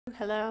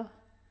Hello.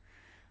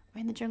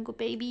 We're in the jungle,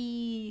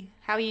 baby.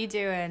 How are you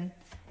doing?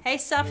 Hey,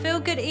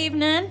 Safil, good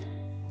evening.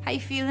 How you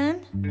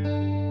feeling?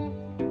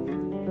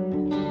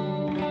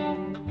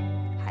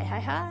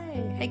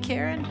 Hi. Hey,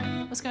 Kieran.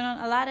 What's going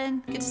on?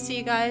 Aladdin, good to see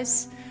you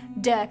guys.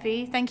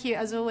 Derpy, thank you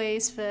as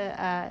always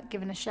for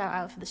giving a shout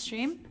out for the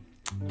stream.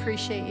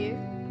 Appreciate you.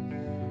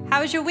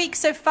 How was your week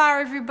so far,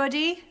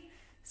 everybody?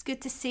 It's good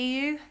to see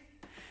you.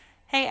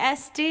 Hey,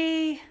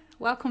 SD,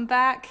 welcome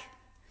back.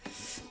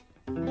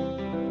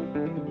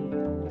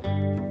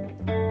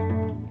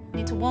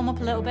 Need to warm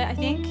up a little bit, I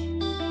think.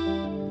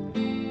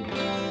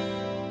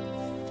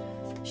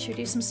 Should we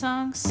do some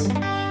songs?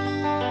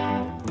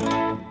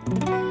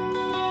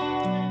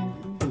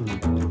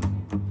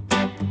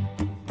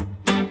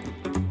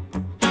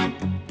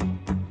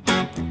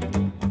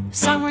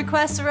 Song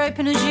requests are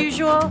open as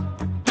usual.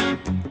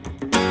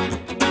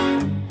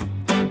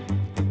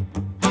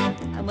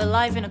 And we're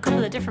live in a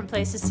couple of different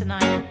places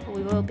tonight, or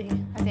we will be,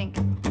 I think.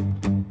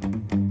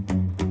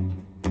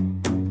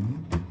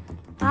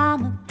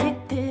 I'm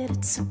addicted,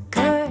 it's a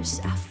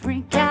curse. I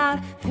freak out,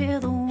 feel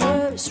the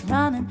worst,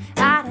 running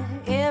out of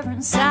air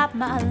inside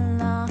my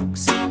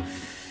lungs.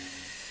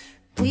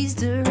 Please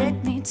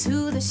direct me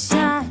to the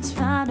shines,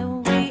 find a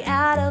way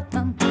out of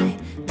my mind.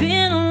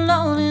 Been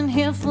alone in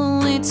here for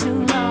way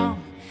too long.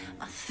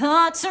 My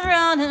thoughts are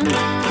running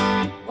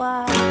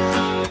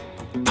wild.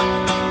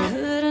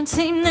 Couldn't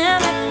tame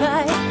them if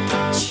I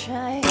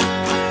tried.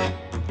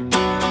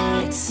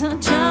 It's a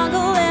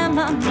jungle in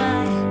my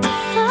mind.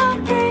 If I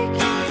break,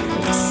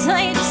 guess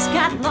I just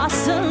got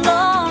lost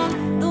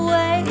along the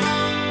way.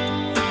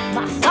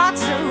 My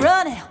thoughts are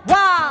running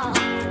wild.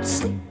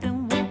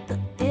 Sleeping with the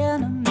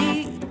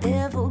enemy, the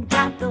devil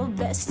got the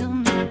best of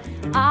me.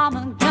 I'm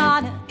a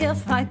goner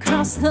if I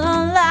cross the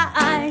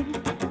line.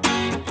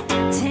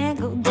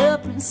 Tangled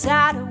up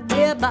inside a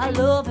web, I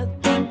love a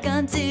think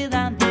until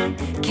I'm dead.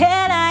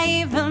 Can I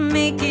even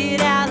make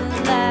it out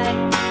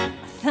alive? My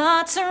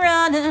thoughts are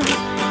running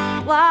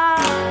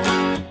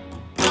wild.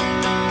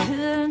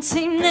 Couldn't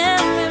seem them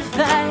if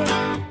I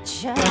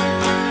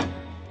tried.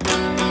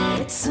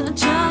 It's a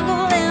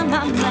jungle in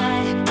my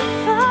mind.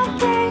 If I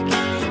break,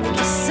 I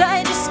guess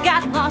I just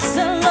got lost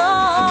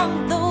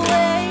along the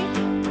way.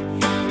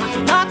 My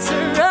thoughts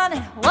are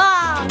running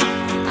wild.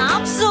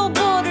 I'm so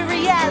bored of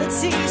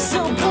reality,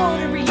 so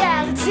bored of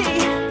reality.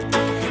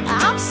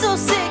 I'm so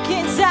sick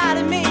and tired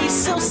of me,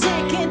 so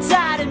sick and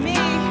tired of me.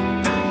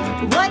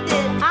 What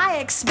did I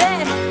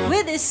expect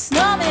with this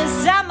snub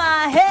inside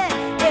my head?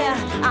 Yeah,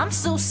 I'm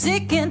so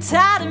sick and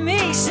tired of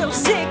me, so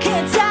sick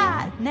and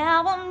tired.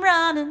 Now I'm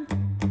running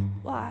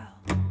wild.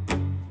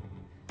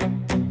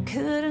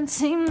 Couldn't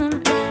tame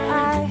them if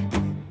I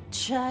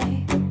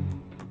tried.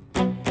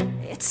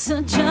 It's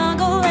a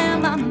jungle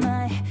in my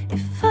mind.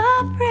 If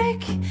I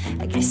break,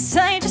 I guess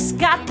I just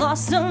got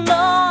lost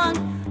along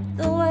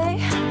the way.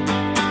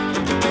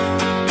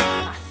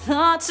 My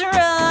thoughts are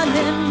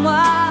running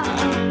wild.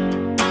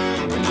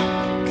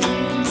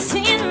 Couldn't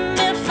see them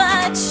if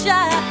I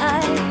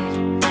tried.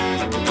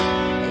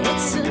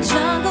 It's a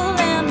jungle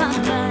in my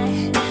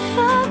mind. If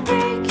I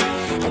break,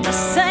 I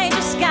guess I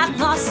just got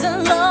lost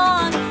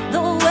along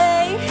the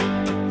way.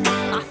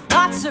 My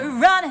thoughts are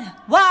running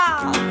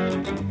wild.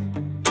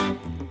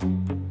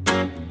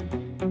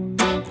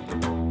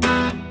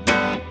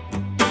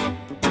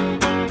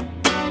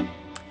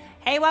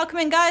 Hey, welcome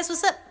in, guys.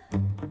 What's up?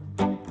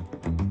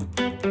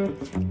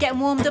 Getting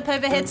warmed up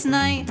over here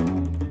tonight.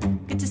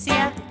 Good to see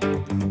ya.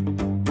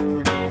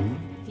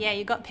 Yeah,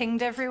 you got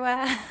pinged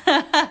everywhere.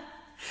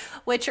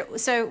 We're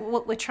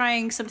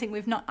trying something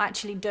we've not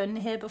actually done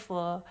here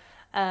before.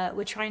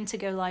 We're trying to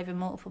go live in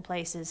multiple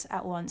places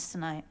at once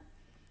tonight,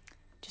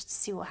 just to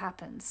see what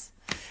happens.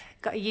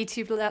 Got a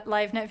YouTube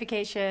live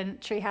notification.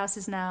 Treehouse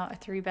is now a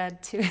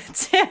 3-bed, 2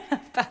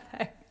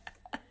 bathroom.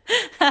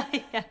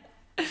 Yeah.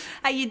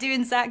 How you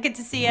doing, Zach? Good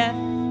to see ya.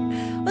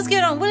 What's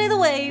going on? Willie the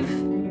Wave.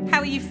 How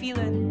are you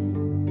feeling?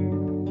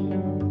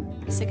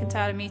 You sick and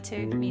tired of me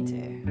too? Me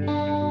too.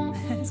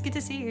 It's good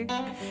to see you.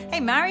 Hey,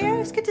 Mario.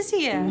 It's good to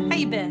see you. How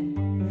you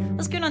been?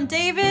 What's going on,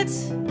 David?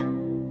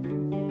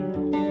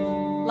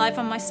 Live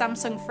on my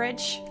Samsung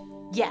fridge?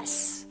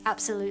 Yes,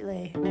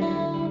 absolutely.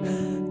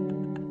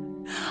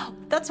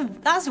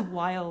 That's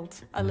wild.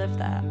 I love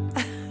that.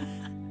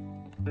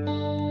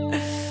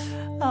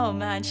 Oh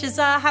man,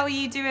 Shazar, how are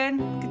you doing?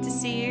 Good to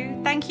see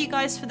you. Thank you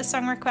guys for the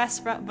song requests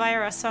via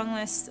our song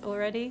list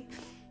already.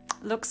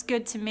 Looks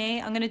good to me.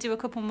 I'm going to do a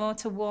couple more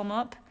to warm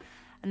up,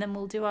 and then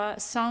we'll do our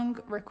song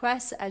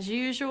requests as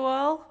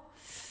usual.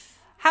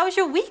 How's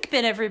your week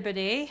been,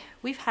 everybody?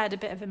 We've had a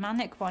bit of a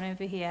manic one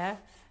over here.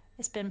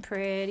 It's been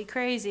pretty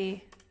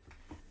crazy.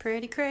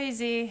 Pretty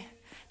crazy.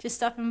 Just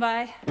stopping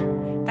by.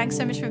 Thanks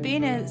so much for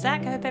being here,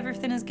 Zach. I hope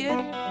everything is good.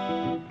 Okay,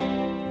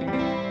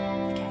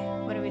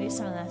 why don't we do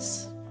some of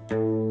this?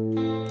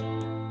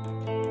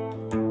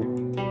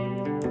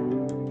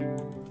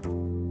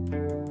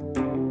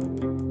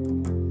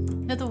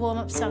 Another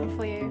warm-up song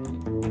for you.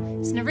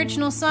 It's an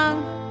original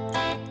song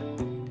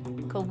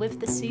called With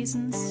the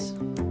Seasons.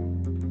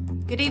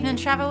 Good evening,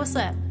 Trevor, what's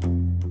up?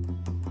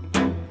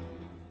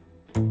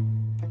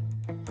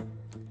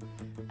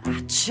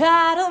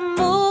 try to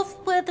move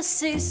with the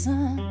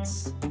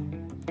seasons.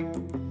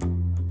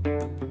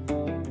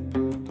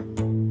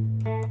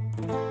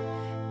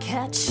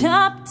 Catch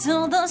up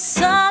to the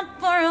sun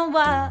for a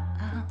while.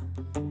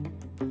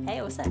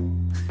 Hey, what's that?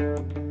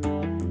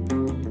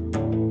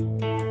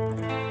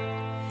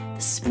 The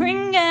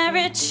spring air,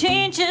 it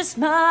changes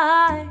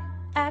my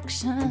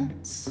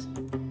actions,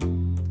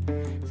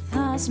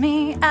 thaws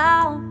me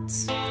out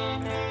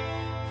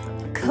from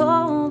the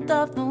cold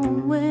of the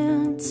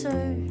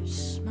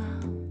winter's smile.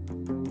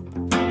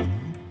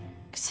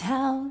 'Cause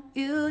how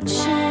you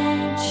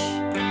change,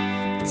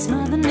 it's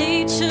Mother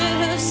Nature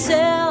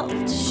herself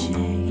to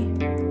shame.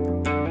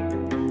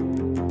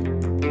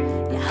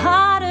 You're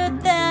hotter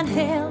than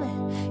hell,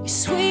 you're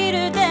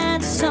sweeter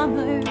than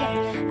summer.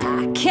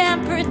 I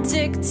can't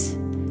predict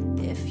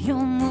if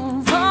you'll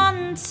move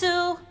on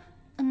to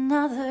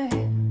another.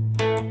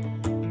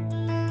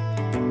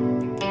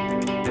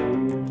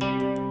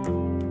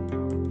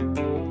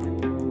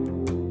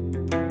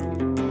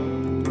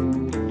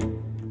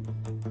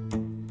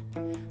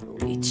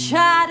 We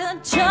try to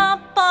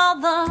jump all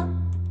the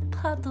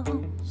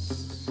puddles,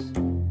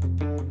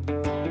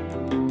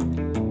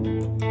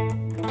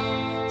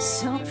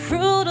 so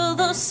brutal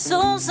the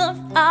soles of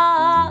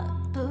our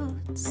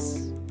boots.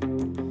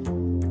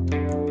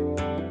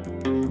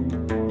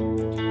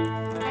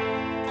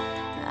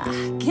 I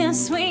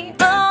guess we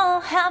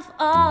all have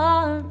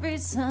our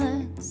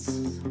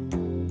reasons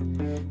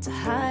to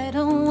hide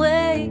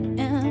away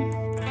and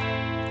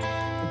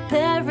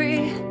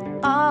bury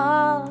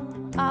all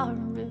our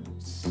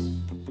roots.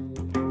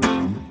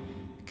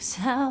 'Cause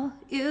how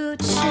you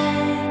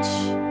change,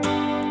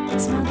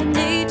 it's Mother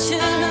Nature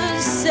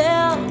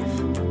herself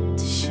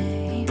to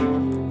shame.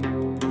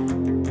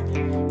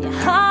 You're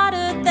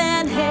hotter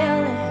than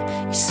hell,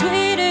 you're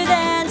sweeter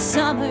than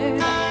summer.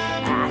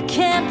 I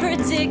can't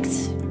predict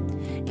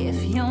if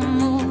you'll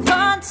move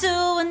on to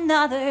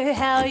another.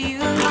 How you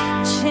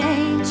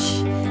change,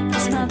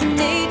 it's Mother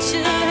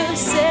Nature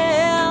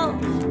herself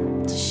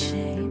to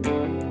shame.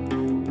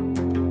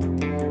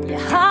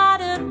 You're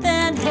hotter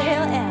than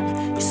hell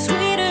and you're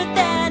sweeter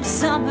than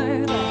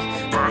summer,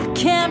 but I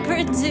can't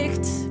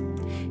predict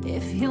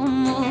if you'll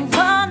move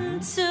on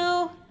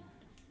to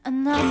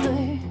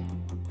another.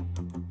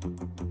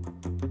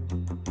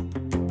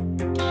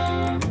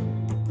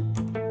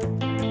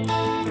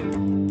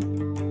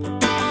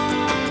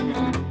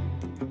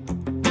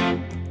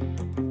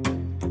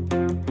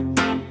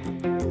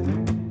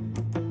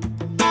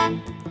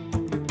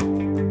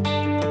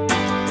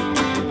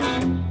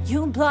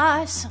 You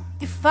blossom,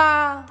 you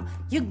fall,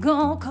 you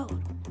go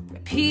cold.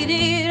 Repeat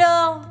it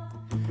all,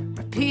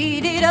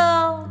 repeat it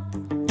all.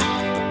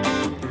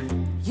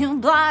 You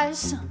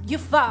blossom, you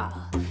fall,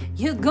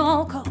 you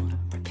go cold.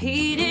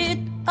 Repeat it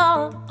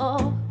all.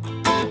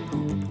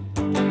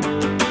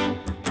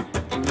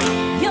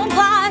 You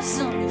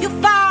blossom, you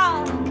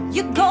fall,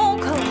 you go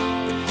cold.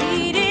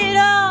 Repeat it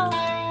all,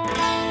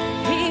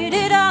 repeat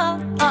it all.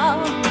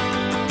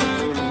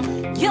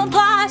 You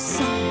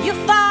blossom, you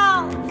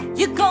fall,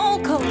 you go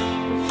cold.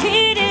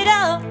 Repeat it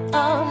all.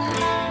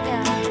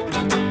 Yeah.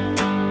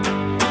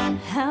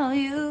 How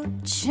you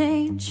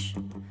change,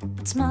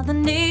 it's Mother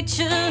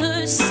Nature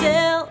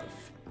herself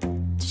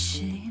to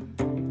shame.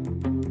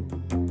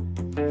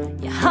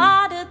 You're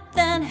hotter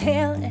than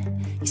hell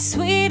and you're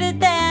sweeter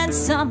than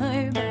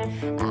summer,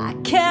 but I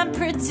can't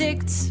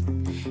predict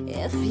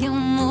if you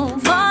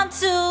move on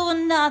to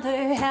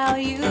another. How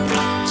you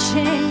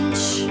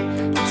change,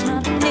 it's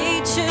Mother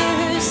Nature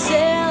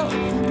herself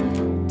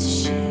to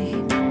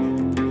shame.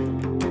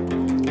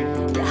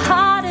 You're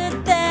hotter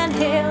than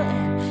hell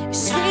and you're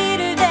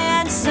sweeter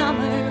than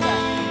summer, but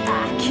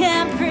I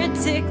can't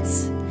predict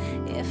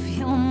if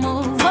you'll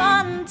move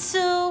on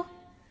to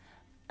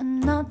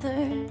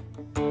another.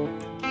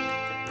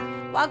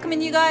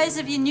 Welcoming you guys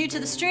if you're new to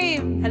the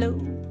stream. Hello.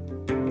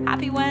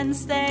 Happy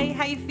Wednesday.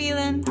 How you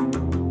feeling?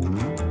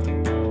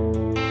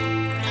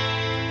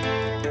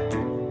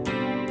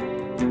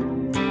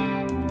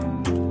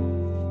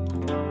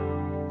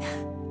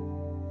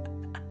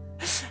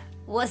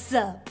 What's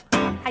up?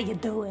 How you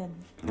doing?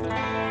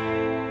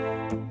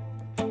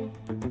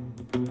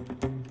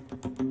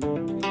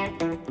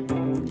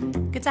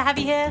 Good to have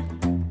you here.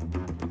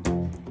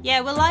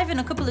 Yeah, we're live in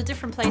a couple of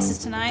different places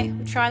tonight.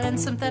 We're trialing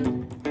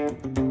something.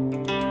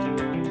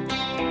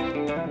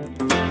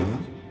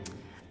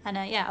 And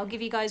yeah, I'll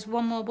give you guys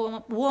one more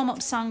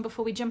warm-up song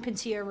before we jump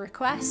into your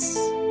requests.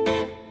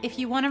 If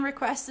you want to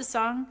request a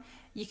song,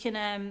 you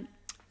can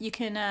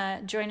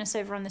join us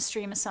over on the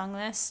streamer song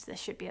list. There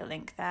should be a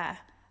link there.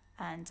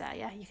 And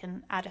yeah, you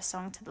can add a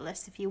song to the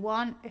list if you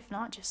want. If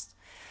not, just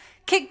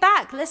kick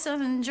back, listen,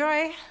 and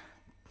enjoy.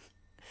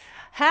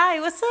 Hi,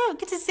 what's up?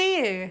 Good to see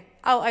you.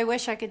 Oh, I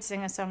wish I could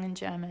sing a song in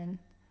German.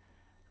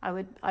 I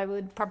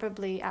would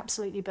probably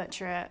absolutely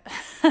butcher it.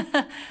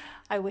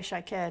 I wish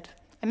I could.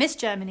 I miss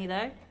Germany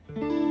though.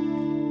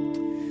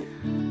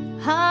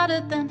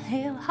 Harder than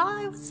hell.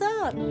 Hi, what's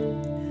up?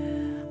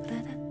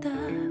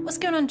 What's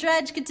going on,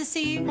 Dredge? Good to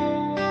see you.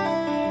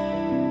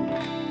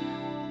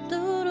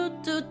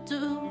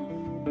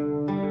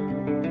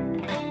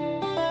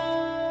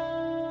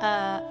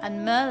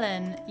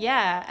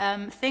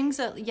 yeah, things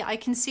are, yeah, I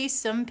can see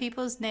some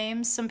people's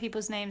names. Some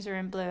people's names are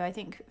in blue. I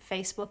think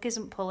Facebook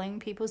isn't pulling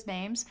people's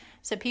names.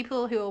 So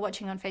people who are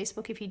watching on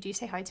Facebook, if you do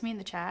say hi to me in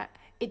the chat,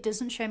 it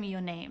doesn't show me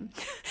your name.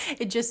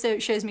 It just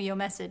shows me your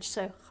message.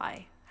 So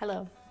hi,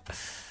 hello.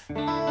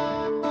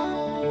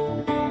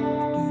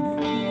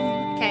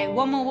 Okay,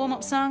 one more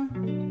warm-up song.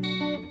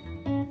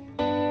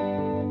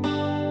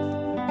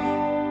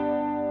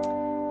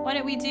 Why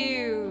don't we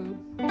do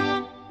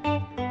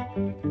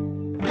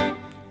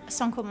a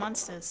song called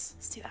Monsters?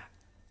 Let's do that.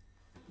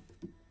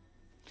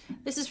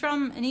 This is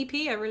from an EP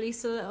I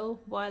released a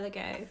little while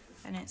ago,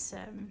 and it's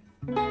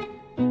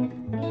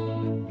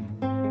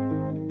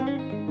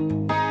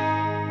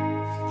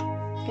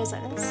goes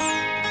like this.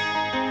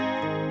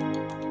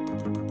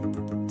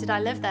 Did I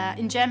live there?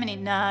 In Germany?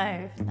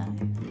 No,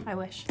 I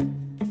wish.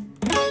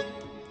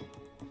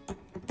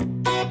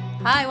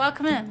 Hi,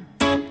 welcome in.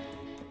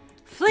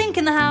 Flink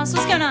in the house,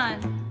 what's going on?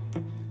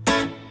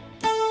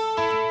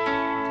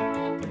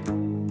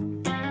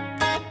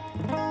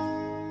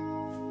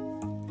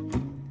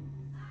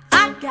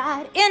 I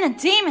got inner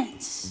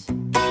demons.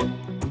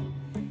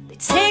 They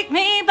take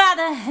me by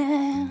the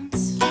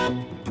hands,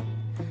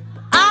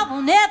 but I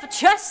will never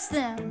trust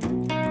them.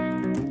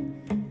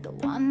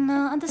 Don't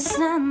wanna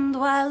understand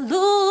why I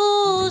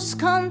lose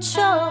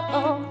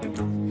control.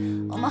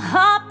 Oh, my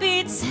heart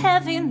beats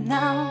heavy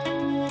now.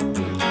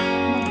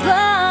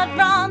 Blood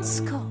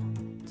runs cold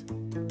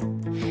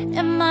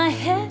and my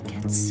head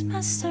gets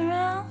messed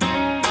around.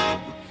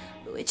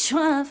 Which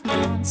one of my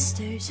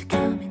monsters are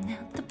coming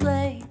out to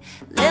play?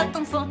 Left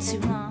them for too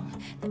long,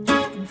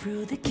 they're eating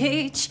through the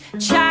cage.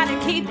 Try to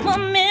keep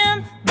them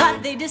in,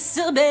 but they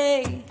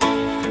disobey.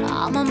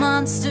 All my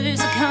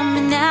monsters are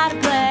coming out to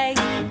play.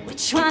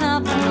 Which one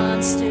of my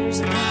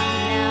monsters are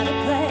coming out to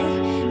play?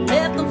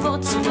 Left them for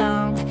too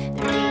long,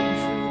 they're eating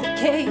through the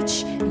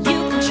cage.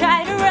 You can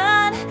try to run,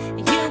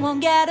 won't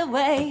get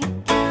away.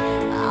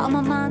 All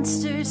my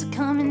monsters are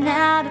coming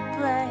out to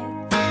play.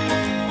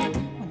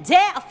 One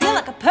day I'll feel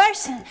like a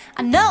person,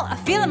 I know I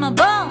feel in my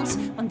bones.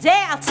 One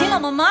day I'll team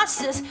up my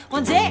monsters,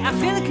 one day I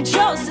feel in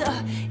control. So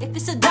if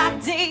it's a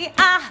dark day,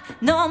 I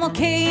know I'm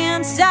okay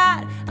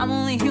inside. I'm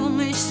only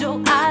human,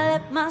 so I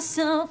let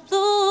myself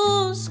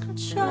lose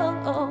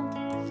control.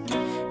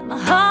 And my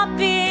heart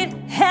beat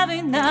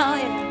heavy now,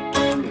 yeah.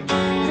 And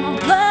my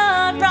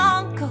blood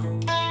run cold.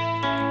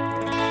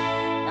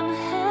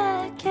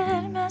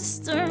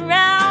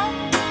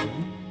 Around.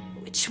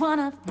 Which one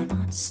of my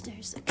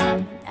monsters are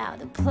coming out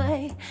to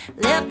play?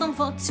 Left them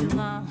for too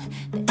long,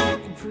 they're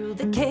eating through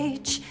the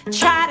cage.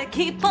 Try to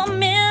keep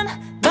them in,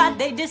 but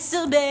they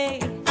disobey.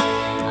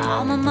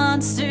 All my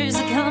monsters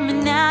are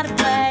coming out to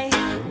play.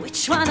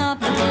 Which one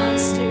of my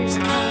monsters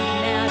are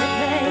coming out to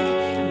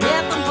play?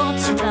 Left them for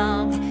too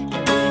long,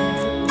 they're eating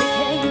through the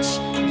cage.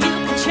 You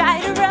can try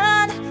to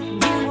run,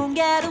 you won't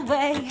get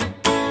away.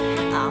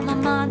 All my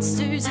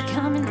monsters are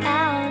coming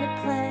out to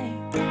play.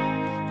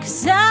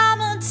 'Cause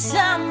I'm a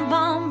time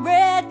bomb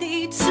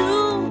ready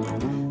to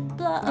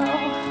blow.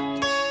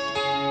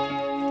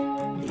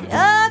 The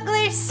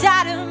ugly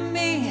side of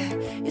me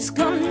is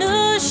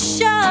gonna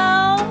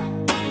show.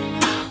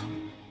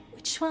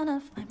 Which one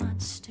of my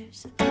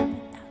monsters are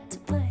coming out to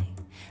play?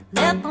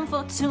 Left them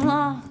for too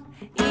long,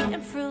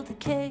 eating through the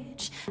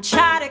cage.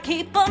 Try to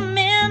keep them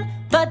in,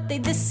 but they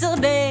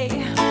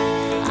disobey.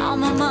 All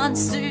my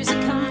monsters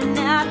are coming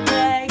out to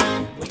play.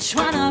 Which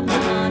one of my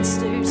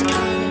monsters are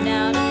coming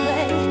out to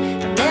play?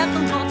 Left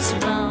them for too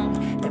long,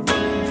 they're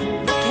eating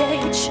through the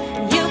cage.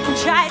 You can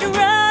try to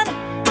run,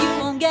 you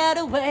won't get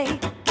away.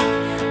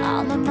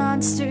 All my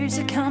monsters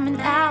are coming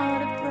out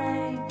to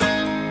play.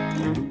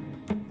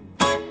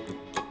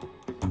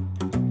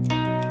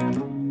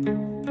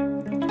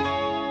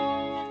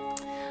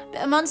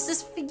 Bit of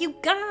monsters for you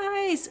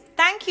guys.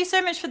 Thank you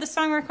so much for the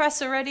song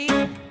requests already.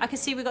 I can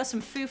see we've got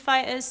some Foo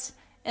Fighters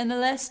in the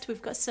list.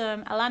 We've got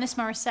some Alanis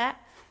Morissette,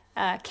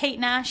 Kate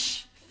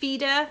Nash,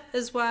 Feeder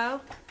as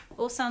well.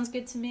 All sounds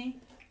good to me.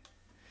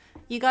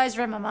 You guys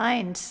read my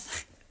mind.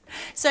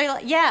 So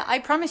yeah, I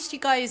promised you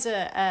guys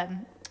a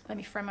let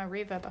me throw my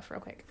reverb off real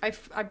quick. I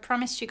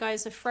promised you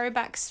guys a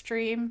throwback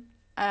stream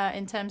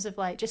in terms of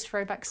like just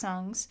throwback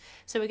songs.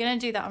 So we're gonna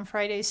do that on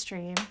Friday's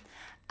stream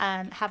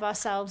and have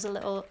ourselves a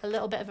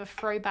little bit of a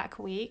throwback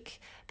week,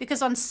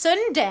 because on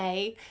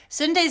Sunday's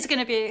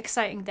gonna be an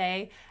exciting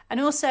day, and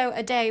also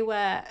a day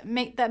where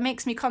that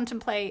makes me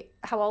contemplate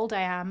how old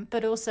I am.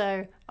 But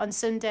also on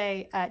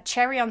Sunday,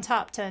 Cherry on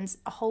Top turns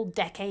a whole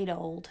decade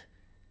old.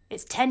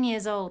 It's 10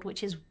 years old,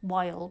 which is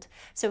wild.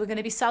 So we're going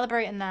to be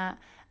celebrating that.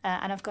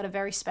 And I've got a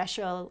very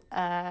special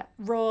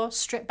raw,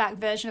 stripped back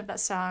version of that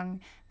song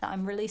that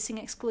I'm releasing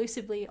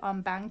exclusively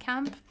on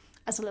Bandcamp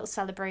as a little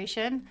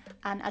celebration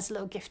and as a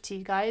little gift to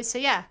you guys. So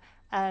yeah,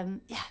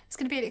 it's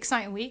going to be an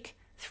exciting week.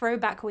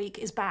 Throwback week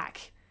is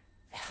back.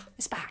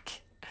 It's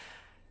back.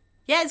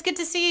 Yeah, it's good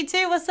to see you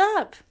too. What's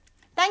up?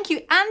 Thank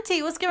you,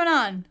 Auntie. What's going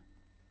on?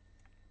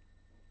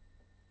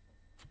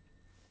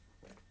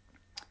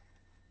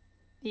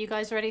 Are you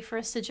guys ready for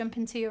us to jump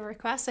into your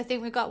requests? I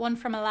think we've got one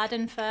from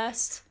Aladdin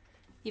first.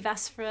 You've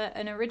asked for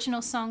an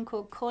original song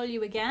called Call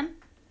You Again.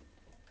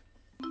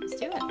 Let's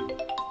do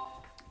it.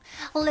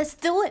 Let's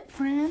do it,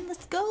 friend.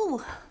 Let's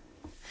go.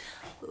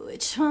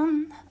 Which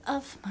one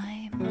of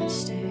my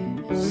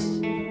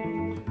monsters?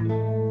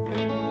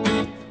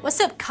 What's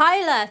up,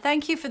 Kyla?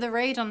 Thank you for the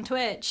raid on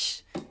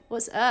Twitch.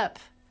 What's up?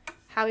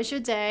 How was your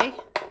day?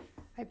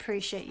 I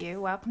appreciate you.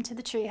 Welcome to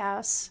the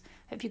treehouse.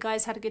 Hope you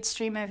guys had a good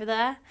stream over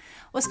there.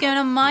 What's going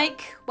on,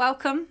 Mike?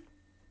 Welcome.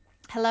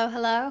 Hello,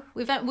 hello.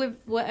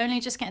 We're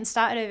only just getting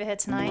started over here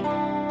tonight.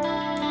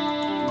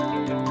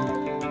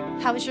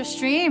 How was your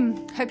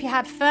stream? Hope you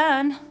had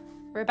fun.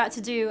 We're about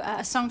to do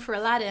a song for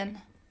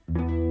Aladdin.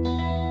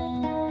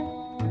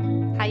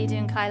 How you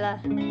doing,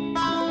 Kyla?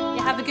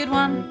 You have a good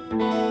one?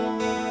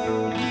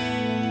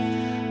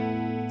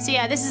 So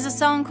yeah, this is a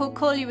song called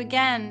Call You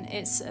Again.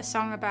 It's a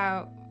song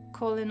about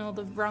calling all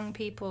the wrong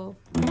people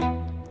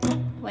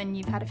when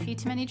you've had a few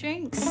too many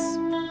drinks.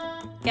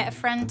 Get a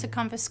friend to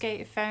confiscate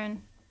your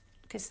phone,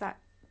 because that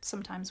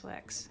sometimes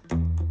works.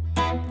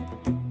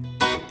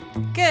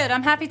 Good,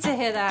 I'm happy to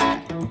hear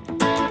that.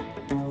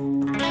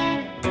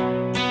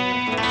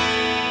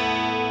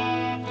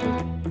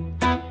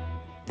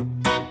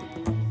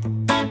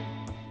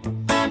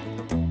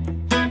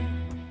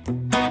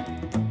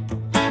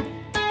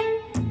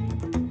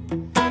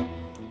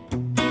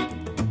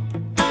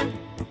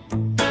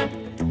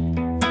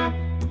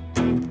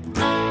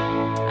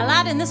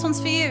 Aladdin, this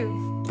one's for you.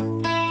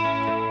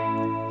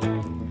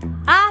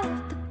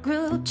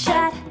 Group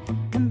chat,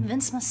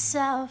 convince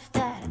myself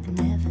that I've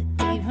never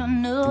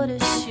even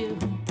noticed you.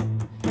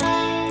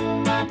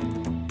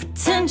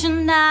 Pretend you're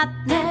not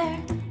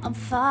there,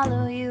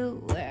 unfollow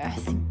you where I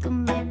think I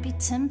might be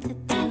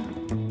tempted to.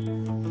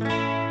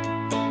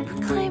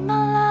 Proclaim my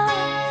love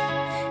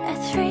at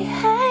 3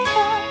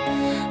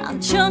 a.m. I'm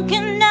drunk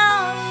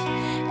enough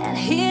and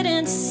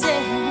hidden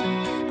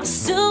sin. My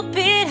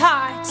stupid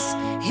heart's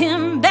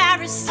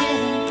embarrassing.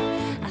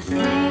 I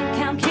think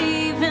I'm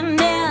caving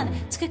in.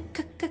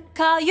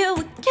 Call you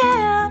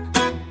again.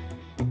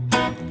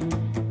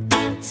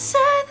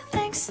 Say the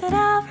things that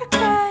I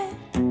regret.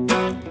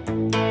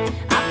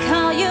 I'll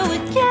call you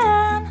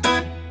again.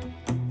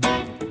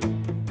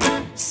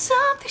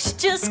 Some things you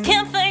just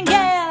can't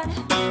forget.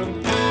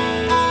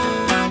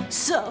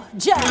 So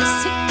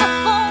just take the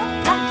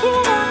phone, lock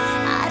it up.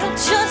 I don't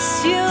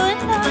trust you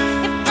enough.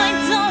 If I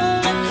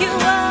don't look you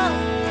up,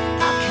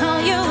 I'll call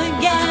you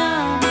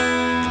again.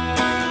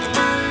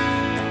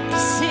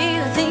 Say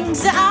the things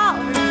that I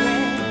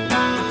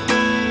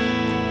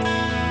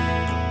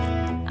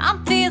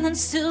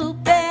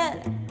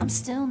stupid. I'm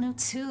still new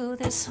to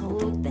this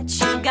hold that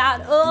you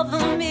got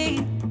over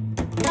me.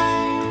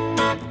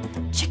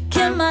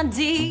 Checking my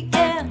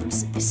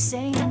DMs, you're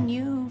saying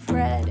you've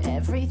read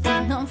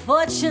everything,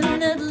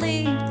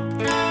 unfortunately.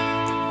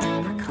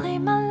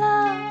 Proclaim my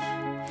love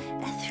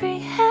at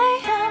 3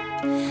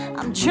 a.m.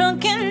 I'm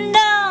drunk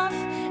enough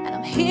and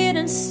I'm here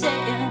to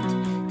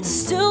stand. The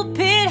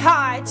stupid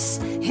heart's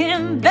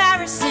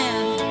embarrassing.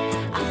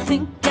 I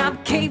think I'm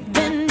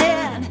caving in.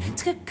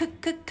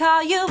 Could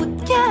call you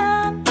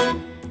again.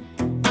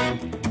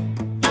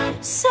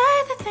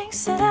 Say the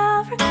things that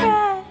I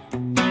regret.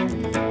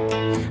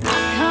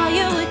 I'll call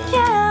you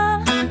again.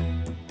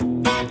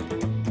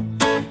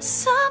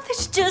 Some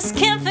things you just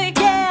can't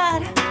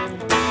forget.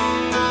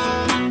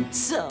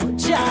 So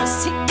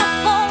just take the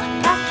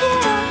phone, lock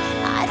it up.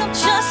 I don't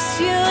trust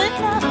you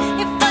enough.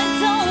 If I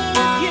don't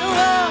look you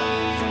up,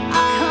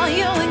 I'll call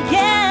you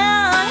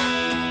again.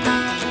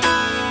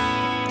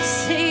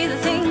 Say the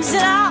things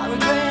that I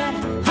regret.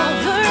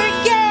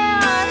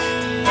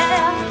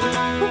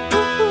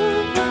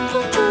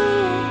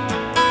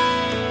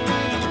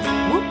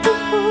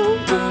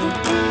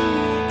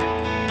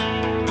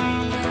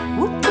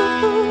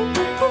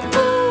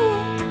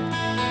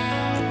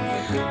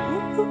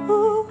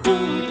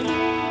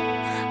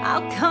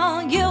 I'll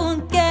call you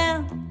again.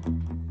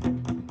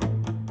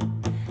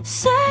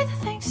 Say the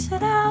things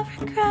that I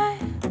regret.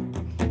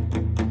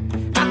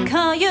 I'll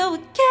call you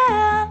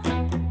again.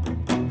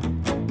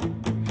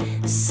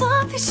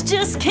 Some things you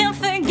just can't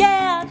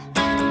forget.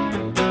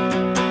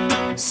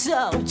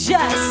 So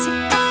just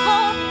take the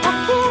phone,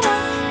 lock it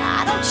up.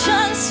 I don't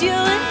trust you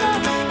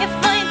enough. If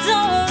I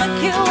don't look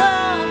you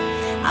up,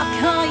 I'll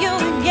call you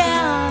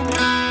again.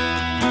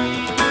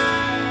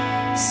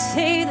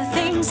 Say the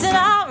things that I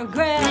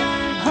regret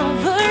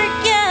over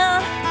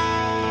again.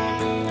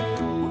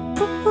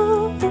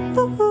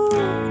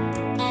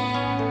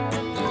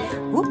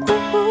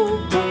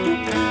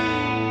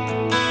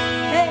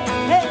 Hey,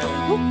 hey.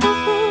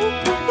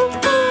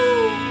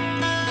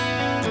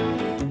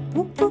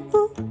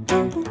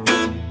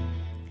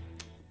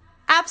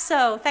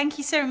 Abso, thank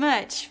you so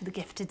much for the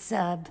gifted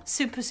sub.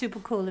 Super, super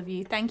cool of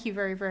you. Thank you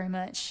very, very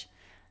much.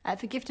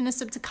 For gifting a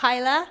sub to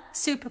Kyla.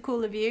 Super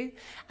cool of you.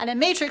 And then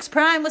Matrix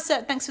Prime, what's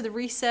up? Thanks for the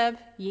resub.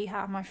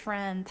 Yeehaw, my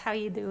friend. How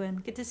you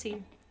doing? Good to see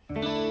you.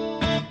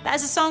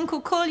 That's a song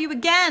called Call You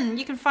Again.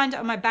 You can find it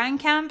on my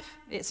Bandcamp.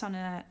 It's on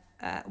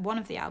one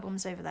of the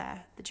albums over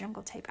there, the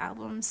Jungle Tape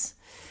albums.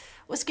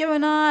 What's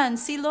going on?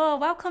 C-Law,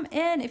 welcome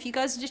in. If you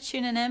guys are just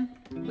tuning in,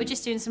 we're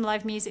just doing some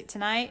live music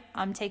tonight.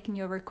 I'm taking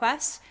your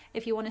requests.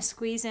 If you want to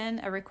squeeze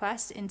in a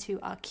request into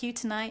our queue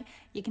tonight,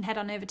 you can head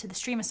on over to the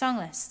streamer song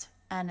list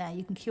and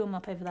you can queue them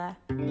up over there.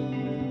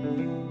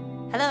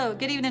 Hello,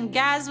 good evening,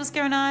 Gaz. What's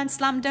going on?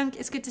 Slam Dunk,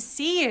 it's good to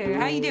see you.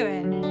 How you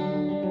doing?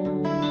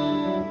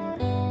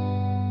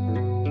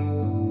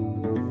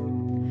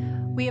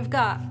 We have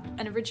got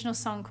an original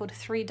song called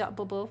 3 Dot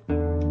Bubble.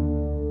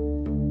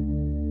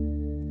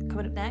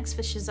 Coming up next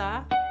for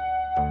Shazza.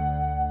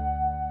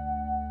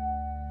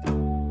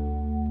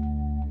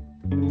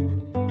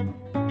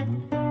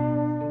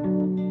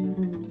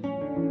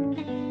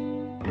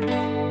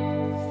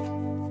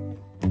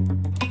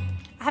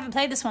 I haven't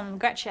played this one with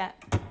Gretch yet.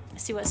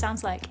 Let's see what it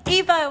sounds like.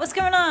 Evo, what's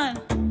going on?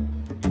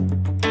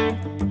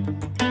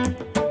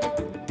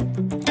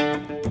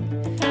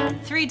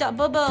 3 Dot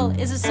Bubble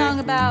is a song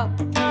about,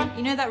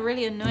 you know, that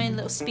really annoying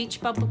little speech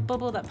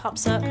bubble that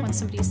pops up when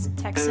somebody's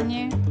texting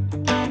you?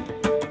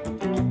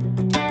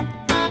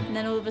 And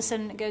then all of a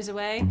sudden it goes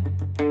away.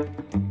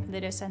 And they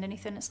don't send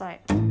anything. It's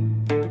like,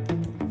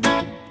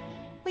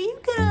 were you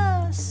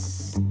gonna...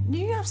 Do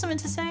you have something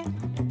to say?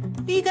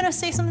 Are you gonna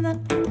say something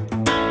then?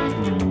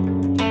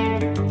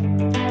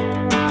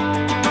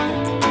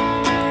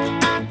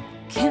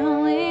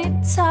 Can we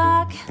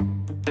talk?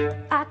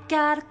 I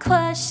got a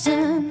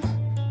question.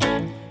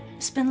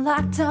 It's been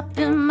locked up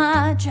in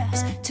my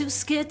dress, too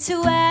scared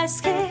to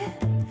ask it.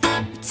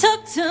 It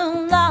took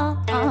too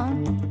long.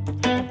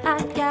 I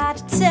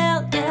gotta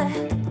tell you,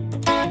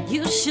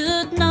 you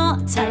should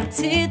not take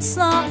it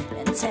slow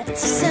and take it to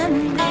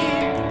send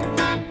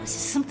me. Was it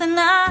something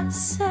I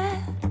said?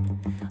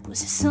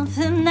 Was it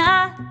something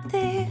I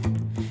did?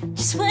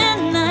 Just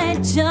when I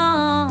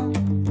jump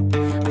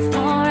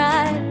before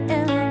I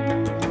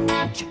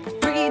am, trip a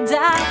free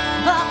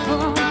dive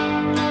bubble.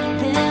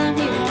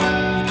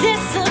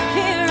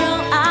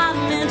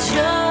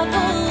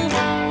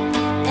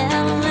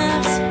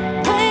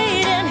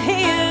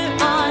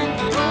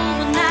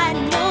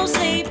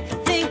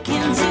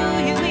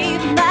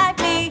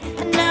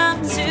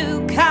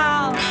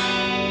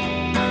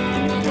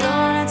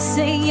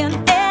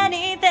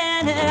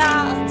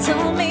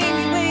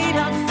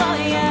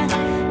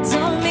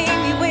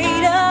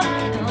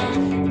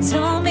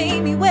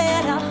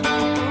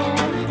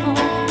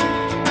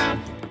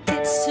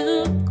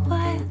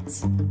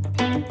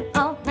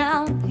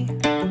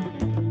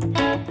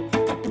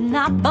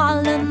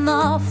 Balling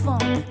off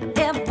on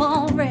it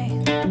won't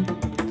rain.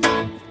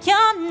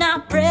 You're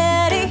not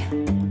ready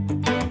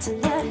to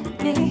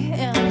let me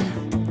in.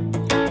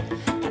 I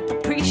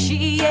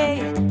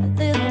appreciate a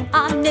little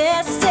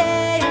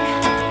honesty.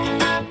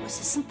 Was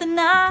it something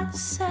I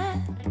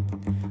said?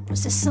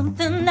 Was it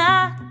something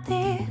I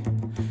did?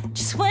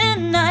 Just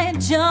when I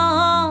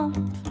jump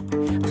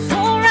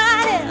before I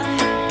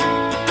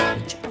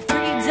trip a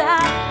free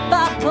dive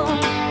bubble.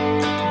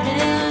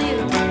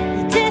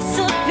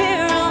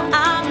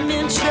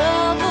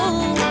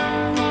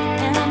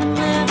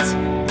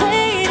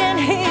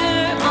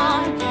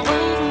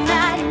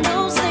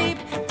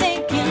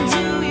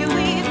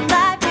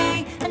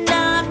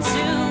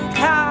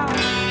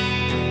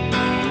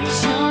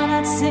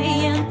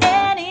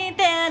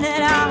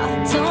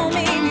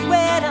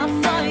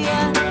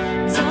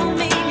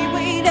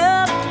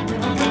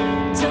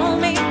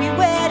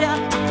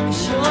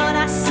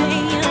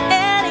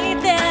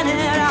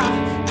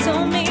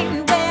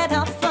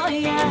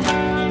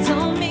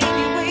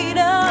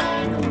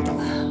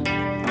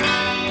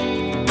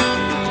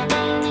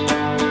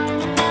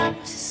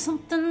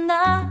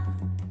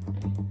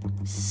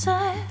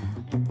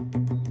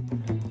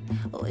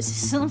 Was it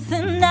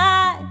something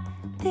I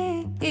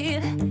did?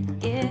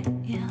 Yeah.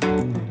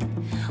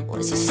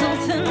 Was it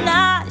something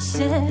I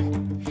said?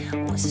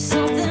 Was it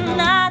something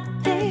I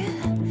did?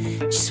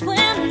 Just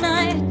when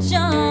I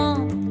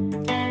jump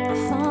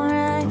before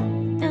I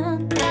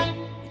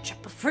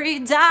drop a free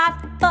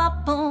dive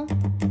bubble,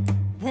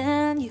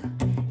 then you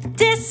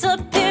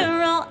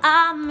disappear. Oh,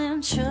 I'm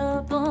in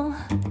trouble,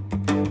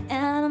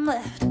 and I'm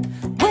left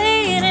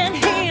waiting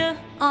here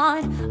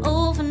on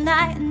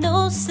overnight,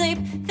 no sleep,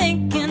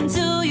 thinking,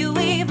 do you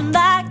even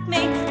like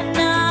me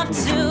enough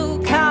to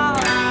call?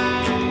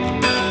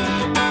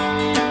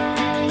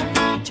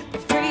 Drop a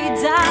free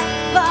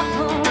dive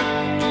bubble,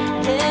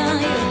 then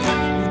you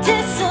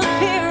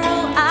disappear.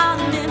 Oh,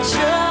 I'm in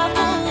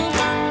trouble,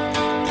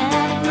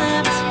 and I'm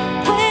left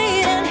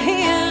waiting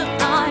here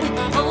on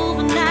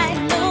overnight,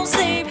 no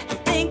sleep,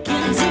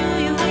 thinking, do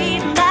you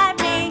even like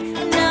me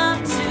enough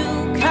to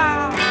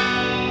call?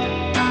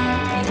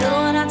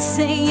 You're not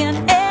saying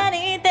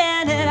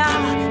anything at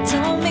all.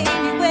 Don't make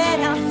me wait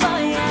up for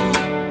you.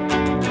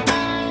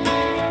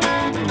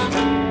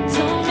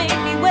 Don't make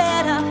me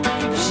wait up.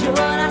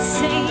 You're not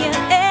saying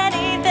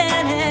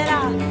anything at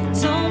all.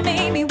 Don't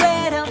make me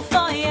wait up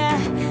for you.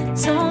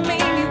 Don't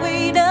make me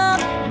wait up.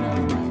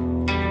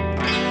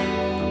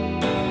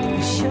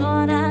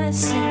 You're not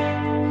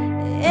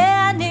saying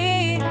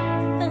anything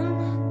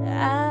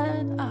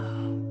at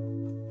all.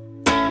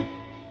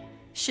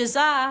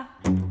 Shazza.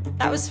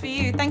 That was for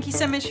you. Thank you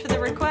so much for the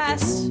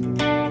request.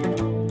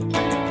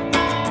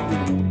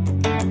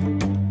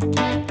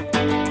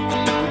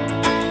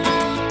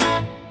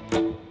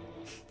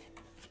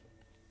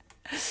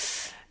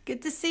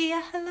 Good to see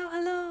you. Hello,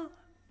 hello.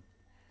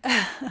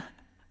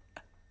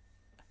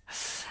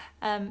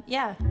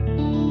 Yeah.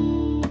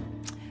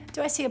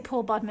 Do I see a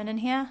Paul Bodman in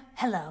here?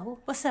 Hello.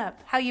 What's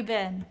up? How you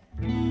been?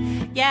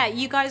 Yeah,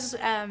 you guys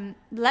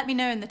let me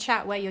know in the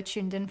chat where you're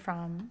tuned in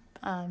from.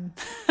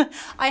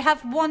 I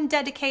have one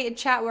dedicated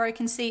chat where I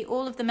can see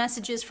all of the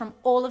messages from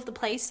all of the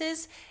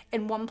places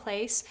in one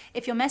place.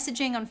 If you're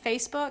messaging on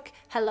Facebook,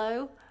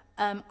 hello.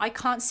 I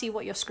can't see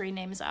what your screen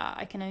names are.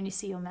 I can only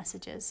see your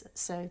messages.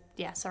 So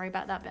yeah, sorry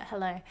about that, but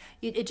hello.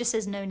 It just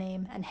says no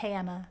name and hey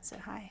Emma, so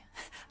hi.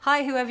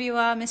 Hi whoever you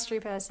are, mystery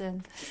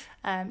person.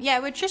 Yeah,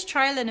 we're just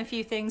trialing a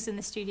few things in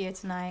the studio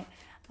tonight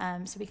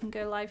so we can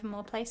go live in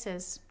more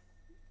places,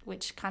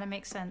 which kind of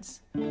makes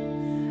sense.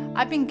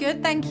 I've been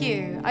good, thank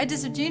you.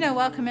 Idis of Juno,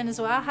 welcome in as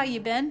well. How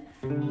you been?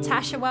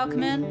 Tasha,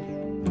 welcome in.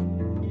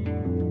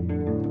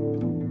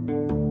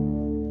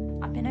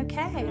 I've been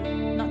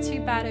okay. Not too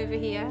bad over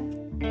here.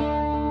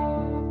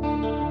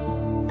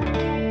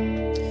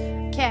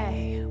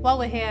 Okay, while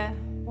we're here,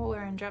 while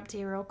we're in Drop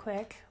D real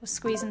quick, we're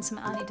squeezing some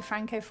Ani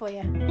DeFranco for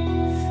you.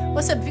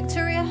 What's up,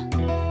 Victoria?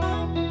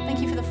 Thank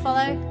you for the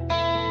follow.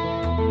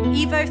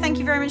 Evo, thank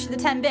you very much for the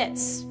 10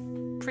 bits.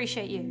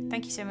 Appreciate you.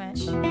 Thank you so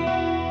much.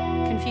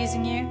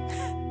 Confusing you?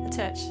 A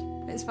touch.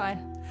 It's fine.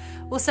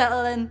 We'll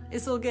settle in.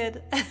 It's all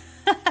good.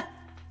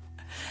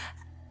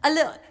 A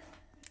little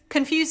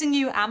confusing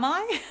you, am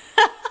I?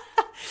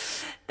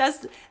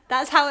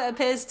 That's how it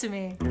appears to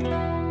me.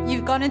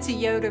 You've gone into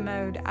Yoda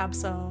mode,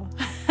 Absol.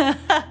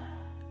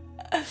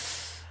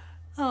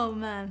 Oh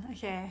man,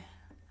 okay.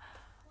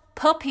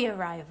 Puppy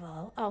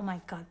arrival. Oh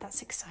my god,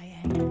 that's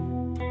exciting.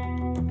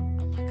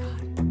 Oh my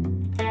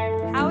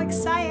god. How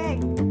exciting!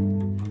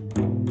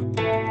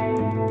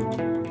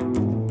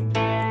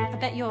 I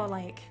bet you're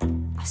like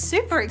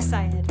super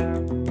excited.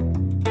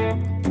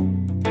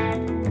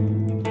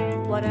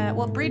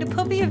 What breed of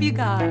puppy have you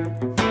got?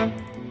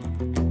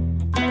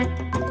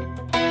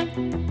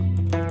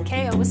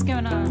 Kale, what's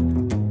going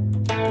on?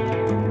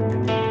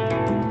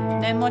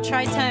 No more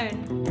tritone.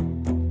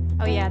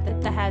 Oh yeah,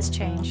 the hair's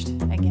changed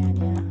again,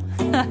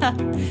 yeah.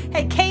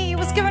 Hey Katie,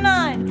 what's going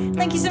on?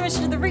 Thank you so much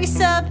for the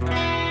resub.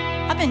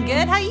 I've been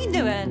good, how you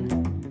doing?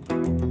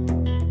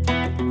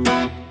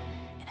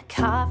 In a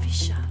coffee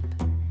shop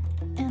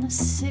in a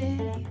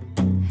city,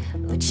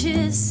 which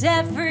is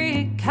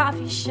every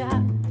coffee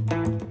shop,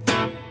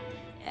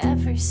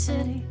 every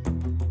city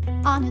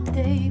on a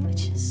day,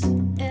 which is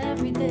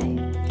every day.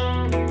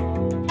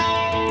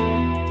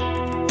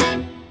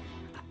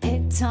 I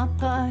picked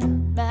up a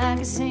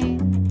magazine,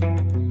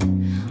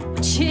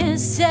 which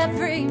is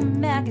every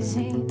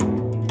magazine.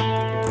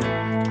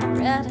 I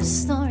read a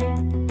story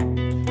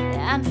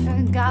and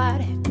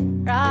forgot it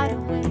right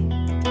away.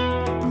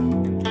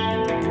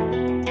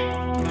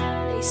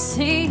 They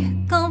say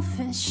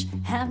goldfish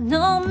have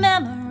no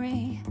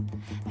memory.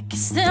 I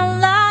guess their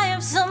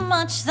lives are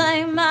much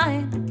like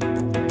mine.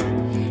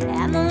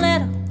 And the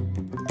little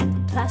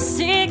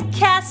plastic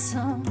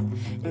castle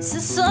is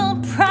a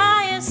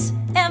surprise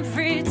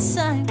every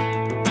time.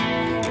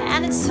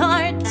 And it's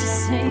hard to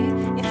say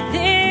if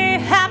they're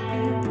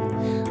happy,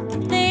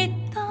 but they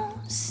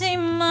don't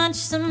seem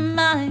much to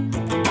mind.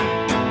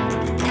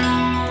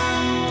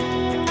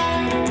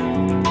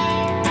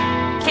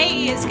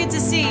 Hey, it's good to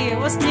see you.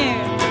 What's new?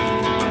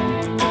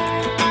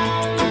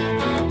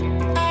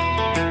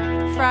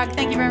 Frog,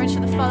 thank you very much for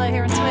the follow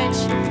here on Twitch.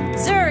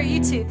 Zura, you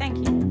too, thank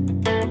you.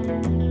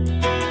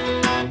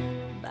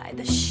 By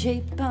the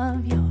shape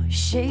of your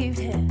shaved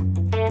head,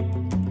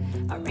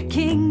 I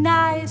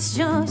recognized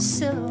your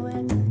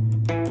silhouette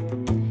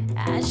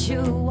as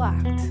you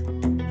walked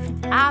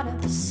from out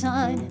of the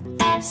sun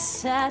and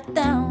sat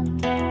down.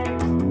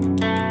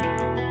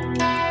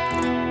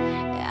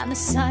 And the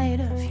sight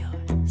of your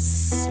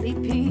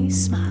sleepy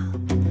smile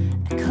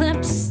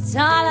eclipsed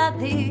all of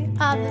the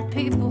other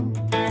people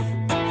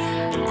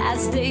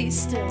as they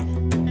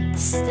stood to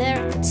stare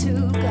at the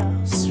two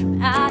girls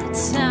from out of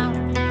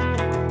town.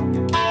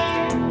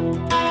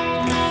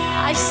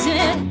 I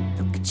said,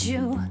 look at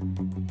you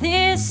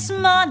this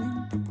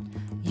morning,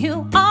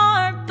 you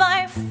are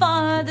by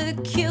far the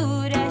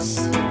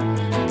cutest.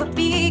 But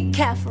be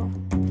careful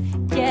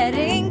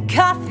getting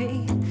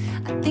coffee,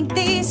 I think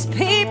these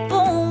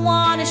people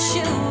wanna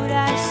shoot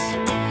us.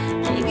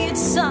 Maybe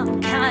it's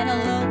some kind of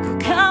local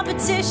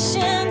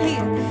competition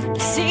here to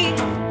see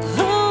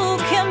who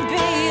can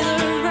be the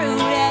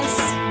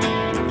rudest.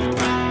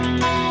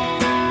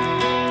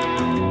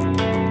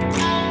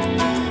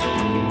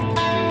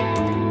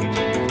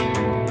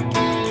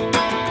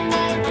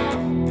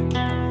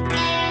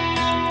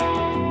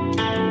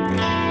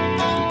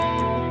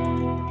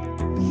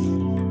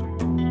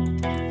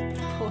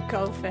 Poor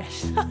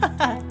goldfish.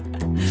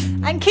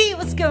 And Key,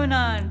 what's going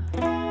on?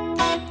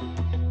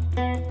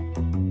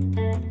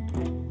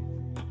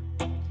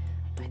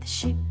 By the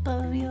shape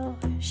of your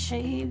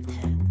shaved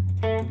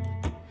head,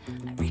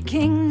 I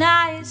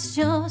recognized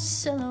your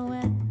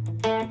silhouette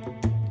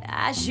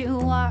as you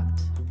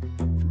walked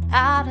from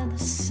out of the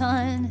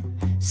sun,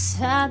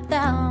 sat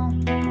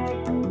down.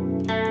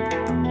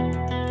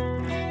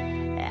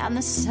 And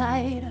the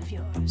sight of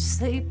your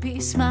sleepy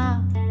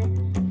smile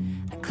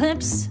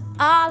eclipsed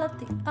all of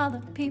the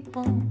other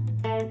people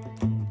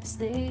as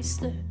they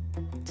stood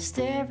to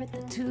stare at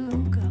the two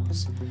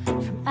girls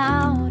from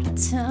out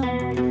of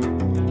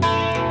town.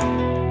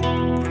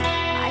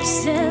 I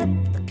said,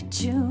 look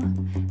at you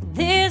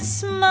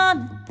this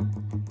morning,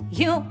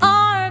 you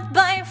are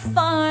by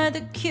far the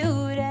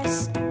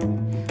cutest,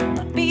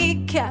 but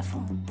be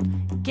careful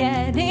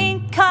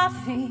getting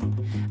coffee.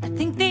 I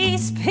think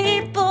these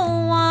people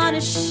want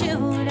to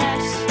shoot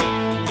us.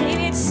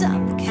 Maybe it's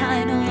some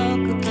kind of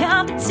local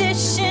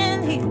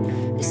competition here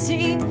to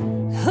see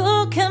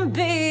who can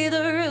be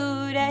the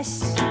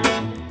rudest.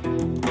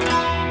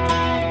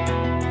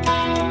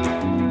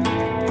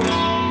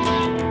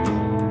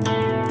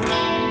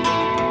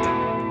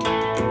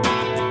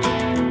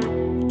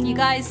 You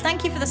guys,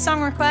 thank you for the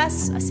song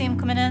requests. I see them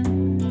coming in.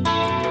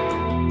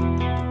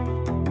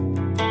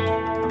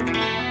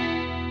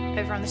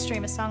 Over on the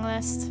streamer song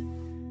list.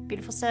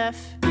 Beautiful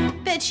stuff.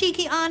 Bit of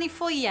cheeky Arnie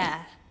for ya.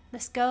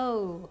 Let's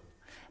go.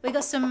 We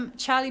got some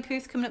Charlie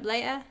Puth coming up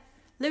later.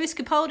 Lewis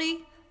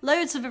Capaldi.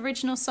 Loads of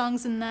original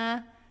songs in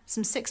there.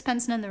 Some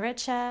Sixpence None the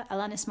Richer.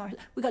 Alanis Morissette.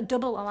 We got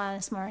double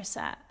Alanis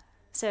Morissette.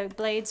 So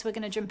Blades, we're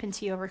going to jump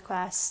into your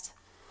request.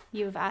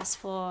 You have asked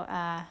for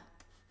a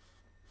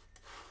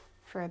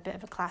bit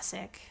of a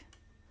classic.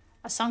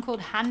 A song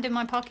called Hand in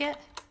My Pocket.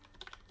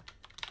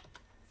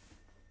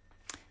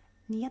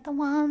 The other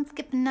one's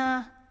skipping.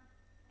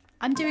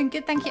 I'm doing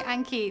good, thank you,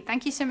 Anki.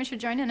 Thank you so much for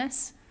joining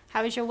us.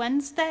 How was your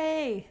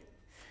Wednesday?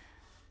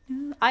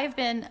 I've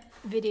been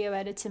video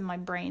editing my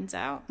brains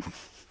out,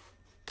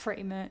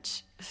 pretty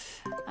much.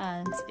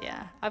 And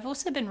yeah, I've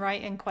also been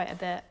writing quite a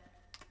bit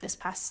this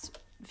past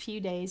few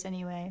days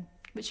anyway,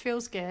 which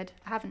feels good.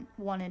 I haven't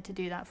wanted to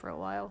do that for a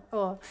while,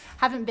 or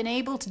haven't been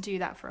able to do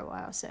that for a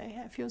while, so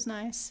yeah, it feels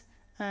nice.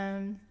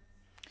 Other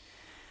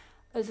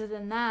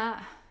than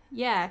that,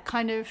 yeah,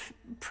 kind of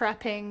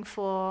prepping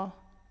for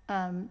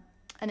an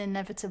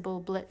inevitable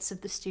blitz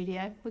of the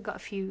studio. We've got a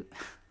few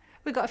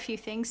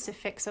things to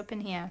fix up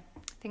in here.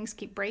 Things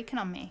keep breaking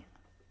on me.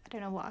 I don't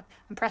know what.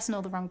 I'm pressing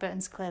all the wrong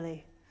buttons,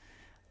 clearly.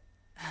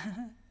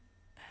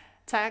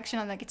 Tie action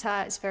on the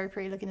guitar is very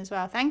pretty looking as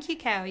well. Thank you,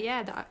 Kel.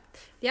 Yeah,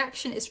 the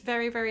action is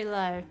very, very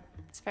low.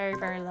 It's very,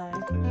 very low.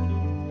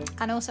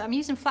 And also, I'm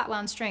using flat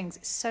wound strings.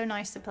 It's so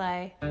nice to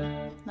play.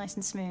 Nice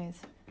and smooth.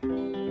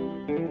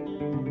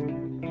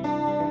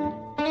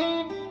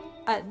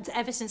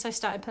 Ever since I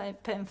started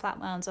putting flat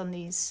wounds on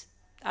these,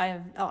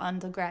 on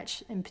the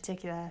Gretsch in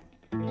particular,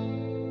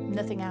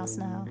 nothing else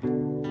now.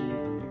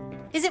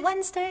 Is it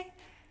Wednesday?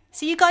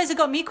 So you guys have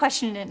got me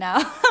questioning it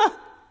now.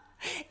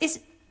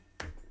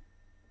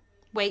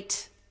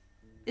 Wait,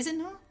 is it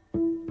not?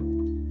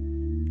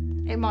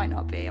 It might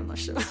not be, I'm not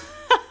sure.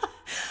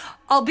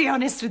 I'll be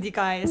honest with you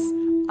guys.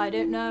 I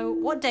don't know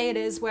what day it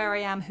is, where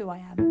I am, who I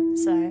am,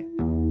 so.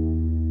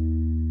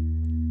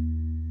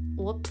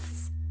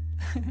 Whoops.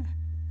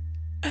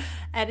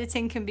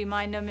 Editing can be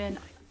mind-numbing.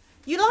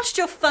 You lost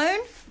your phone?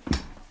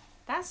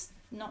 That's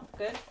not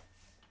good.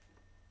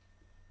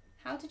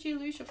 How did you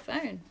lose your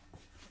phone?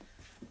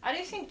 I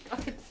don't think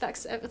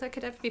that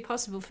could ever be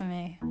possible for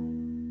me.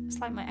 It's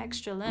like my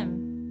extra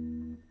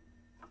limb.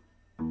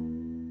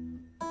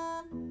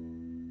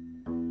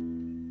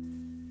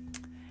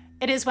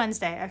 It is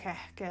Wednesday. Okay,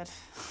 good.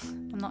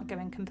 I'm not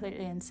going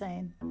completely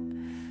insane.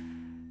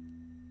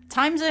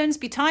 Time zones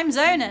be time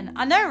zoning.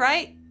 I know,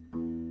 right?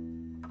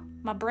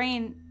 My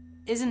brain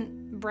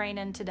isn't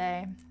braining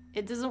today.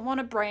 It doesn't want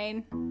to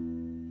brain.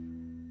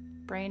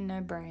 Brain, no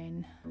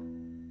brain.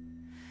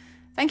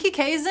 Thank you,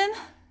 Kaizen.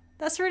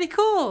 That's really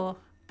cool.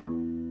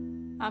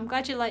 I'm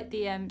glad you like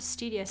the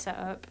studio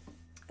setup.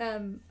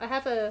 I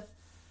have a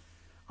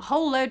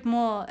whole load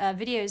more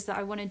videos that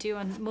I want to do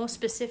on more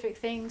specific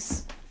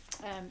things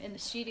in the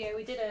studio.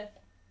 We did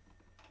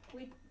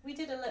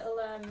a little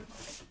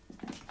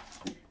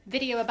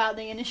video about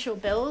the initial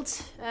build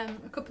a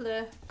couple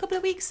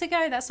of weeks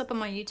ago. That's up on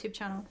my YouTube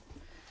channel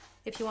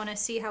if you want to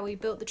see how we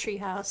built the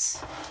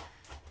treehouse.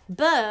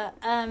 But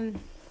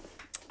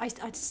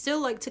I'd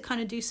still like to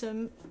kind of do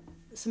some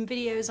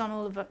videos on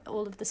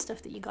all of the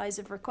stuff that you guys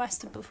have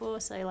requested before,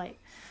 so like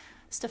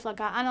stuff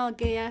like our analog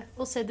gear,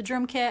 also the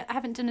drum kit. I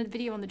haven't done a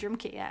video on the drum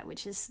kit yet,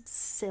 which is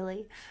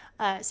silly.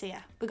 So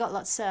yeah, we got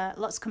lots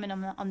coming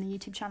on the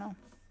YouTube channel.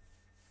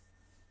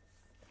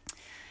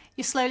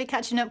 You're slowly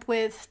catching up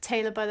with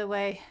Taylor, by the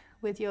way,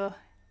 with your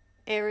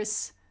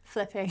ears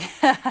flipping.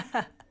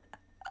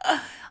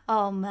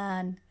 Oh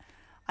man,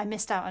 I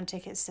missed out on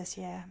tickets this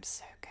year. I'm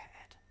so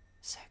good,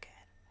 so good.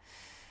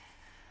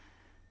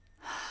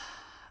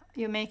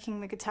 You're making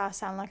the guitar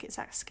sound like it's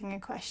asking a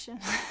question.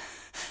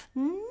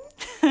 Oh.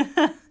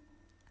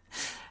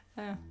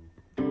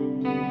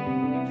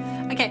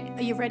 Okay,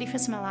 are you ready for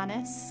some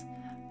Alanis?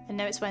 I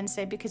know it's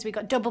Wednesday because we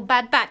got double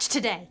Bad Batch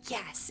today.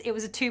 Yes, it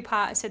was a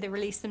two-part, so they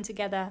released them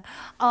together.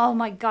 Oh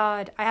my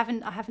god, I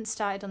haven't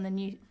started on the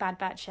new Bad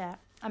Batch yet.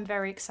 I'm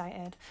very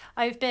excited.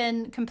 I've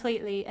been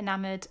completely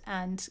enamored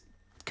and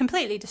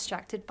completely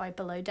distracted by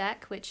Below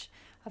Deck, which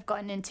I've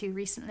gotten into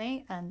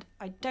recently, and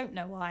I don't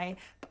know why,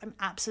 but I'm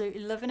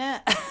absolutely loving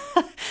it.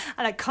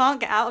 And I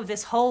can't get out of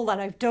this hole that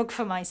I've dug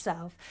for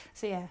myself.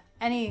 So yeah,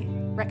 any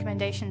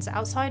recommendations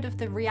outside of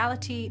the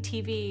reality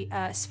TV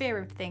sphere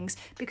of things,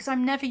 because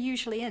I'm never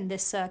usually in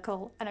this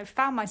circle, and I've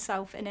found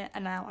myself in it,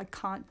 and now I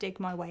can't dig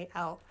my way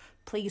out.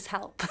 Please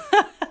help.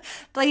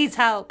 Please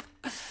help.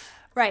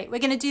 Right, we're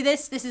going to do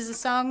this. This is a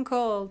song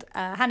called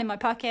Hand in My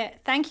Pocket.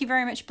 Thank you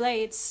very much,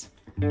 Blades,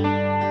 for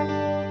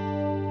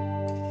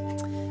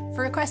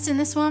requesting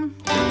this one.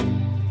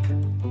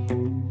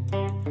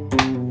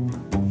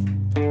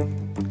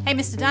 Hey,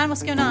 Mr. Dan,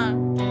 what's going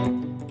on?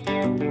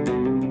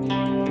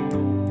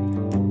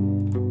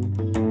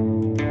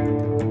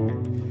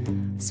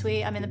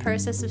 Sweet, I'm in the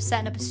process of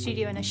setting up a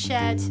studio in a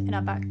shed in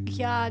our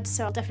backyard,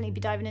 so I'll definitely be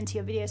diving into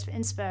your videos for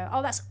inspo.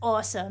 Oh, that's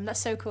awesome. That's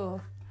so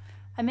cool.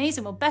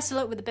 Amazing. Well, best of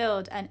luck with the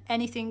build, and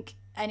anything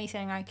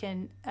I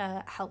can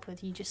help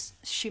with, you just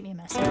shoot me a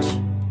message.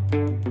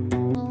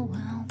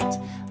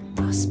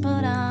 Lost,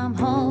 but I'm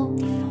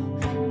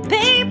hopeful,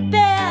 baby.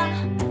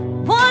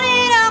 What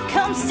it all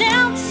comes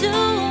down to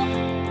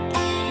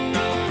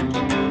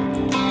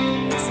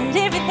is that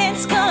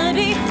everything's gonna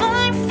be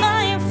fine,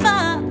 fine,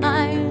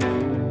 fine.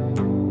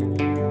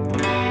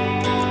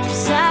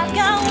 'Cause I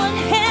got one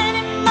hand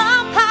in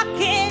my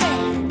pocket,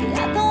 the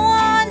other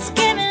one's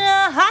giving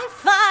a high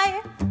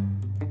five.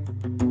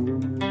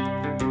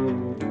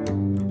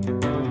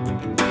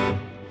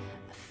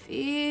 I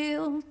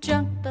feel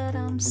drunk, but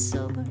I'm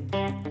sober.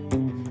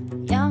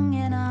 Young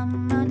and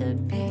I'm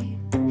underpaid.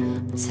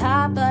 I'm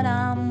tired, but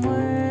I'm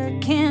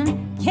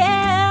working,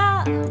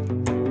 yeah.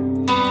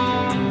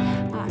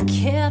 I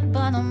care,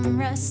 but I'm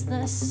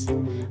restless.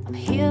 I'm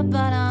here,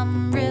 but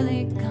I'm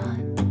really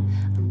gone.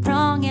 I'm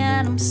wrong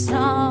and I'm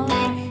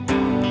sorry,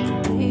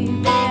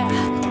 baby.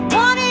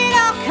 What it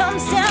all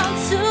comes down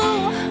to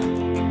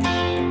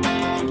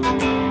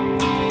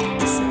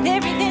is that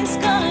everything's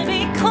gonna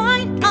be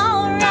quite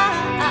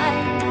alright.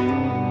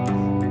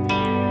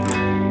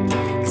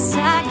 'Cause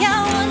I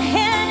got one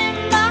hand in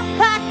my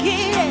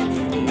pocket,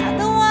 the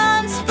other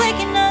one's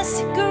flicking a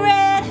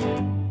cigarette.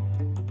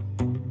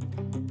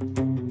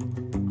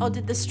 Oh,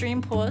 did the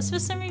stream pause for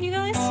some of you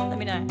guys? Let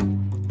me know.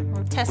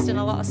 We're testing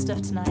a lot of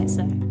stuff tonight,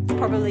 so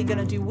probably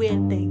gonna do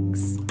weird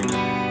things.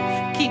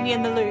 Keep me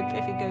in the loop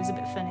if it goes a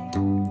bit funny.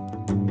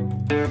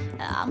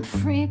 I'm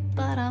free,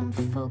 but I'm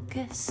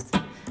focused.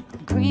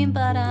 I'm green,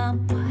 but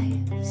I'm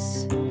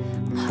wise.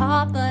 I'm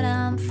hot, but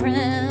I'm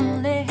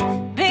friendly,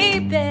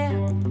 baby.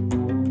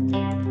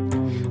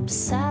 I'm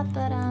sad,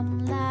 but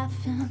I'm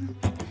laughing.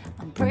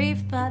 I'm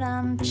brave, but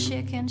I'm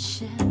chicken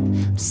shit.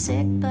 I'm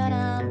sick, but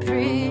I'm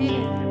pretty,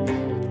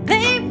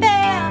 baby.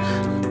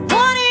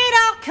 What it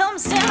all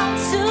comes down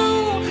to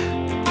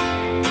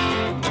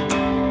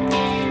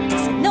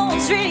is that no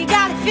one's really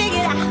got it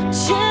figured out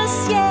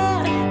just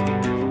yet.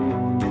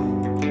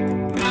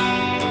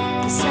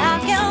 'Cause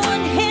I've got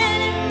one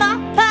hand in my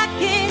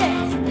pocket,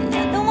 the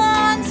other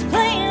one's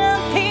playing a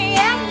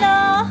piano.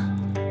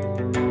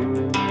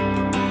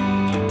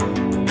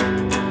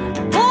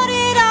 What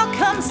it all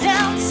comes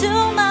down to,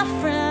 my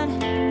friend,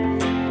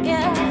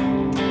 yeah,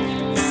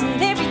 is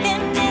that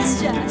everything is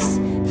just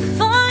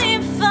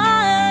fine,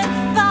 fine,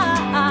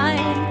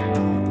 fine.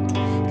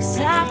 'Cause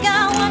I've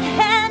got one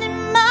hand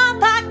in my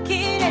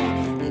pocket,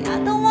 the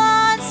other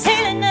one's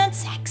hailing a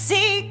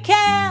taxi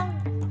cab.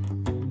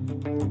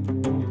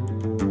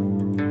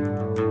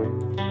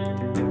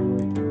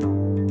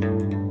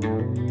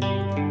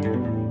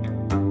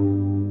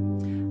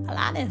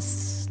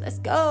 Alanis, let's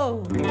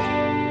go.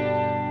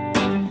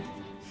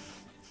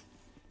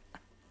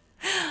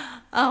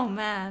 Oh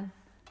man.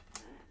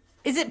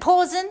 Is it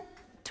pausing?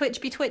 Twitch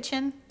be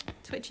twitching?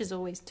 Twitch is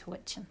always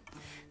twitching.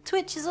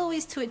 Twitch is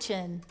always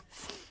twitching.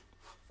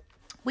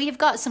 We've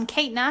got some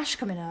Kate Nash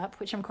coming up,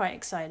 which I'm quite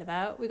excited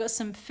about. We've got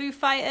some Foo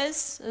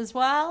Fighters as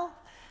well.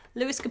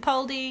 Lewis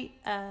Capaldi,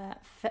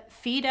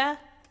 Feeder,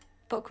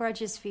 Buck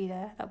Rogers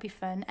Feeder. That'll be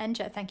fun.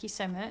 Enja, thank you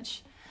so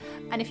much.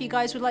 And if you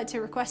guys would like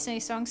to request any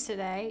songs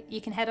today,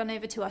 you can head on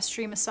over to our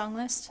streamer song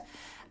list.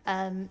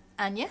 And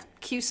yeah,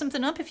 cue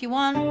something up if you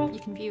want. You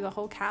can view a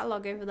whole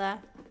catalogue over there.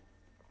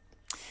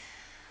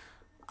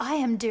 I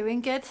am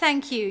doing good,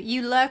 thank you.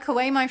 You lurk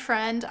away, my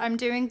friend. I'm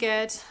doing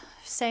good.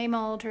 Same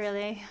old,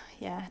 really.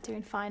 Yeah,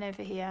 doing fine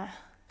over here.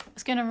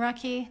 What's going on,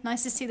 Rocky?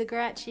 Nice to see the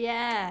Gretsch.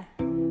 Yeah.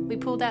 We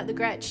pulled out the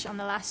Gretsch on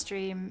the last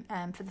stream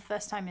for the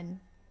first time in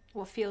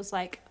what feels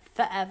like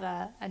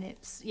forever. And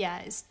it's, yeah,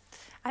 it's,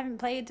 I haven't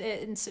played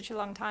it in such a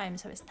long time,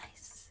 so it's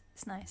nice.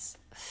 It's nice.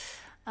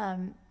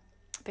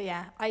 But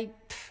yeah, I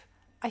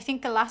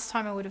think the last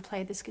time I would have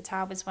played this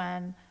guitar was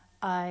when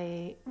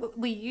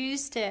we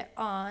used it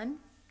on, I'm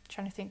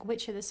trying to think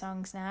which of the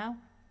songs now,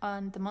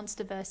 on the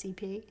Monsterverse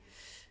EP.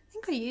 I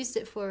think I used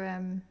it for,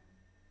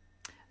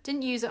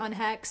 didn't use it on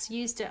Hex,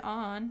 used it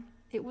on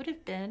it would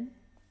have been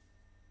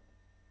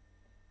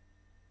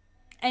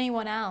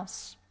anyone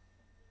else,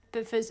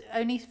 but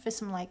only for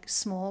some like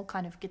small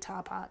kind of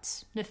guitar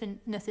parts. Nothing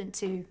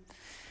too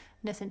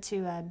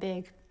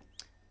big.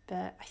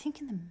 But I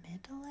think in the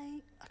middle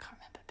eight, I can't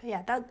remember. But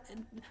yeah, that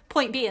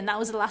point being, that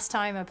was the last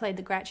time I played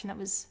the Gretchen. That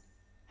was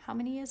how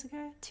many years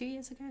ago? 2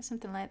 years ago,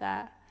 something like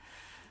that.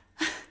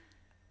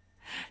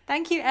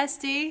 Thank you,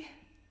 SD.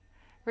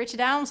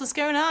 Richard Alms, what's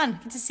going on?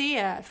 Good to see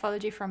you. I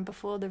followed you from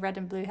before the red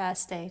and blue hair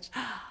stage.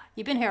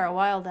 You've been here a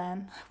while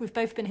then. We've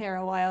both been here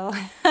a while.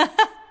 I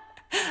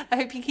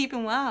hope you're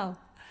keeping well.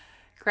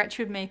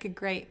 Gretchen would make a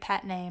great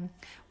pet name.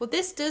 Well,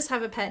 this does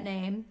have a pet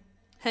name.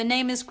 Her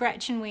name is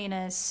Gretchen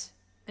Wieners,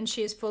 and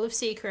she is full of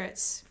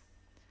secrets.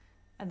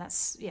 And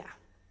that's, yeah,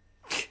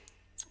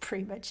 that's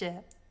pretty much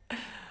it.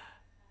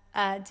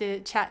 Do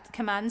chat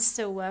commands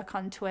still work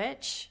on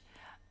Twitch?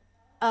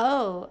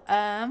 Oh,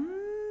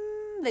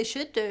 they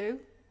should do.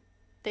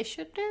 They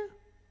should do.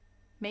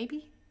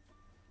 Maybe.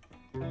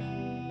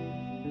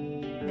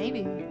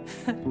 Maybe.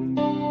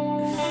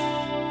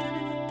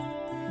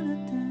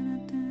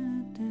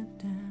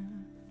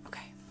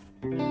 Okay.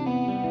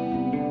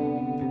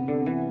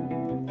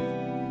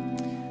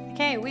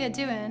 Okay, we are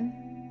doing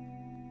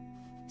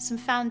some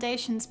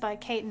Foundations by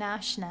Kate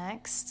Nash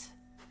next.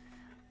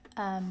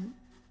 I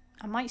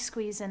might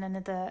squeeze in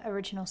another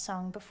original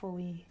song before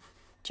we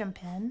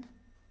jump in.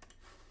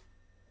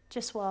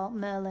 Just while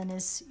Merlin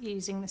is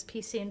using this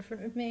PC in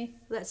front of me.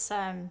 Let's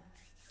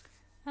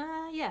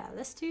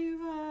let's do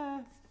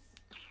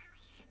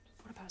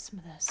what about some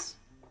of this?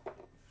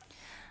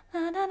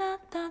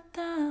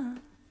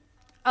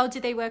 Oh,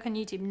 did they work on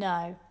YouTube?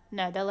 No,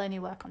 they'll only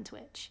work on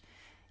Twitch.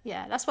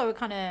 Yeah, that's why we're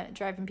kind of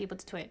driving people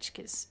to Twitch,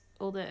 because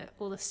all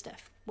the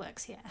stuff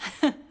works here.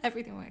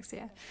 Everything works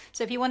here.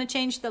 So if you want to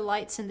change the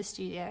lights in the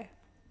studio,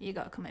 you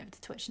got to come over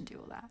to Twitch and do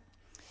all that.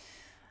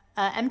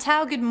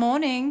 MTAL, good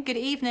morning, good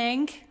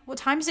evening. What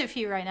time is it for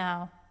you right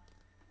now?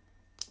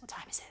 What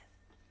time is it?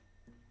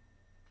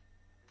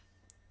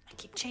 I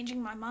keep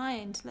changing my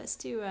mind. Let's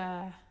do,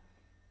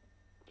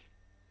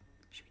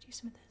 should we do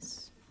some of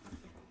this?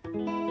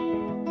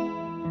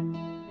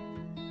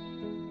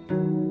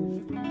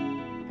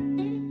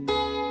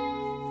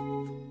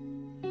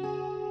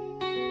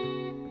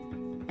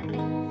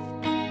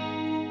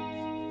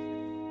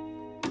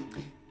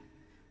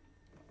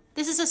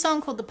 This is a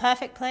song called The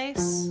Perfect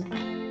Place.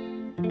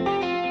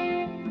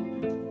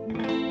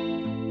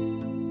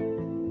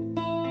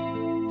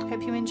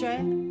 Hope you enjoy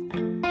it.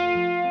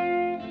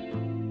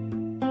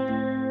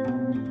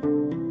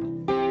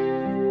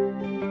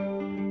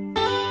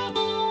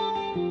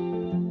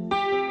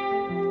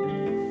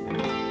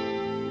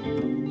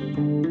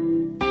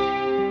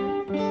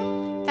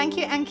 Thank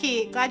you,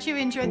 Anki. Glad you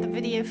enjoyed the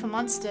video for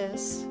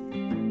Monsters.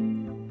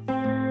 You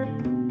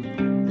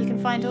can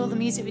find all the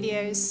music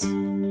videos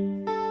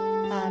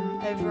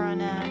over on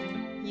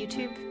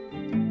YouTube.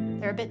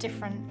 They're a bit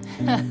different.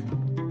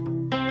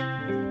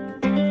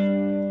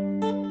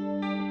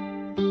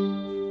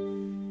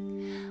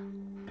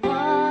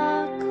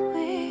 Walk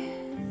with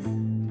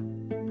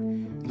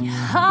your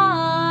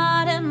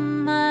heart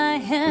in my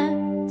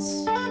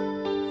hands.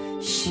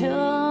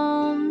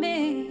 Show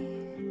me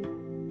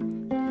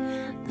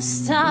the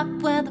stop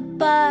where the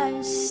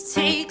bus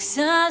takes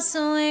us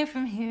away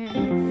from here.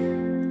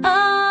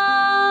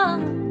 Oh,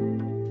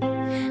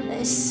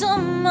 there's so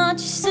much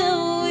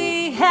still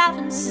we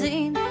haven't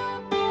seen.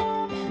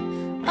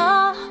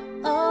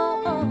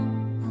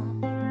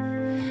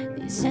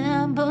 These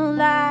amber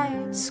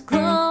lights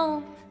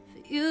glow for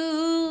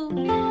you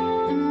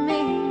and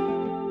me.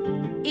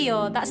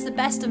 Eeyore, that's the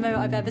best emote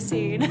I've ever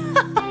seen.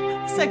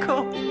 So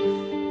cool.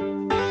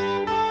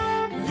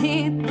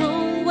 Lead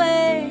the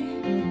way,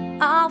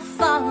 I'll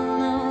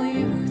follow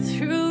you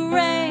through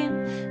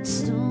rain,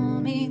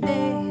 stormy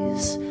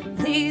days.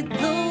 Lead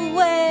the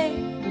way,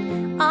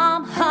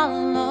 I'm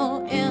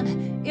hollow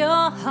in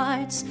your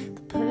heart's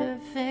the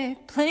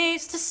perfect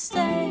place to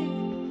stay.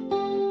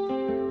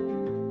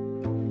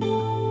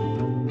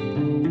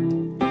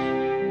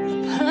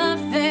 The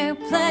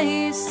perfect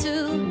place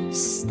to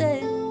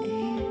stay.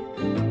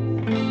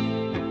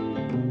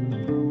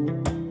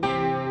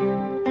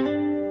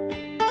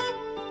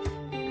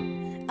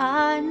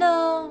 I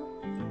know,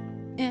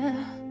 yeah,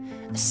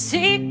 a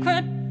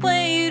secret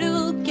way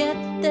to get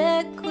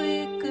there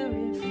quicker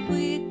if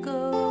we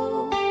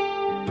go.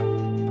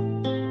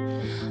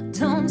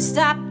 Don't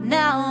stop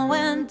now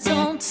and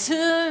don't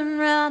turn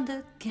round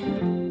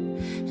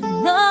again.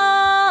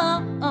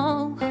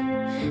 No,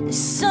 there's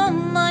so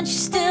much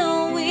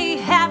still we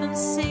haven't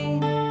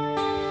seen.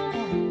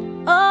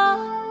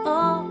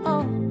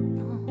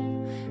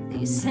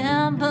 These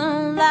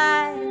amber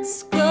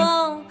lights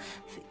glow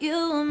for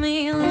you and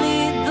me.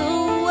 Lead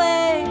the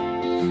way,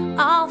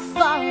 I'll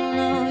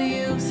follow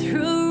you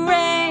through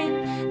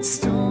rain and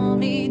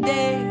stormy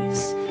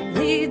days.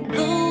 Lead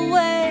the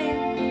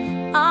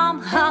way, I'm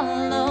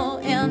hollow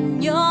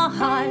in your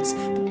heart's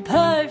the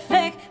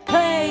perfect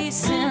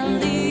place.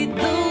 And lead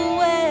the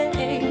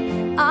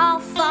way, I'll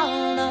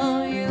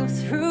follow you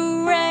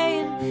through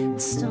rain and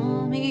stormy days.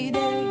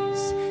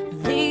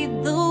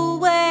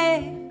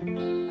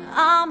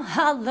 I'm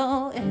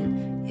hollow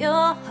and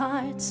your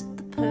heart's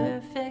the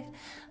perfect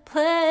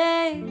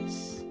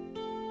place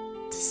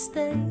to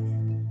stay.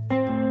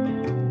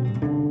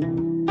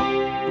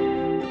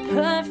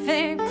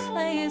 Perfect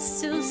place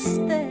to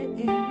stay.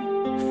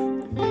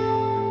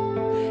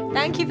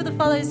 Thank you for the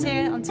follows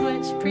here on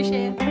Twitch.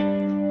 Appreciate it.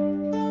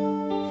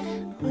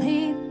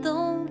 Lead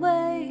the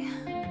way,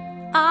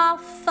 I'll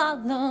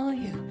follow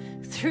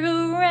you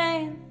through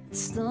rain and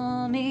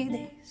stormy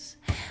days.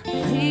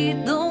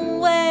 Lead the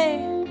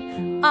way,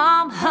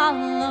 I'm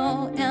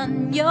hollow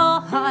and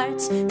your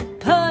heart's the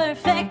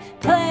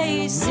perfect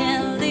place.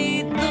 And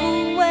lead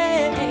the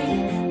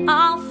way,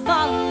 I'll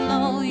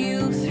follow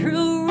you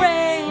through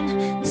rain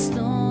and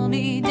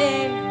stormy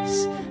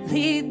days.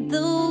 Lead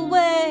the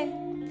way,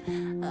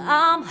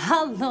 I'm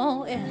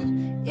hollow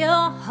and your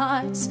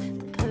heart's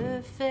the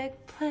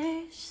perfect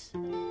place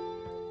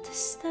to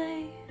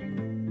stay.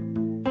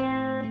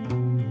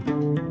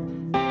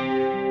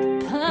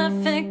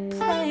 Perfect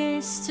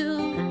place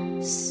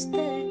to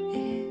stay.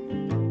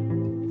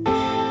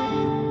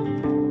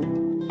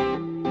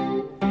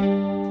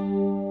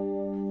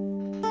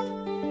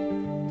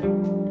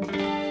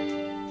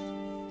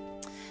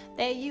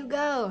 There you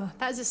go.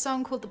 That is a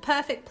song called The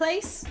Perfect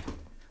Place.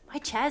 My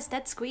chair's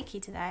dead squeaky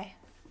today.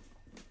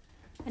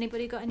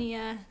 Anybody got any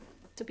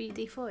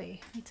WD-40?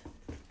 It's a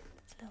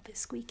little bit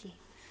squeaky.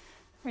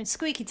 We're in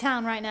Squeaky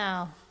Town right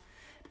now.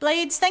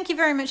 Blades, thank you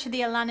very much for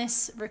the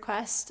Alanis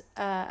request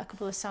a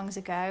couple of songs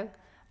ago.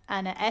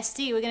 And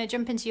SD, we're going to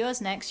jump into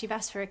yours next. You've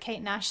asked for a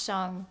Kate Nash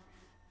song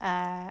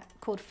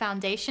called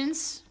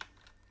Foundations,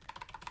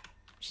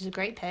 which is a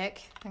great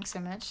pick. Thanks so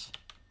much.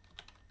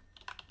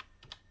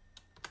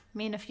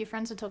 Me and a few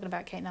friends were talking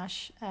about Kate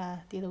Nash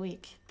the other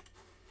week.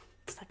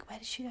 It's like, where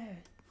did she go?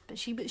 But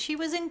she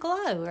was in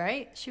Glow,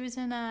 right? She was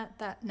in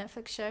that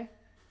Netflix show,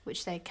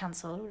 which they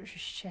cancelled, which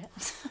was shit.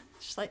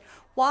 She's like,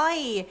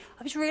 why?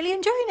 I was really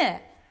enjoying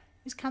it.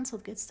 It was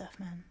cancelled good stuff,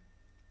 man.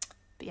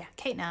 But yeah,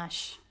 Kate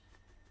Nash.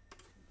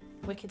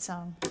 Wicked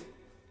song.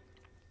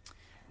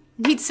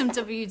 Need some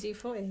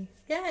WD-40.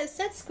 Yeah, it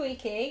said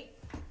squeaky.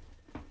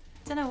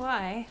 Don't know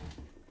why.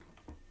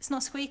 It's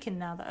not squeaking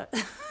now, though.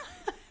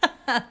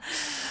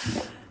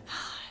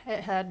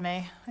 It hurt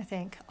me, I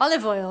think.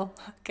 Olive oil.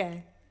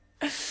 Okay.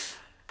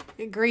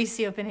 Get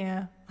greasy up in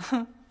here.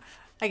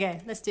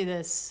 Okay, let's do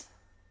this.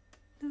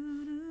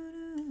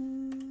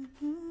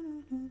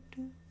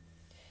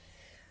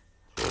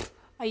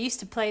 I used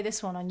to play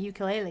this one on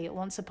ukulele at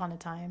once upon a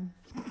time.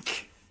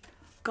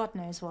 God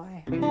knows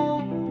why. Okay,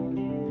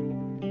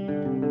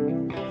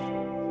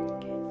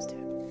 let's do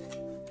it.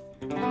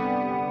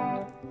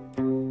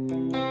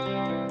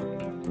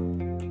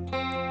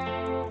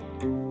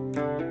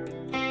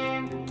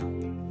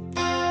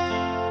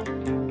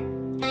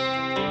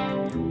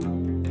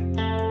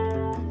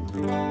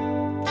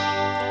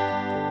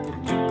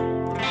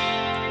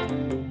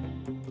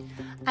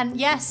 And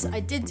yes, I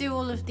did do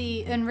all of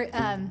the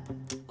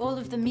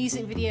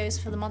music videos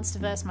for the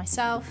Monsterverse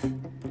myself,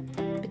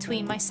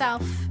 between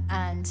myself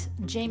and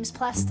James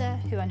Plaster,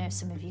 who I know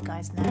some of you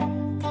guys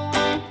know.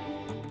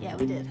 Yeah,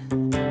 we did.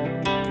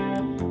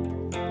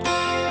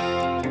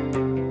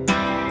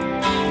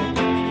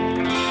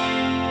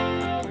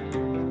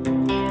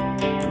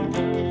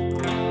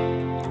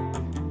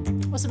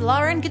 What's up,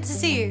 Lauren? Good to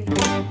see you.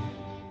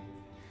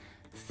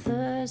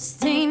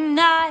 Thursday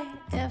night,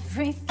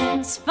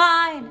 everything's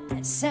fine.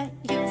 I said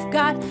you've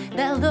got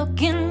that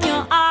look in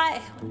your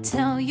eye. I'll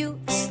tell you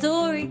a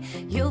story,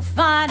 you'll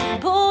find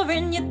it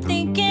boring. You're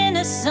thinking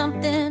of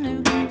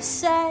something to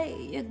say.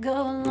 You go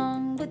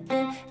along with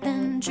it,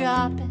 then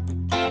drop it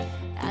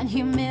and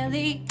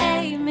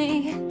humiliate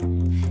me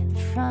in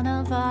front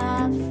of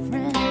our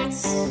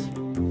friends.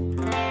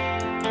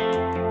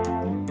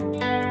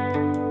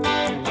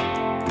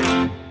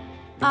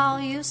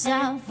 I'll use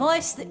that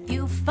voice that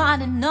you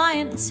find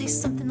annoying and say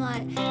something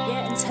like,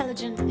 yeah,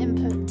 intelligent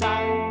input,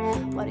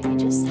 darling. Why don't you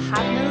just have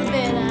a little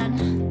bit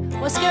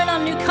then? What's going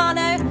on,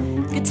 Nucano?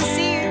 Good to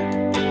see you.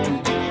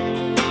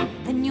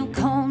 Then you'll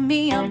call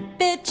me a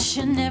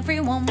bitch and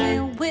everyone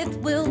we're with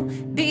will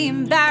be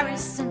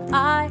embarrassed and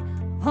I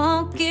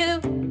won't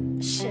give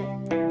a shit.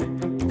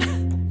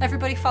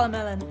 Everybody follow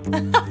Merlin.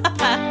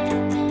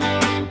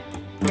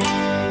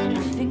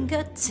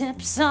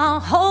 Fingertips are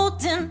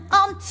holding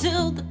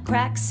onto the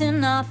cracks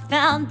in our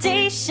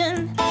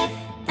foundation,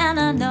 and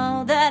I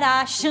know that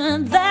I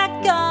should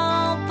let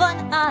go, but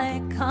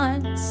I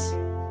can't.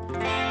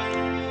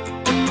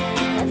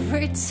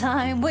 Every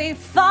time we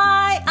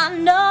fight, I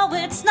know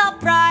it's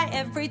not right.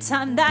 Every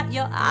time that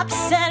you're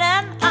upset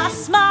and I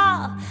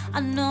smile, I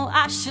know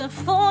I should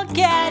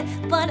forget,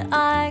 but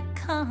I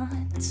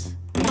can't.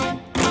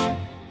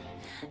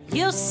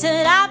 You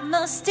said I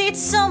must eat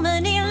so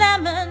many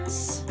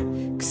lemons,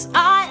 'cause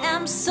I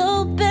am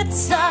so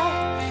bitter.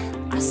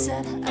 I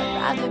said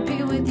I'd rather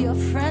be with your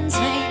friends,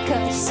 mate,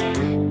 'cause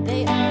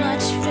they are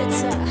much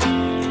fitter.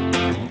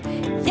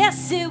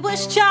 Yes, it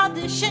was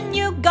childish and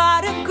you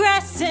got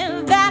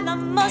aggressive, and I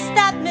must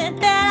admit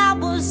that I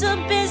was a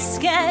bit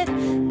scared.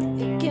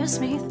 But it gives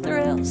me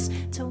thrills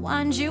to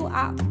wind you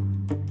up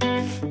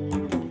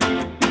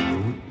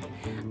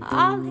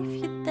I'll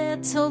leave you there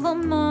till the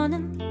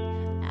morning,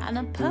 and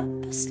I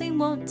purposely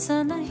won't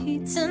turn the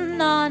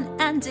heating on.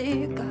 And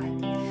dear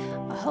God,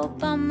 I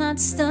hope I'm not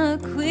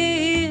stuck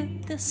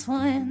with this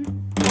one.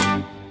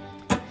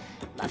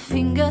 My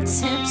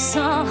fingertips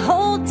are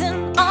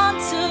holding on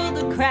to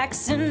the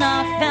cracks in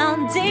our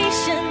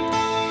foundation,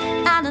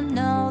 and I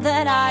know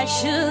that I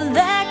should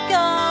let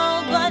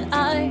go, but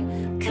I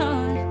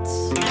can't.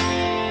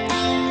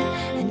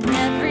 And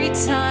every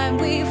time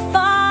we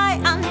fight,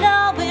 I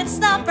know it's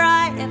not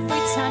right.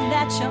 Every time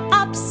that you're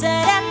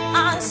upset and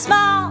I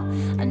smile,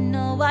 I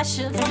know I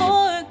should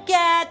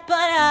forget,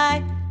 but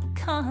I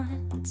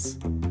can't.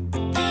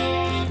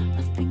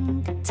 My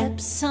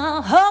fingertips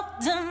are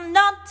holding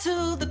on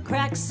to the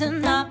cracks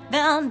in our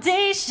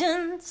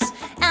foundations,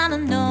 and I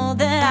know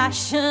that I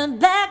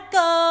should let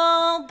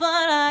go,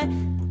 but I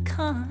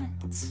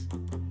can't.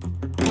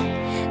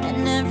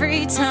 And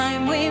every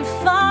time we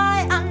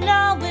fight, I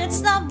know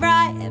it's not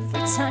right.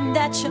 Every time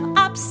that you're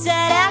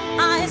upset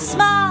and I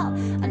smile,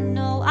 I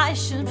know I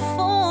should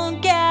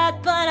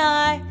forget, but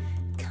I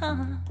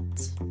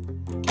can't.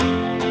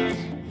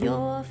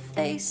 Your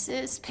face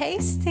is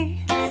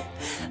pasty,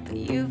 but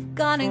you've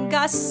gone and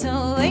got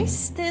so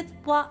wasted.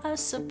 What a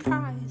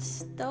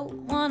surprise. Don't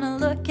wanna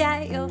look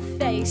at your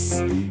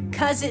face,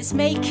 'cause it's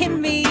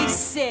making me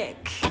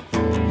sick.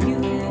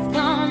 You've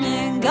gone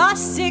and got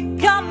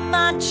sick on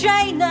my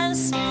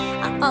trainers.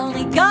 I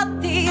only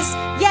got these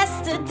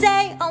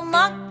yesterday. Oh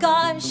my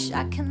gosh,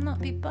 I cannot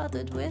be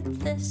bothered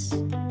with this.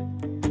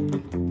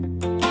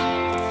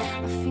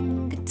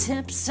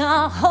 Tips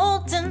are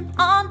holding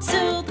on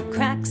to the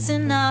cracks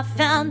in our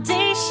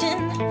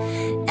foundation,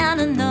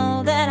 and I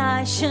know that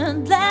I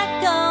should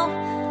let go,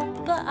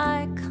 but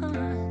I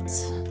can't.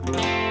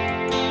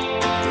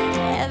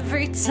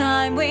 Every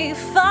time we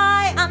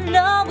fight, I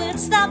know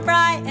it's not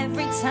right.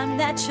 Every time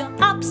that you're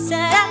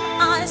upset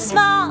and I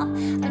smile,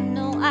 I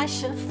know I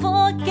should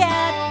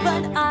forget,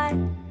 but I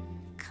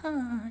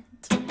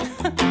can't.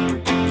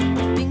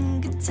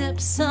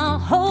 Fingertips are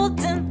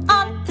holding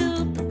on to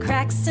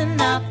cracks in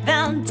our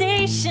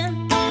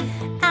foundation,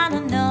 and I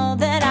know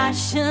that I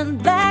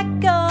should let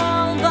go,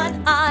 but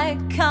I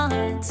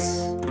can't.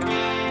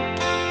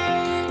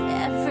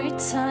 Every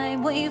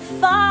time we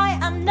fight,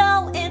 I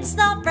know it's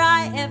not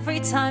right. Every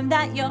time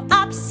that you're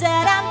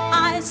upset and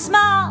I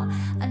smile,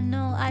 I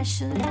know I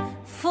should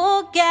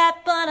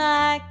forget, but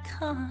I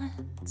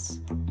can't.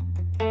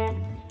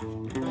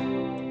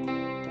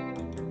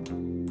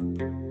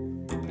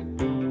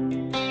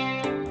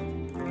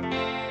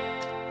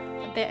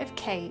 Bit of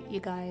Kate, you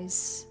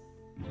guys.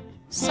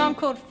 Song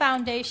called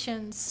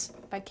Foundations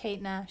by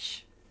Kate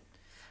Nash.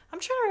 I'm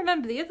trying to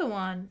remember the other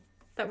one.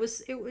 It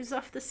was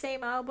off the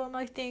same album,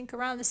 I think,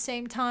 around the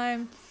same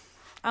time.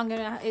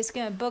 It's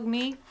gonna bug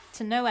me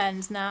to no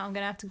end now. I'm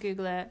gonna have to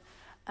Google it.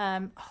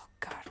 Oh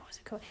God, what was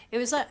it called? It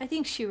was like, I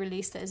think she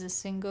released it as a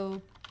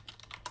single,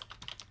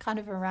 kind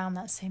of around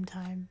that same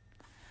time.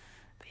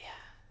 But yeah,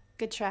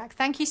 good track.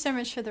 Thank you so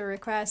much for the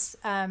request.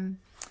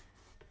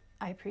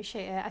 I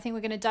appreciate it. I think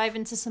we're going to dive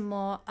into some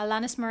more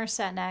Alanis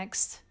Morissette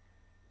next,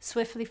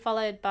 swiftly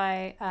followed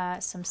by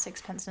some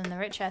Sixpence None the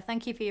Richer.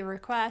 Thank you for your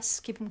requests.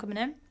 Keep them coming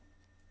in.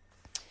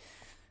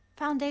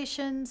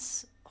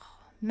 Foundations. Oh,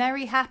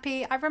 Merry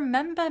Happy. I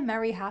remember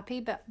Merry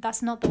Happy, but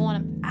that's not the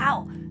one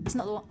That's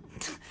not the one.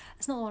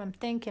 That's not the one I'm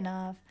thinking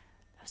of.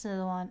 That's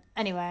another one.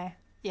 Anyway,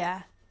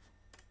 yeah.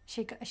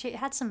 She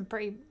had some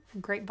pretty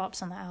great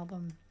bops on that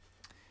album.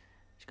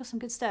 She's got some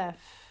good stuff.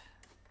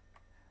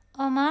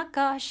 Oh my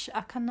gosh,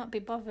 I cannot be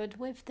bothered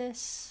with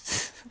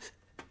this.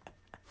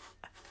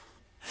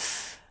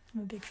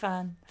 I'm a big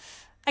fan.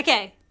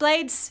 Okay,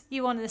 Blades,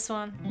 you wanted this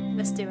one.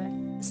 Let's do it.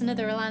 It's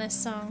another Alanis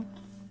song.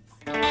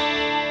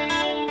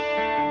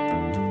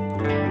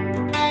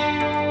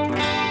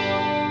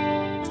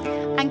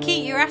 And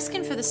Keith, you're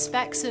asking for the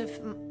specs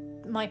of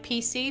my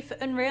PC for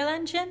Unreal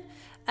Engine.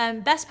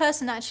 Best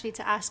person actually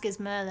to ask is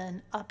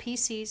Merlin. Our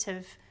PCs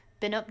have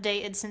been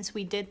updated since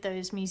we did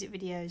those music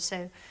videos,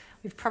 so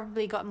we've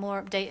probably got more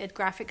updated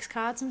graphics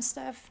cards and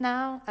stuff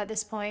now at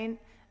this point.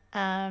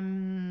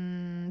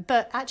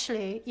 But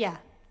actually, yeah,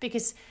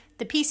 because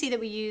the PC that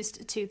we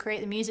used to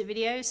create the music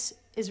videos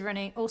is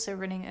also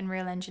running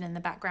Unreal Engine in the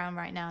background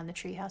right now in the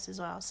treehouse as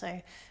well.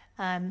 So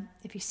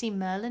if you see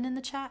Merlin in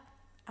the chat,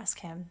 ask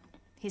him.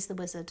 He's the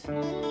wizard.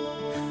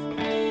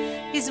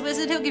 He's the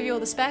wizard. He'll give you all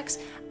the specs.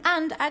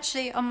 And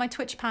actually, on my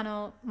Twitch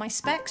panel, my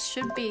specs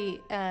should be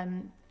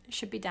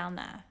down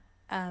there.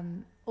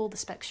 All the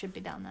specs should be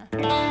down there.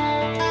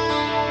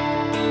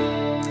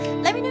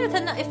 Let me know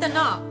if they're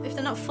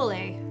not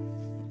fully.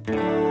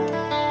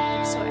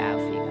 Sort it out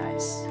for you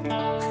guys.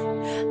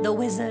 The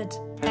wizard.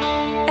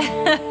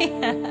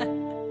 Yeah.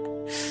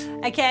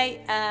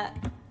 Okay,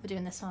 we're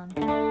doing this one.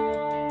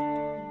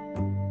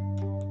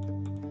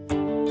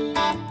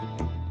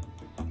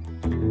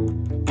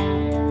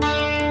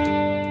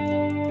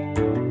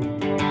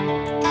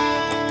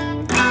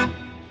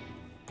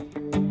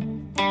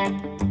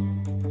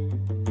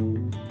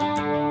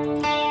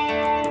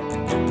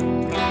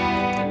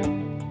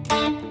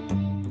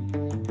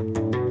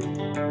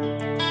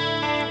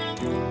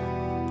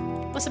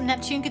 What's up,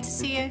 Neptune? Good to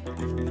see you.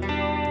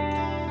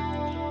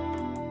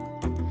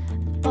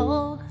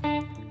 Old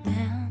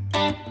man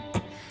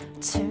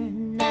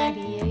turned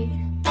 98.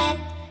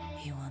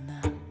 He won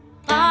the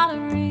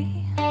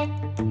lottery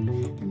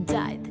and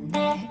died the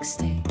next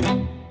day.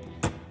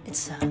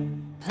 It's a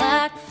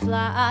black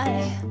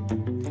fly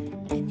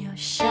in your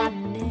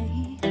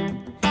Chardonnay.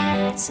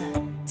 It's a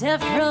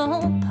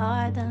different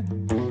part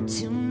than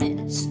 2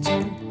 minutes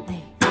too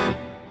late.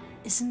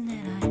 Isn't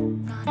it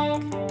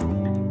ironic?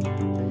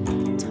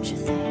 Don't you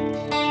think?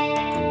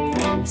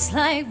 It's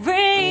like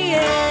rain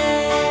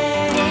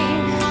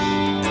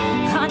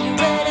on your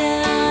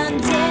wedding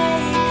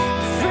day,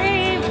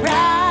 free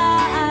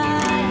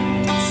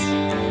rides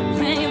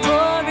when you've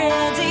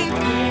already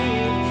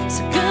paid.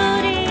 So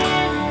good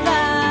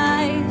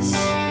advice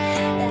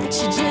that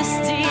you just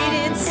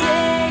didn't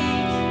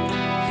take.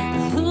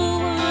 Who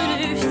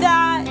would have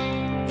thought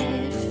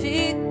if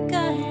it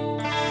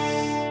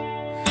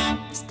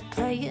is to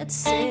play it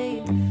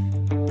safe,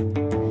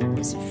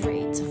 is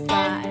afraid to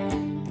fly,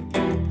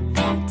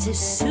 packed his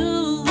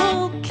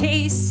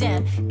suitcase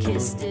and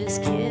kissed his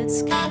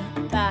kids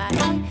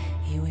goodbye.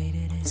 He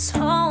waited his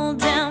whole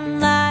damn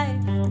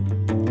life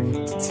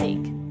to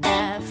take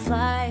that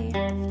flight.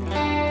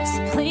 As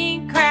the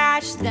plane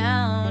crashed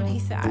down, he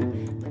thought,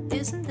 well,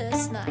 isn't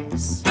this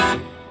nice?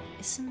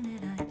 Isn't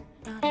it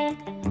ironic?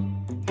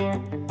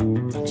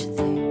 Don't you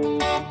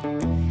think?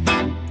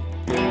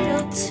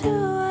 You're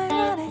too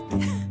ironic.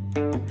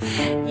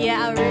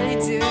 Yeah, I really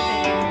do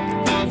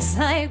think it's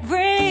like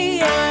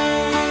rain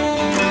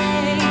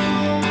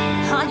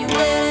on your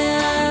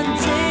wedding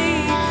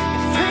day,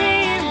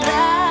 free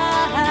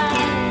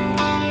ride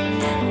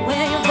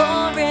when you've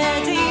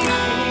already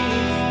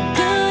paid.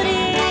 Good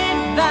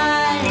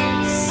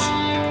advice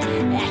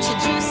that you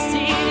just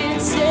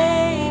didn't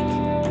take.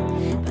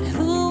 But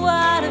who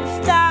would have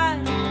thought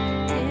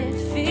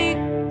if it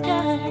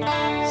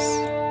does?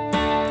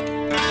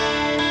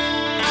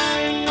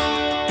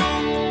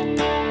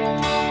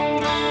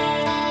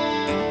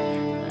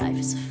 Life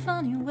is a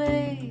funny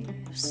way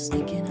of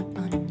sneaking up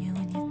on you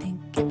when you think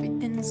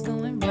everything's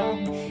going wrong.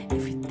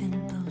 Everything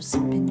blows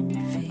up in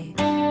your face.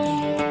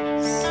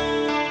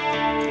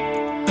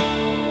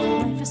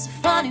 Life is a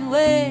funny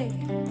way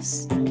of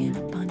sneaking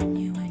up on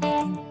you when you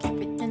think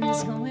everything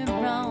is going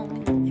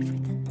wrong.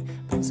 Everything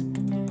blows up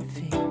in your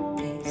face.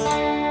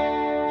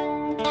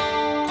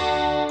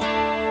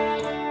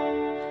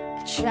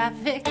 A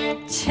traffic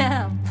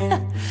jam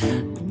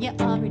when you're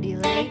already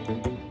late.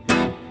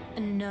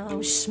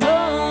 No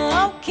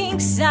smoking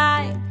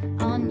sign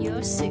on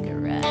your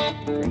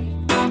cigarette break.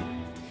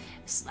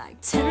 It's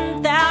like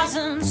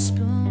 10,000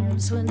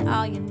 spoons when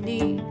all you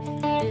need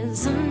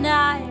is a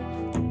knife.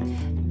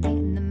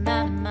 Meeting the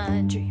man of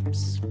my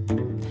dreams,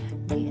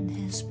 meeting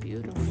his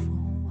beautiful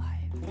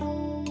wife.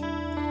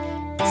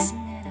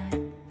 Isn't it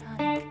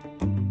ironic?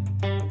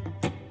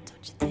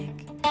 Don't you think?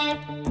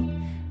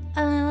 A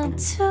little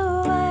too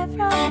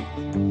ironic.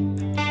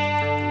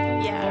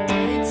 Yeah, I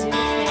really do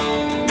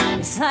think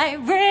it's like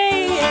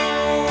rain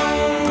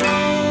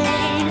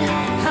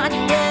on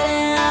your wedding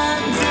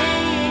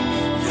day,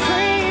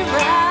 free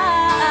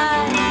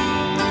ride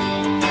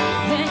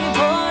when you've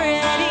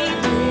already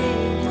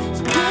paid.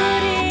 So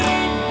good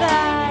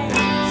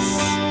advice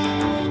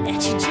that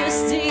you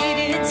just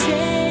didn't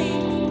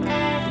take.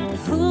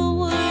 Who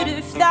would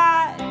have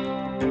thought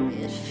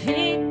if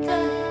it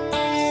goes?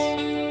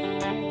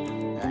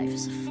 Life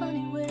is a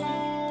funny way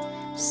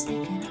of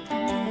sneaking up on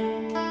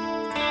you.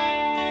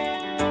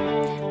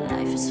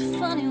 Life is a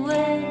funny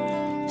way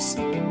of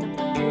sneaking up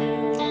on you.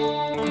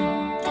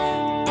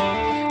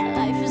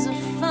 Life is a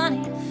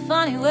funny,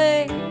 funny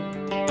way of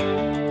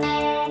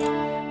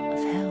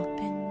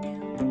helping you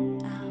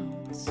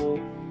out.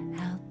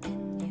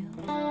 Helping you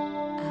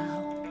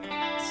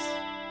out.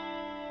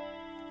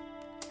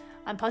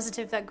 I'm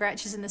positive that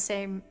Gretch is the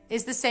same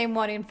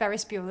one in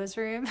Ferris Bueller's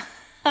room.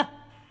 That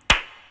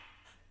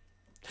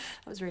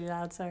was really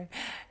loud, sorry.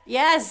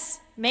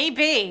 Yes,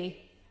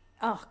 maybe.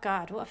 Oh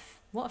God, what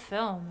a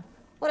film.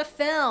 What a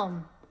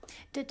film.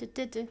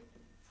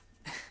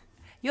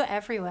 You're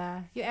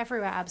everywhere. You're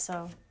everywhere,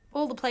 Absol.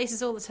 All the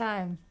places, all the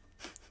time.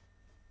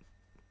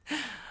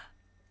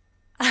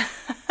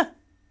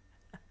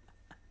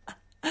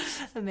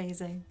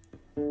 Amazing.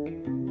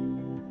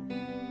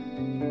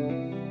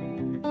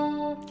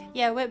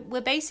 Yeah,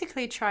 we're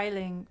basically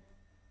trialing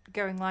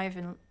going live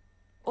in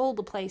all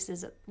the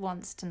places at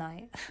once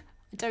tonight.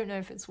 I don't know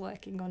if it's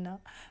working or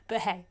not,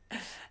 but hey,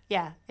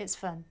 yeah, it's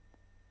fun.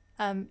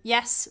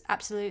 Yes,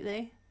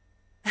 absolutely.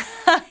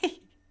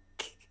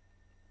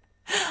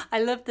 I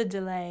love the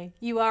delay.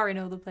 You are in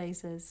all the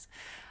places.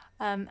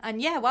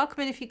 And yeah,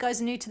 welcome in if you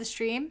guys are new to the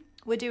stream.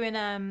 We're doing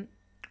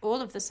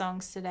all of the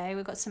songs today.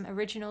 We've got some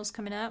originals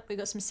coming up. We've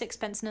got some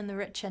Sixpence None the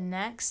Richer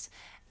next.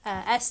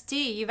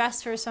 SD, you've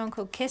asked for a song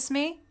called Kiss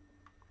Me.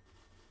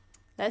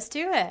 Let's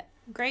do it.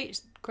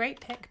 Great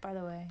pick, by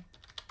the way.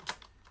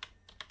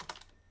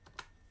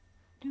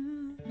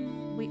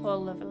 We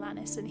all love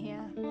Alanis in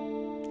here.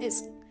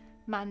 It's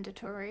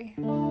mandatory.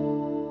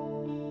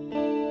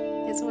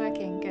 It's it's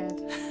working. Good.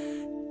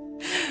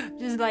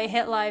 Just like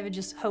hit live and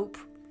just hope.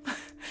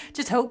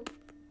 Just hope.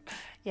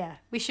 Yeah,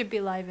 we should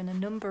be live in a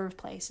number of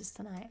places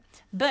tonight.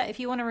 But if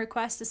you want to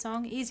request a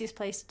song, easiest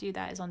place to do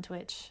that is on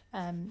Twitch.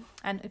 And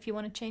if you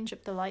want to change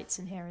up the lights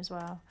in here as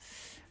well,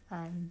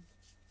 then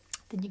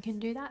you can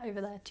do that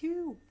over there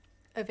too.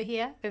 Over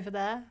here, over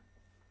there.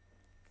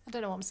 I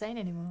don't know what I'm saying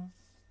anymore.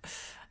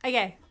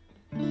 Okay.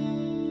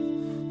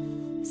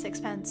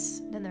 Sixpence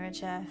in the red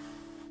chair.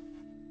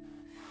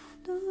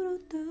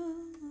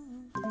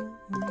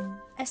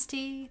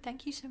 ST,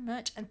 thank you so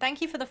much. And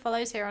thank you for the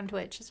follows here on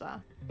Twitch as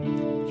well.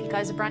 If you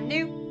guys are brand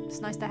new,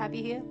 it's nice to have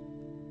you here.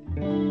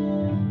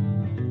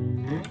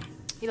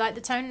 You like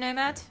the tone,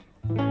 Nomad?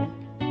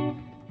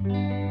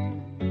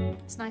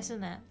 It's nice,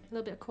 isn't it? A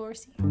little bit of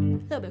chorusy. A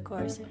little bit of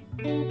chorusy.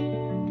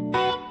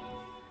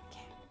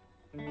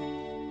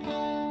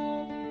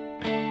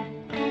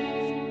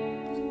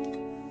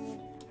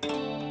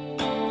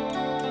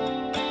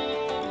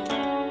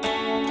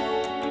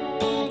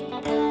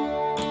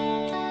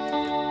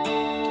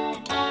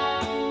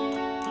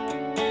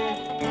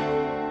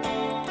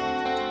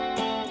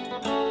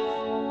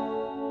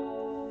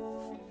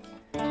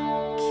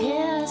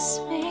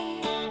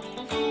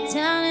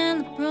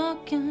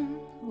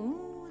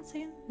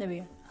 There we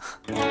go.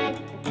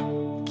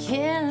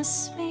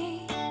 Kiss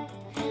me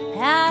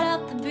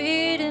out of the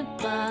bearded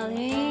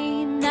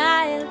barley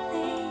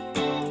nightly,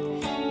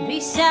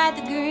 beside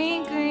the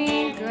green,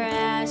 green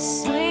grass.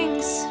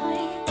 Swing,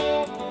 swing,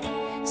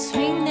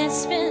 swing that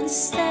spin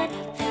step.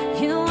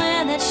 You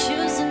wear that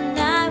shoes and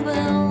I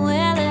will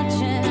wear that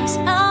dress.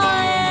 Oh,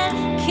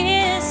 and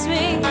kiss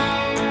me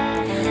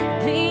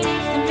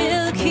beneath the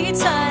milky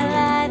twilight.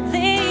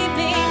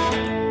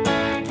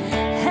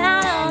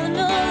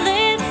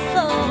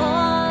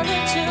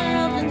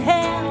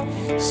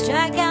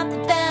 Strike out the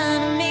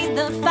band and make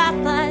the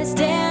fireflies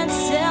dance,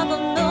 silver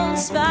moon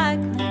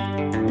sparkling.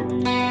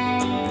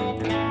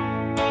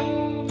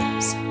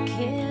 So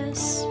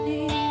kiss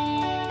me.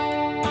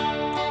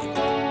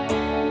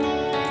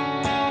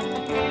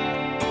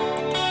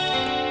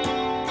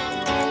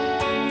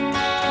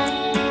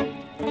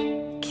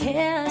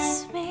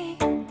 Kiss me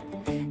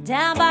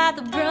down by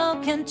the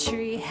broken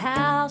tree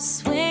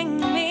house. Swing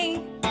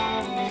me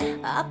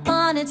up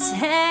on its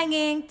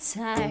hanging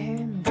tire.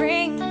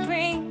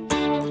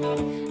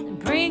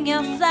 Bring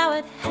your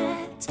flowered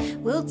hat.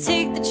 We'll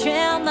take the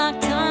trail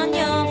marked on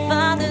your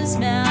father's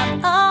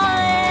map. Oh,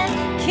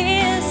 and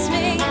kiss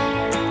me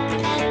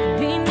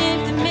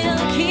beneath the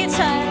milky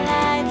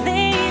twilight.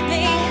 Leave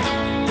me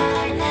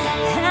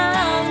out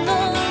on the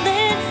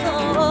moonlit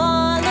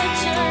floor. Let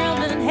your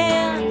open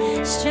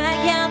hair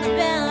strike out the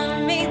bell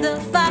and make the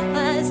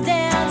fireflies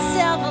dance.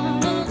 Silver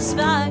moon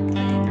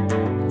sparkling.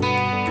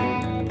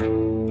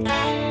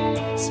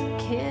 So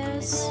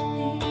kiss me.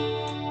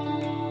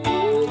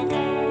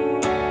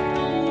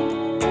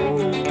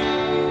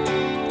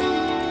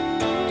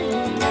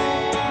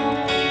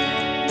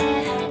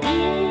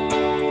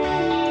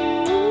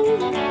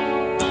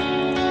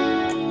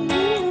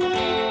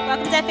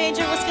 Death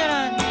Angel, what's going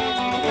on?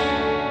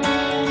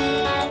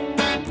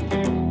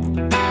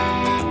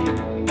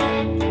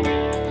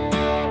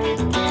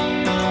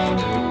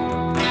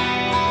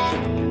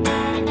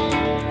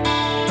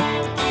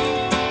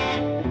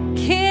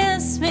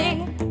 Kiss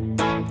me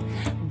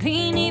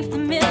beneath the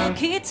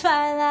milky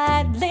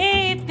twilight.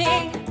 Leave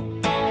me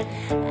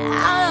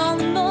out on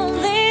the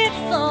moonlit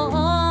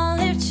floor.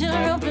 Lift your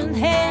open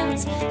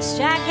hands,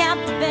 strike out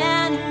the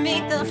band and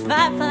make the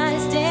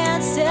fireflies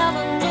dance.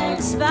 Silver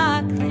moon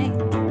sparkling.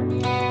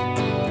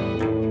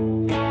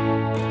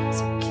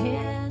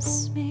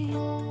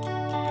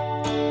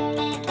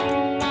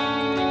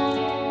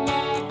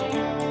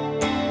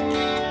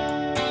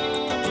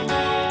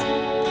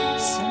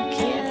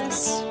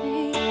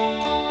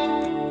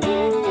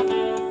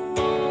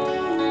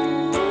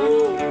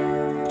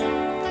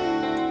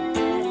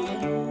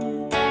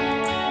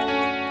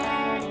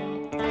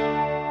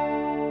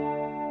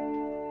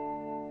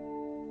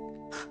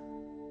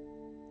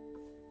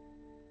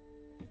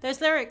 Those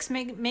lyrics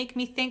make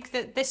me think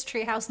that this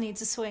treehouse needs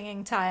a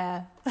swinging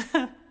tire.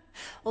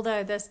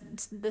 Although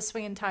the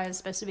swinging tire is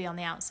supposed to be on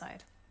the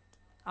outside.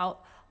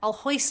 I'll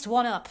hoist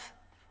one up.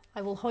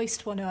 I will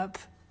hoist one up.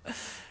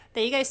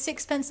 There you go,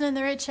 Sixpence in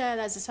the Richer.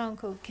 There's a song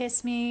called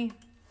Kiss Me.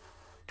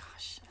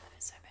 Gosh, I love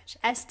it so much.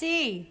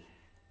 SD,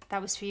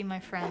 that was for you, my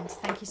friend.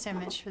 Thank you so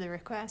much for the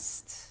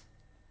request.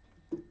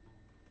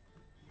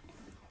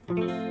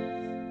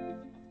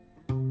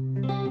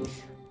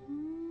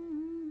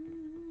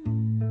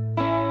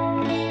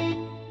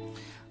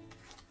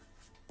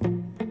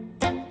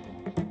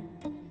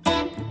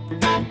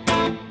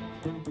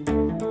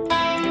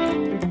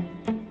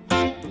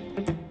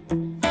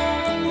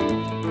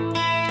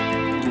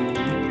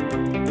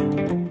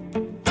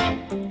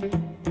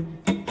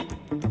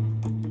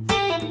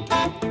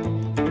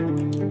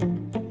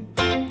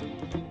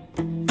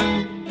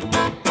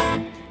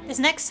 This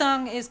next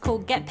song is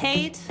called Get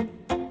Paid.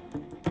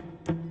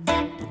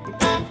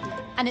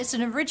 And it's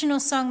an original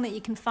song that you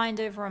can find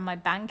over on my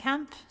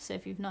Bandcamp. So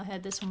if you've not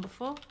heard this one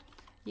before,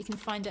 You can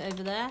find it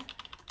over there.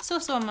 It's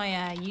also on my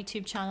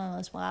YouTube channel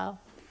as well.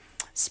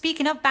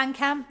 Speaking of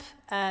Bandcamp,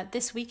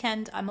 this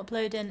weekend I'm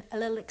uploading a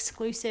little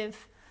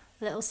exclusive,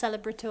 little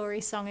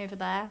celebratory song over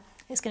there.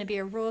 It's going to be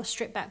a raw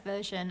stripped back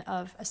version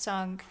of a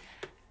song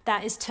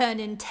that is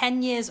turning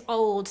 10 years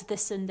old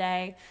this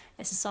Sunday.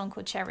 It's a song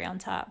called Cherry on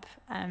Top,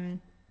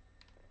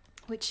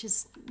 which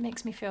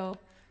makes me feel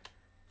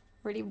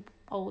really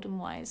old and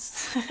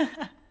wise.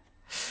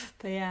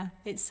 But yeah,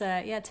 it's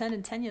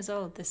turning 10 years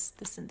old this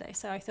Sunday.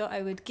 So I thought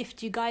I would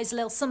gift you guys a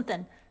little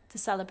something to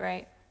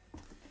celebrate.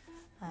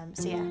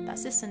 So yeah,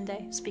 that's this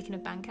Sunday, speaking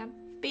of Bandcamp.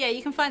 But yeah,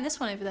 you can find this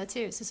one over there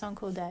too. It's a song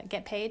called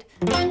Get Paid.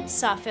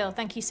 Sarphil,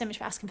 thank you so much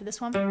for asking for this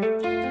one.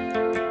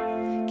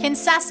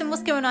 Kinsassin,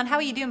 what's going on? How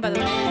are you doing, by the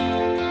way?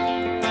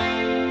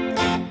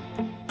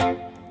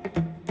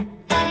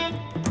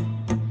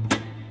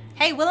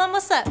 Hey, Willem,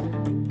 what's up?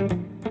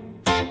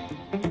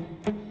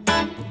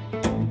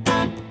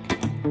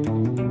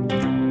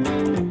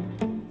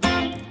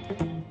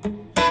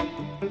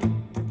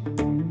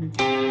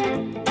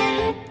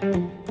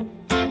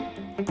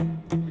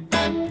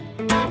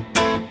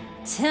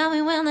 Tell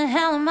me when the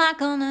hell am I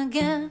gonna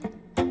get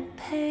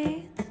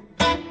paid?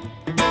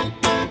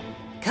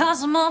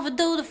 'Cause I'm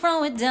overdue to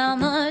throw it down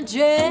the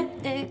drain.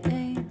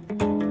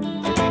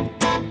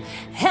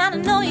 And I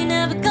know you're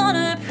never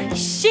gonna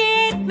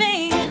appreciate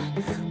me,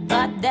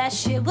 but that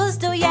shit was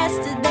due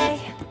yesterday,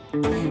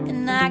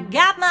 and I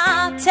got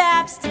my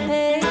tabs to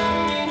pay.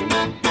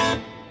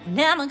 When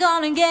am I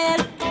gonna get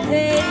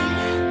paid?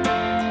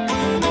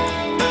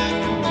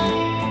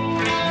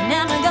 When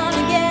am I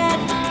gonna get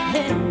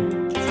paid?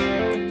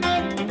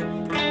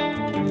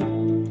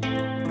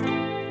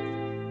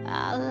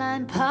 I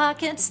line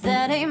pockets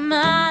that ain't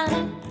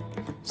mine,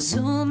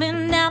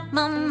 zooming out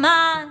my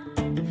mind.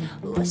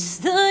 What's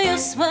the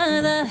use?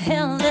 Where the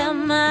hell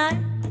am I?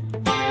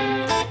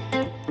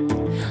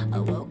 I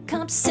woke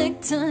up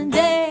sick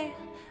today,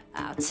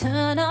 I'll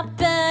turn up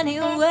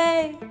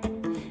anyway,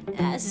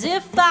 as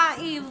if I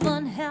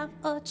even have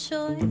a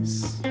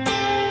choice.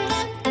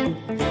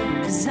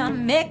 'Cause I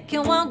make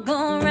you walk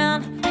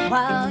around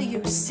while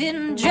you sit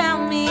and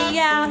drown me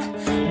out,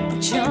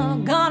 but you're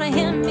gonna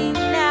hear me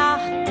now.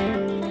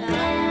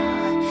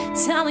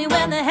 Tell me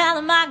when the hell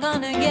am I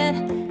gonna get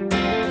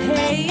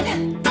paid?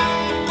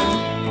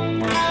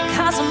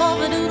 'Cause I'm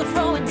overdue to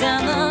throw it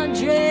down the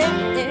drain.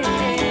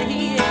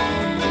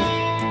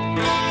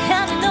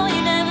 And I know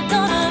you're never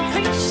gonna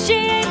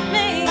appreciate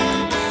me,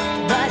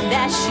 but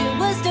that shit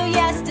was due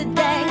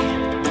yesterday,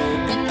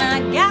 and I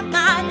got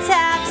my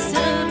tabs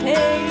to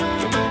pay.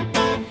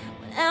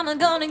 When am I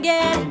gonna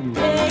get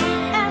paid?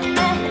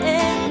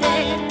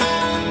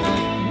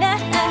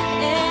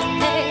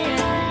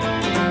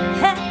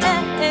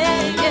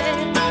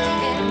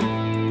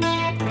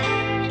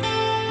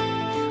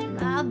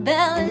 My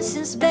balance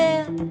is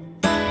bad,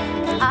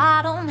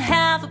 I don't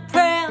have a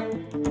prayer.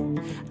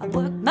 I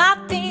work my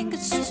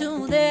fingers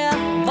to their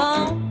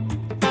bone.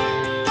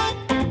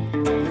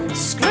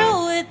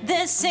 Screw it,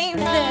 this ain't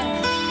fair.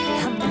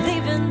 I'm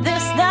leaving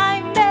this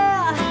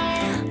nightmare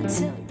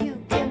until you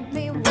give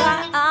me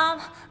what I'm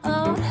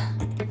owed.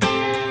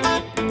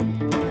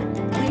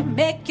 We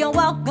make you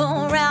walk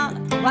around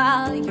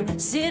while you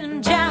sit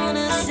and drown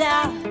us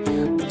out,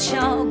 but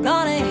you're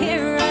gonna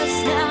hear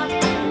us now.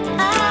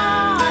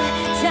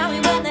 Tell me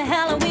when the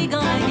hell are we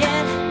gonna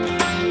get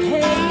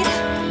paid?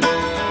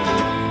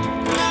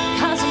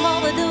 'Cause I'm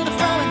overdue to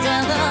throw it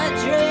down the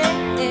drain.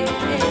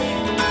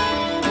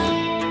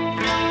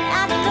 I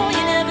know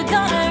you're never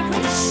gonna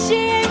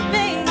appreciate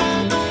me,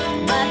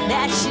 but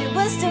that shit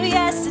was due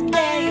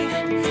yesterday,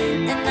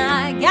 and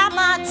I got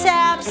my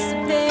tabs to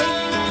pay.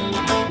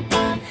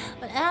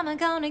 But am I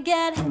gonna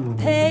get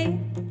paid?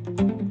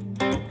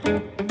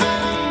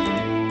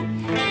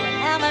 When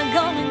am I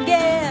gonna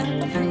get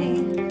paid?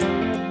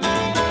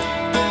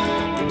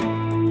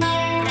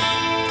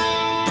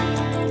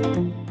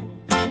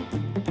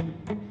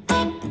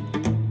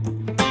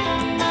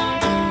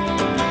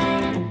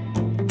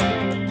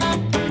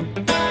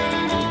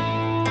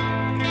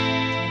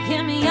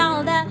 Give me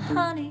all that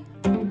honey,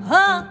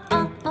 oh,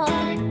 oh, oh.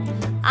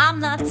 I'm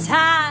not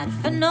tired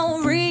for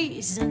no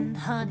reason,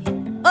 honey,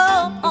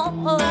 oh, oh,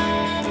 oh.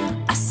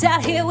 I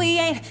sat here, we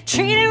ain't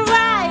treated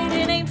right,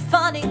 it ain't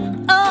funny,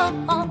 oh,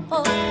 oh,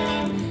 oh.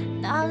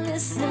 Now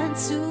listen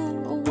to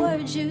a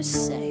word you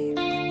say,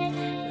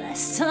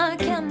 let's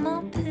talk and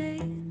more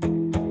paid.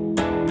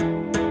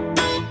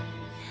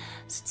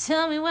 So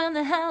tell me when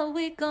the hell are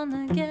we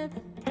gonna get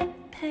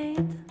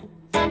paid?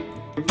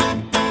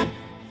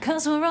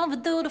 'Cause we're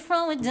overdue to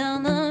throw it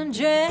down the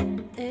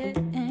drain.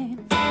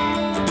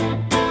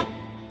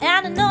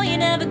 And I know you're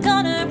never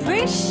gonna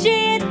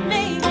appreciate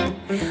me,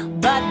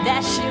 but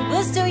that shit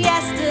was due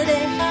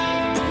yesterday,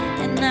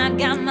 and I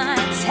got my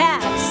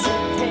tabs to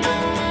pay.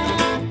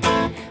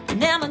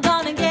 When am I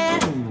gonna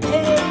get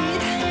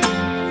paid?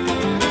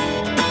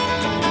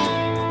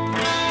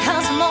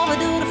 'Cause I'm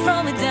overdue to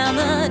throw it down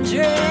the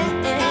drain.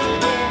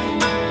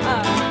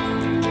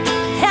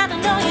 And I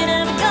know you're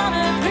never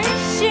gonna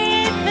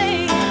appreciate me,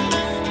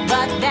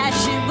 but that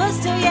shit was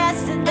due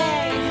yesterday.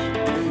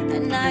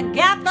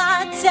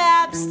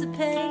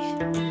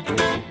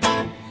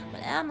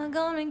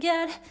 gonna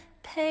get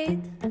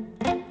paid.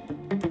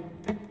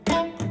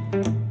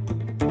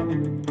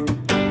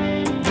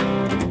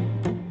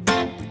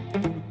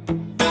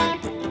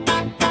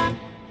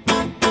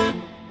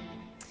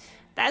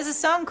 There's a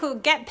song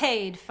called Get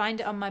Paid. Find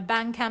it on my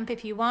Bandcamp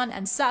if you want.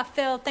 And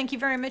Phil, thank you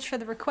very much for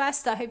the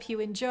request. I hope you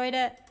enjoyed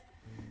it.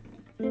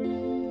 A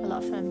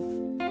lot of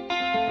fun.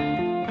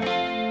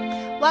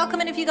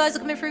 Welcome, and if you guys are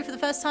coming through for the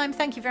first time,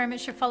 thank you very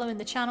much for following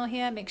the channel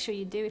here. Make sure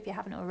you do if you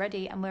haven't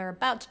already. And we're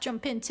about to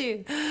jump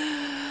into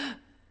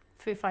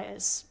Foo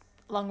Fighters,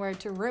 Long Road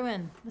to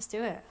Ruin. Let's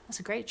do it. That's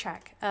a great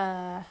track.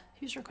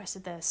 Who's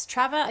requested this?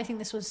 Trevor, I think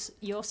this was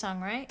your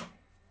song, right?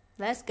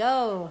 Let's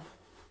go.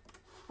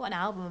 What an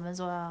album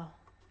as well.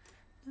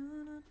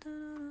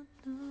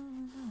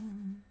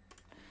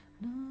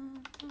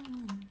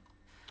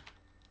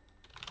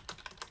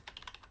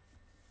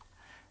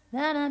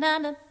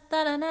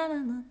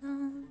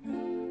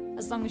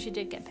 As long as you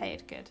did get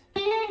paid, good.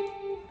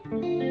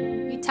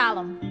 You tell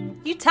them.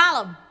 You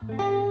tell them.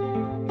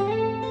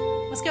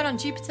 What's going on,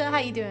 Jupiter? How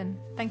you doing?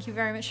 Thank you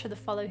very much for the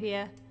follow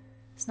here.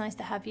 It's nice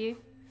to have you.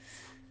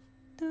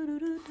 To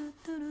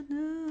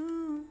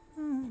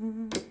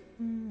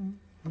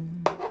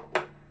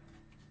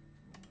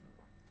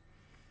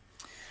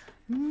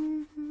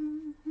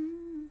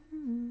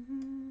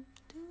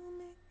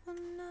make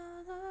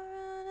another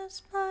in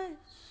this place.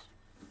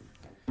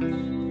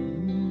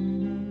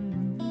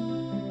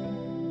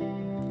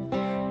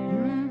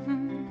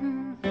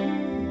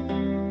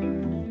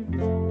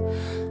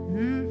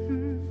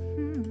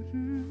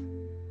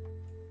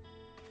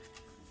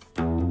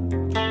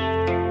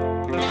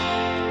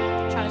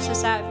 Trying to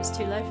suss out if it's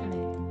too low for me.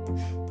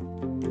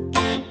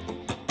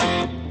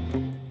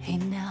 Hey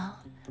now,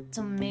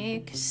 don't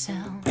make a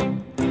sound.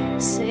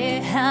 Say,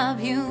 have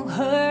you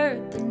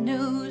heard the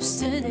news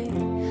today?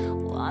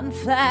 One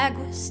flag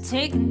was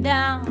taken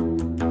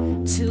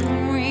down to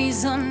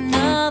raise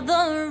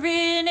another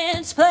in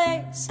its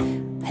place.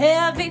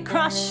 Heavy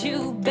cross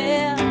you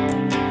bear,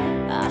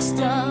 our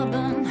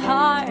stubborn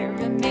heart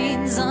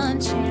remains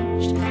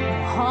unchanged.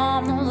 No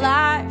harm, no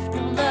life,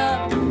 no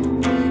love,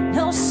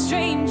 no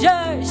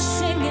strangers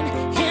singing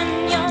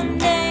in your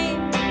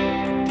name.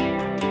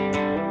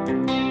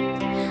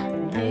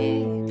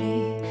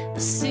 Maybe the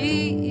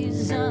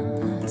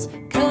seasons,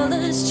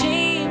 colors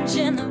change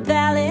in the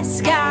valley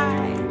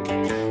sky.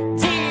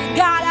 Dear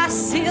God, I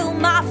seal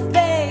my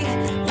fate,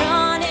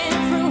 running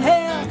through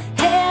hell,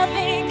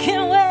 heaven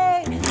can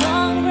wait.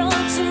 Long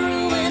road to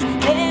ruin,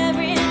 there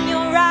in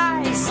your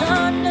eyes,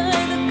 under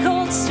the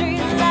cold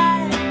street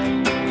light.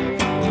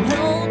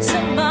 No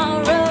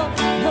tomorrow,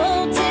 no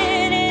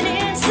dead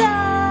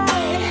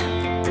inside.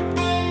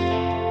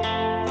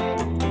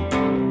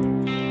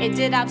 It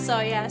did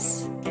Absol,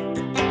 yes.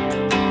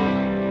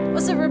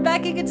 What's up,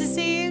 Rebecca? Good to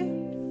see you.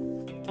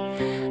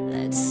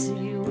 Let's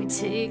see, we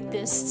take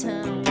this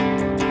town.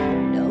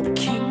 No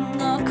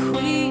king or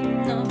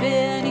queen of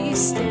any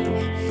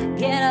state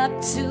get up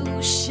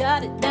to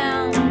shut it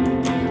down.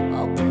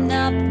 Open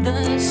up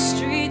the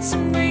streets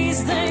and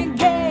raise the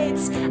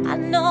gates. I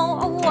know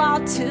a wall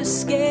to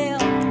scale.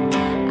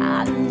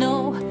 I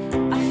know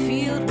a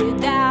field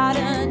without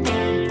a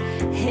name.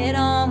 Head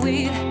on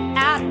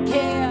without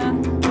care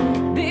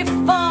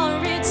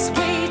before it's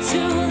way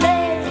too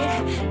late.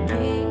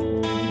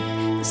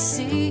 Maybe the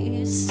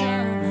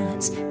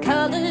seasons,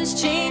 colors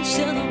change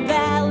to the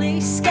valley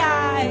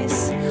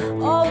skies.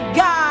 Oh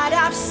God,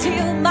 I've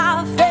sealed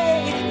my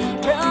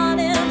fate,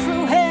 running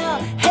through hell,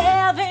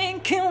 heaven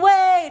can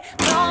wait.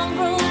 Long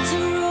road to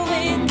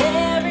ruin,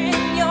 there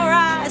in your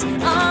eyes,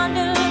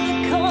 under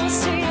the cold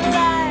street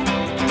light.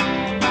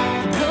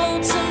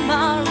 No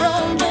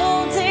tomorrow,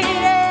 no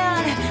dead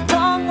end.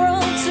 Long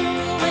road to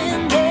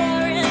ruin,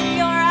 there in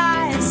your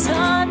eyes,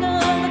 under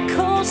the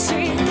cold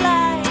street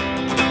light.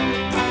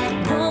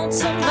 No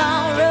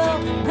tomorrow,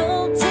 no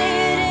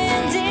dead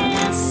end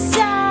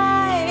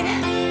inside.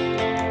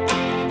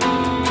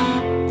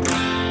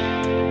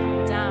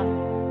 Damn.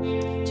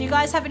 Do you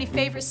guys have any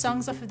favorite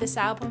songs off of this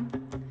album?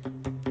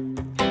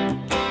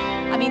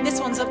 I mean, this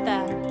one's up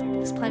there.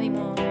 There's plenty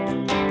more.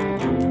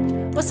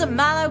 What's up,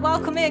 Mallow?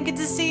 Welcome in. Good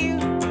to see you.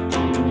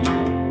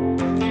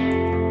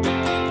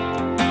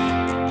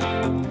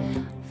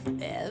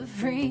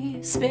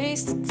 Every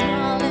space to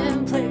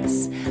darling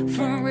place,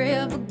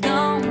 forever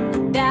gone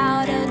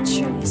without a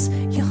trace.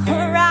 Your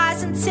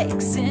horizon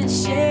takes in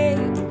shape.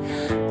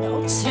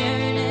 No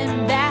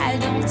turning back,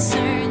 don't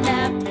turn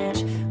that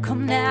page.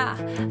 Come now,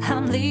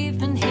 I'm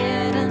leaving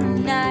here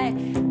tonight.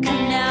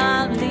 Come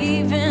now, I'm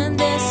leaving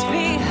this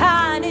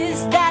behind.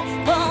 Is that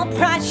the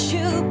price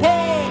you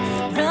pay?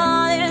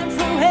 Running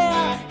through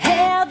hell,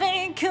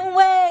 heaven can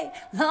wait.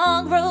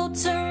 Long road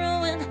to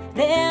ruin,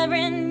 there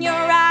in your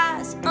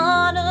eyes,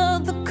 under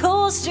the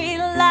cold street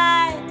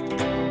light.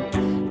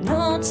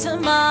 No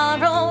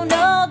tomorrow,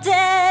 no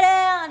dead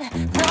end.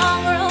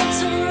 Long road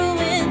to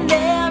ruin,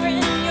 there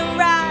in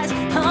your eyes,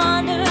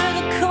 under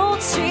the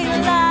cold street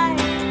light.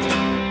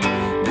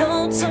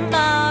 No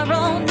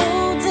tomorrow,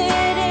 no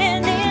dead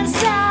end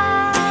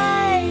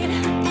inside.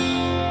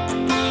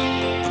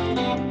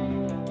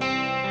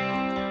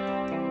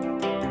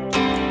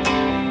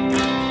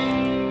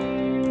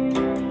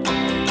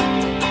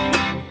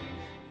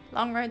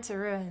 Long Road to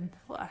Ruin.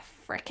 What a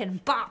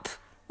frickin' bop.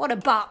 What a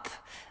bop.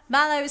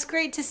 Mallow, it's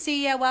great to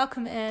see you.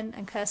 Welcome in.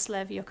 And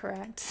Kurslev, you're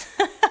correct.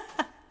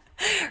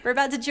 We're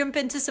about to jump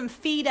into some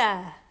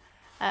Feeder.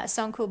 A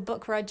song called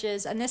Buck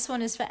Rogers. And this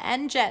one is for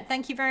NJet.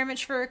 Thank you very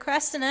much for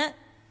requesting it.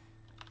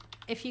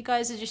 If you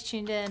guys are just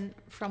tuned in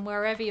from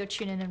wherever you're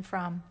tuning in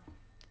from,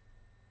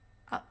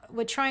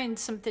 we're trying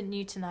something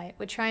new tonight.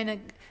 We've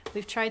tried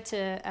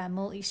to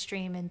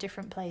multi-stream in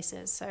different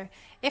places. So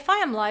if I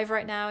am live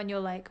right now and you're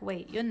like,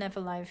 wait, you're never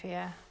live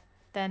here,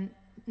 then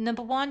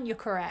number one, you're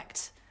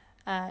correct.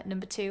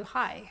 Number two,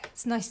 hi.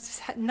 It's nice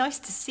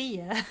to see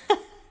you.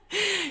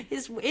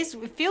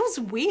 It feels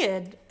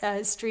weird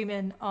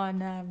streaming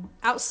on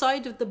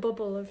outside of the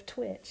bubble of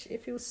Twitch.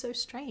 It feels so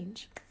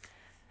strange,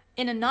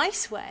 in a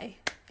nice way.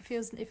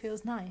 It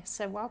feels nice.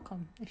 So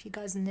welcome if you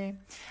guys are new,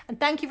 and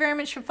thank you very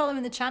much for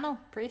following the channel.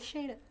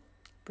 Appreciate it.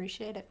 We're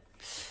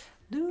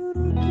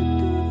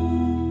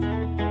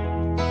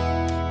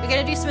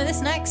gonna do some of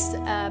this next.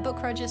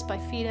 Buck Rogers by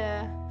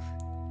Feeder.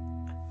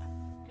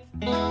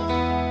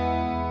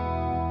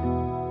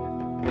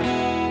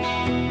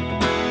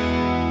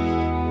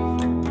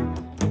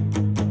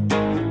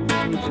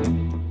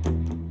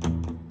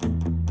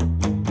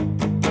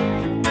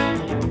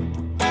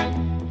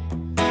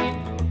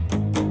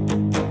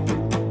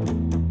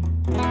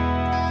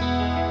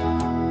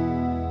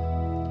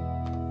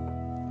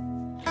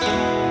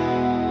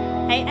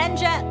 Hey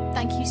NJet,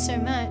 thank you so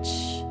much.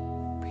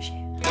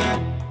 Appreciate it.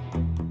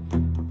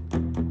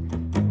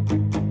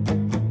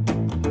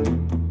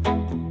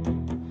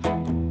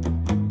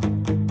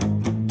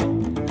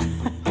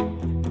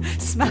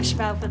 Smash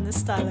Mouth and the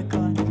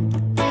Stylicon.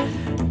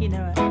 You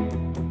know it.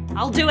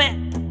 I'll do it.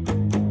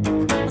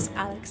 That's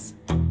Alex.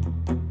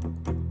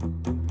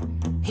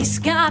 He's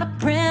got a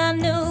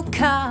brand new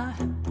car.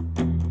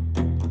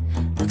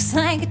 Looks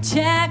like a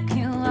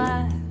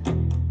Jaguar.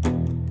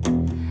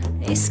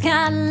 He's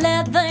got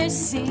leather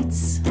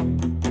seats.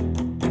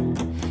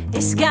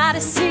 He's got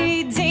a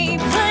CD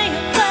player.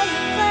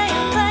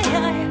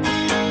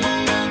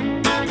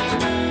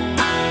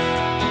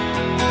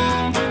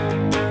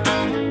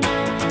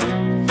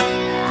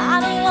 I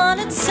don't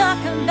wanna talk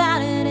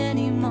about it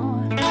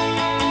anymore.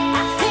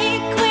 I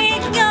think we're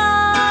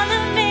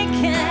gonna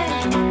make it.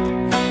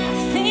 I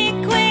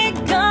think we're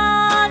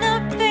gonna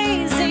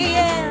face it,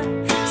 yeah.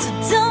 So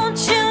don't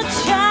you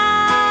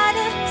try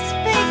to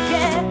speak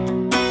it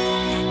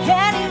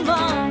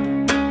anymore.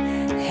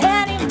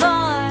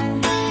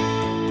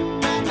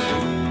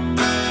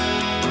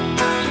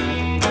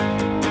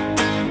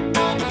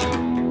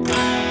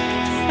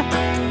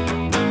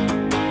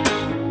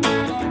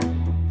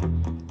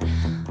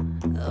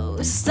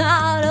 Oh,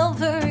 start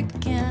over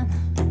again.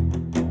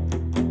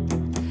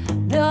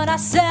 Build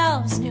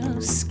ourselves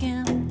new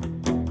skin.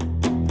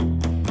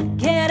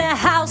 Get a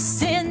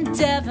house in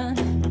Devon.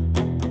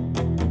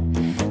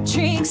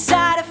 Drink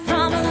cider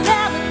from 11.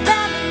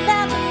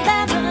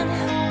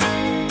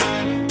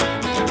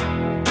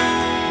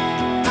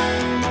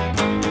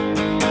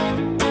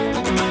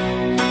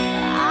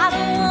 I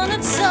don't wanna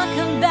talk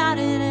about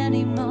it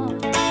anymore.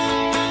 I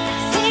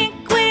think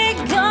we're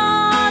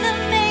gonna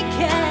make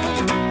it.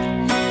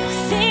 I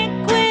think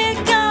we're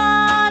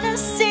gonna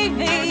save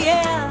it,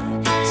 yeah.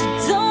 So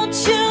don't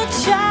you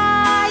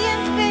try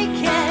and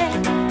fake it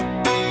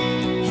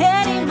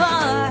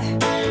anymore.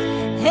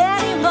 I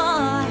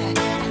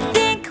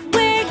think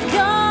we're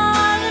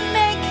gonna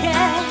make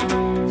it.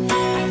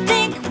 I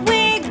think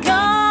we're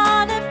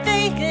gonna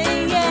fake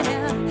it, yeah.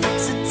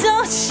 So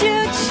don't you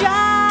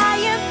try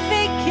and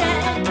fake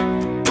it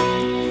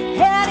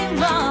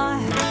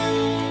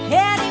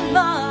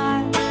anymore.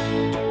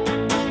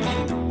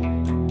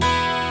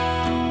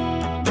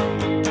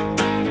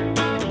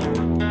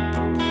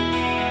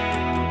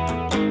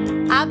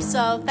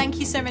 Absol, thank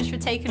you so much for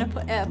taking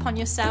upon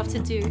yourself to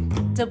do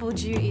double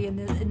duty in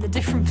the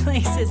different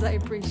places. I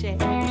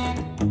appreciate it.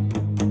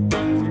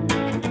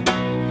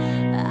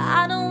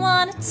 I don't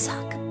want to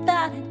talk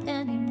about it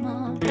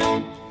anymore.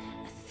 I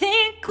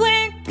think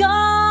we're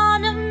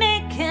gonna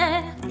make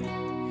it.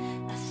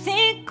 I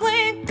think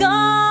we're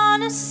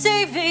gonna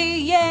save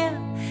it, yeah.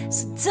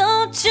 So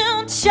don't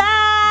you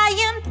try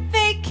and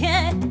fake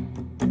it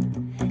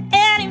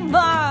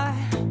anymore.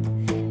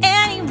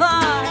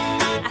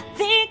 I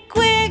think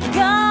we're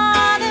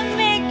gonna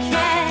make it.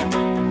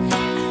 I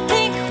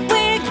think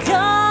we're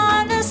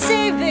gonna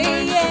save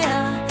it,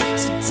 yeah.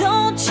 So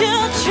don't you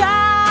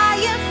try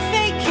and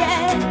fake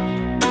it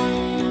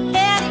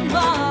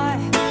anymore.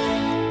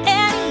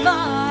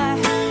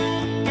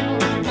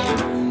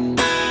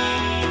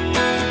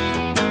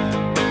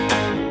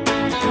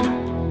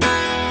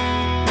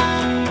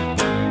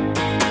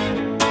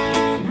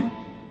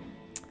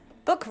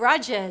 Buck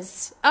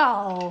Rogers.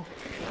 Oh,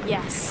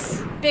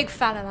 yes. Big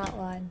fan of that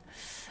one.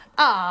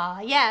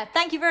 Ah, yeah.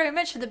 Thank you very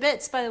much for the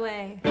bits, by the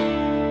way.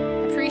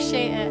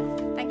 Appreciate it.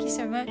 Thank you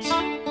so much.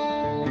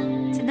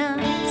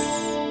 Tonight.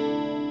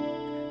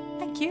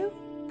 Thank you.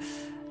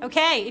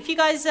 Okay, if you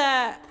guys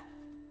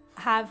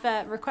have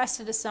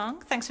requested a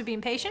song, thanks for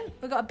being patient.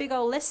 We've got a big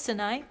old list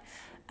tonight.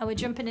 And we're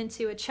jumping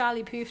into a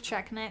Charlie Puth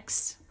track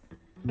next.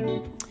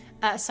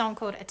 A song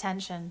called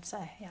Attention.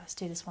 So yeah, let's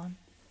do this one.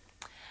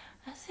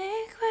 I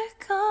think we're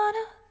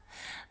gonna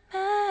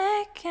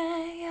make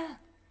it, yeah.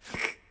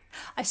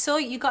 I saw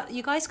you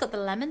guys got the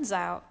lemons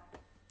out.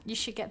 You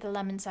should get the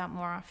lemons out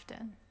more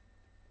often.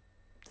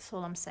 That's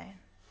all I'm saying.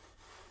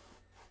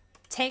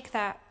 Take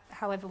that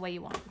however way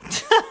you want.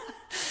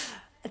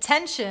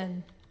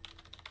 Attention.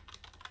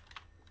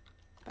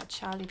 By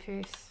Charlie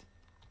Puth.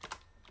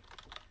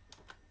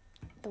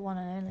 The one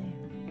and only.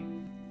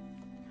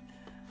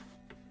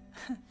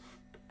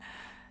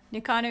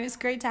 Nucano, it's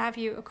great to have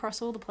you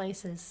across all the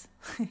places.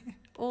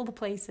 All the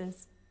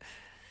places.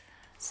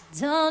 So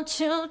don't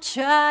you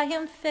try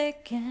and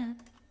fake it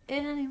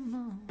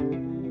anymore.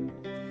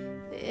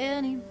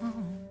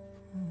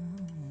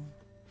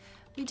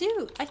 We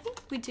do, I think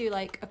we do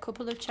like a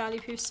couple of Charlie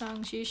Puth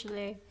songs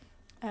usually,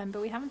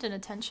 but we haven't done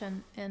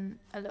Attention in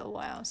a little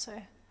while, so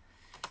let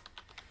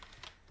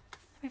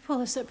me pull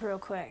this up real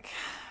quick.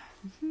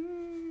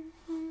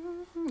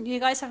 You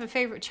guys have a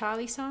favorite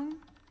Charlie song?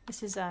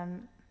 This is up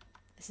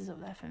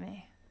there for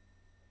me.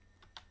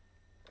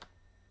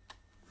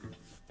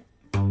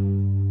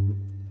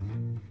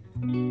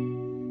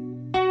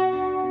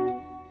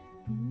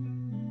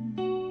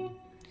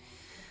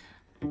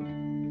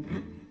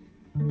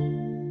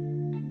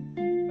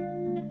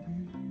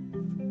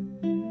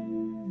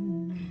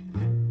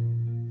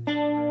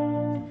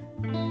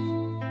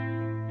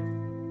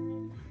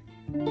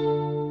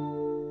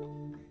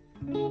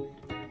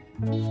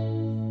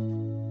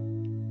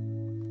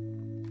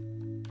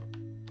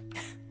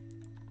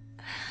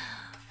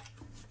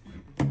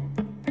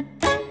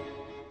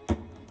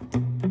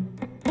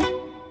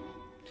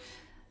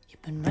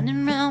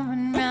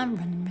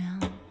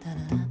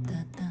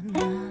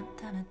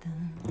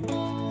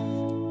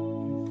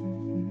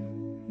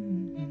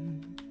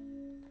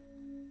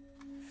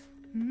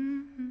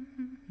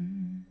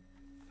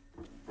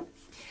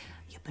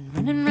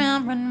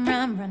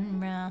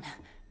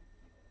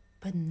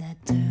 Putting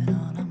that dirt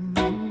all on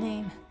my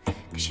name,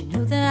 'cause you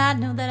knew that I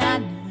knew that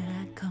I'd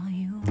call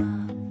you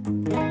up.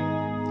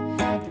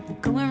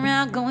 Going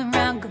round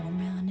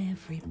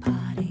every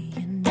party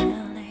in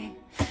LA,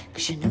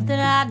 'cause you knew that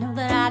I knew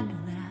that I'd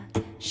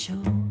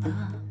show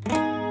up.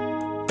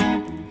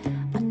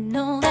 I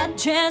know that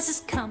dress is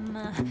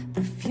karma,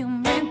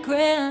 perfume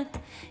regret.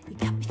 You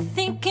got me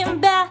thinking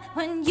about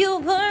when you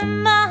were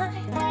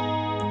mine,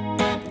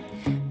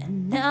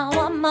 and now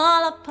I'm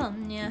all up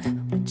on you.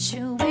 What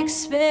you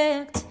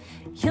expect?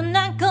 You're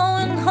not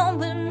going home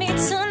with me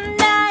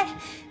tonight,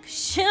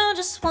 'cause you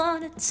just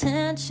want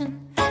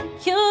attention.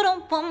 You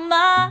don't want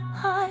my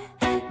heart.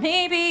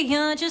 Maybe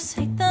you just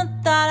hate the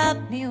thought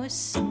of me with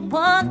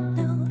someone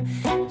new.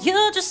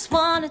 You just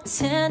want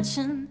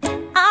attention.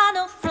 I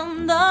know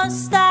from the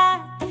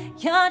start.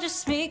 You're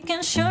just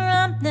making sure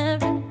I'm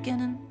never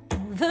getting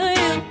over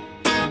you.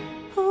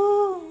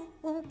 Ooh,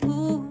 ooh,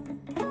 ooh.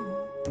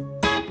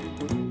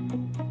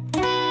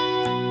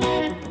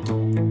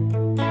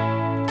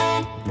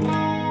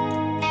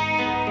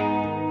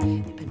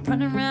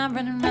 Running around,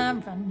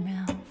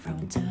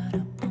 throwing dirt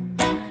up on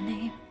my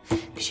name,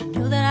 'cause you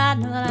knew that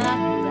I'd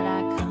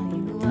call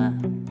you up.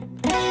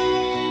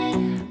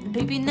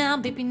 Baby now,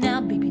 in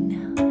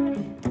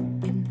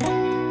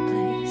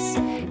place.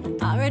 You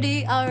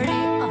already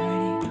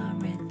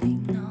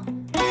know.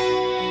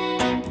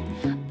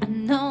 I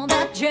know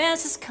that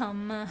dress is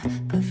karma,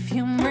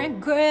 perfume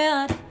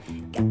regret.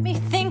 Got me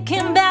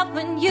thinking about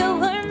when you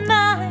were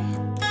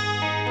mine,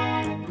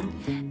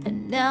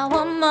 and now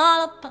I'm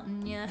all up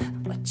on you.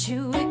 What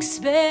you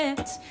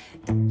expect?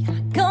 You're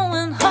not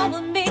going home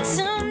with me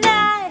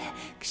tonight,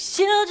 'cause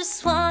you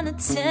just want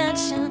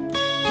attention.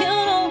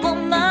 You don't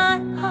want my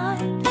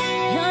heart.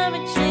 You're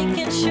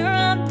making sure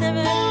I'm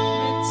never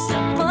with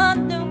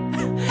someone new.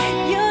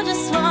 You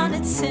just want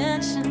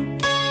attention.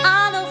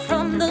 I know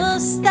from the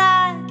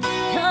start.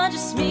 You're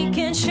just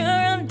making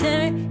sure I'm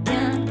never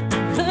getting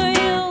over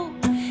you.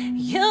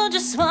 You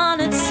just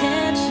want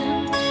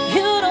attention.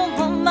 You don't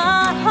want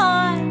my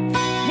heart.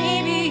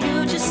 Maybe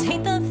you just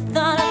hate the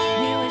thought of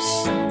me with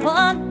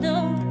someone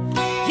new.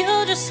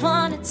 You just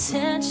want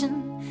attention.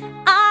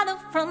 I know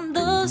from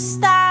the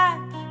start.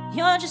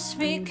 You're just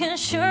making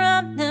sure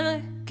I'm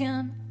never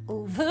getting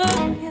over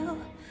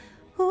you.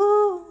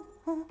 Ooh,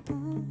 ooh,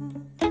 ooh.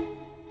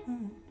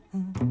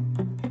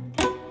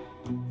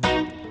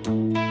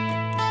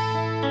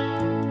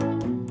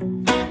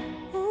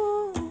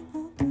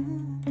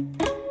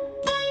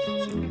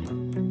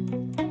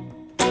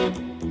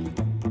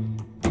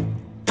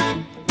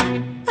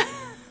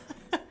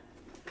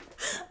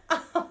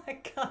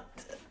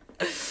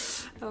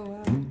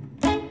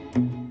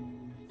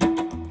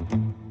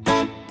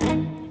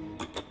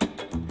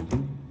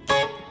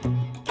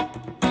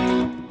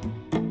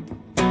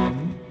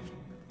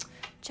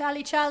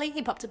 Charlie,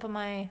 he popped up on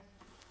my,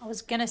 I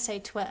was gonna say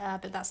Twitter,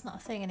 but that's not a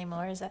thing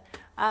anymore, is it?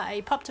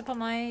 He popped up on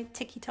my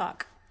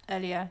TikTok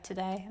earlier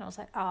today, and I was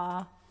like,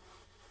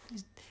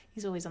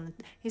 he's always on the,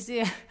 he's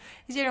the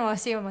only one I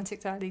see him on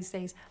TikTok these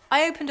days.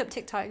 I opened up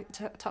TikTok,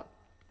 I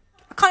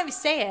can't even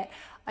say it.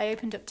 I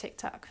opened up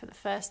TikTok for the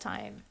first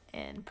time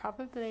in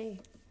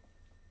probably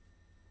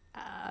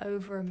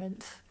over a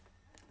month.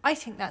 I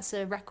think that's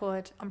a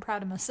record. I'm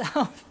proud of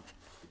myself.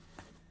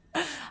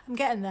 I'm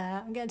getting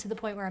there. I'm getting to the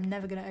point where I'm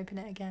never going to open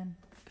it again.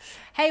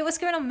 Hey, what's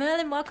going on,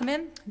 Merlin? Welcome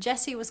in.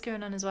 Jesse, what's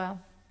going on as well?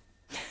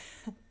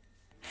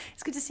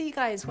 It's good to see you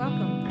guys.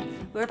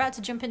 Welcome. We're about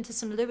to jump into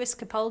some Lewis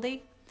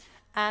Capaldi.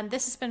 And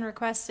this has been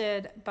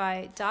requested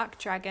by Dark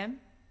Dragon.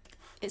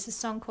 It's a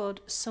song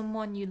called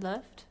Someone You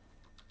Loved.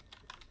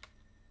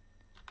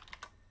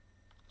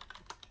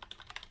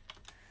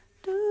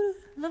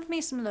 Love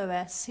me some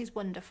Lewis. He's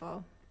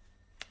wonderful.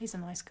 He's a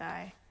nice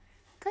guy.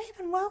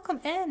 Graven,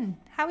 welcome in.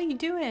 How are you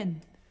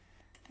doing?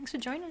 Thanks for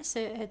joining us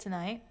here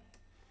tonight.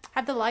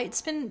 Have the lights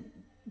been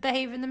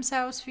behaving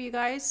themselves for you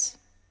guys?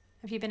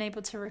 Have you been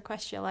able to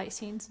request your light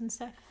scenes and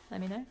stuff? Let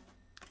me know.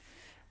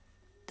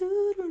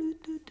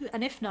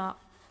 And if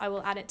not, I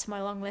will add it to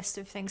my long list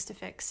of things to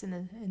fix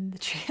in the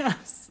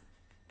treehouse.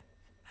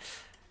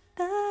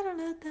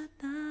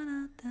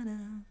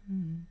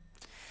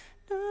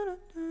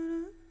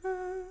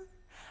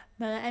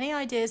 Any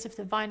ideas if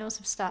the vinyls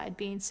have started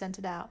being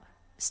sent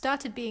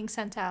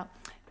out?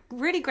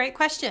 Really great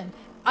question.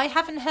 I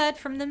haven't heard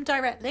from them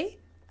directly.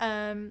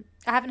 I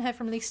haven't heard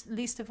from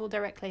Least of All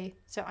directly,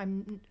 so I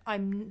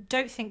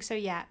don't think so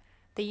yet.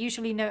 They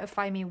usually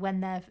notify me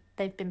when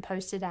they've been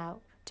posted out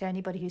to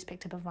anybody who's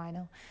picked up a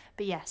vinyl.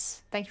 But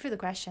yes, thank you for the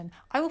question.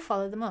 I will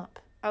follow them up.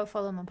 I'll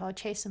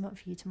chase them up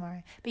for you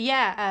tomorrow. But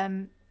yeah,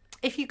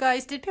 if you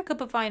guys did pick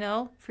up a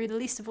vinyl through the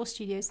Least of All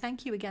Studios,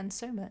 thank you again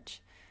so much.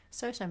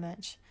 So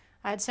much.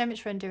 I had so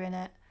much fun doing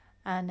it,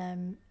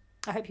 and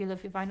I hope you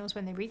love your vinyls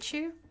when they reach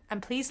you.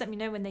 And please let me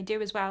know when they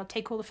do as well.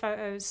 Take all the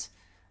photos,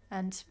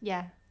 and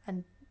yeah,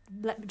 and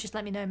just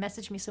let me know.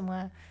 Message me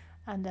somewhere,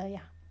 and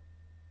yeah.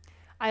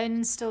 I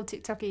uninstalled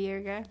TikTok a year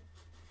ago.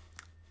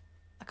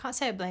 I can't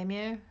say I blame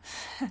you.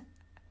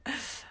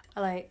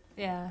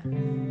 Yeah,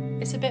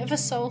 it's a bit of a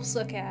soul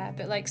sucker,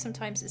 but like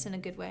sometimes it's in a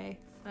good way.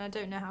 And I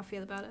don't know how I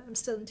feel about it. I'm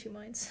still in two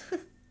minds.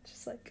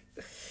 Just like,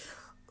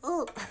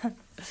 oh.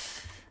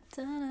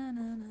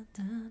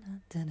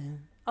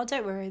 Oh,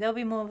 don't worry. There'll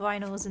be more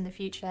vinyls in the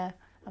future,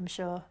 I'm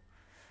sure.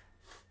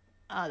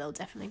 Oh, there'll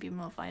definitely be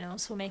more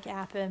vinyls. We'll make it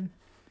happen.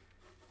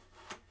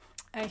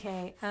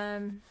 Okay.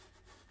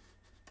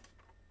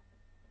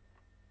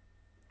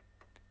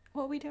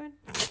 What are we doing?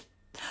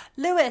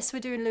 Lewis! We're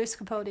doing Lewis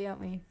Capaldi, aren't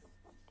we?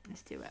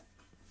 Let's do it.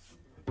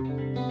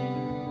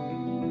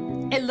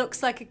 It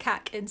looks like a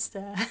cack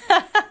Insta.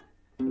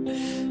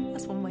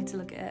 That's one way to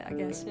look at it, I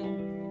guess, yeah.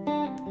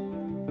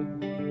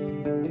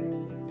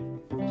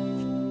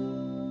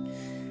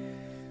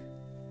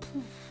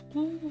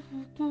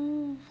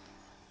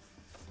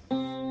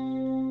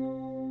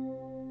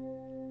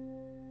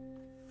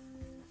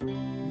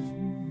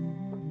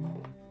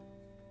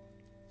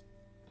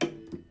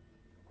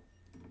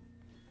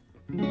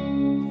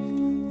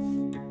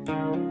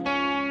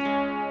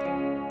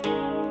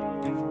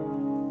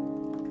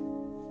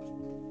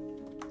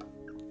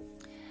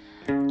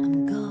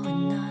 I'm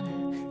going on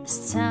it.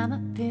 This time I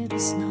feel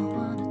there's no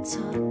one to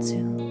talk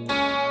to.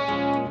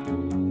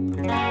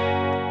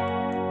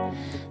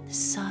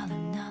 This all or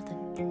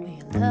nothing, where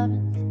you're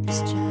loving is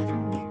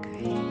driving me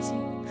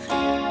crazy.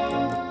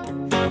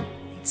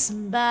 Need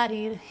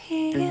somebody to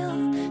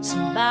heal,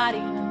 somebody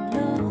to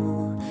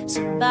know,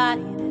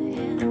 somebody to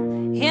help,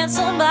 and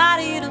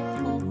somebody to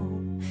pull.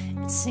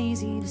 It's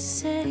easy to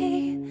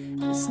say,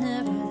 but it's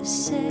never the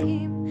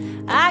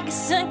same. I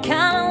guess I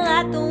kinda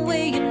like the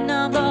way you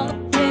numb all the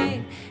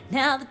pain.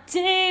 Now the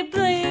day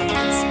bleeds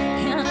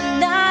and the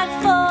night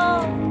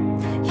falls.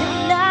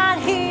 You're not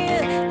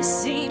here to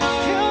see me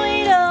through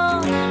it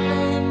all. I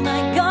let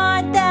my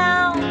guard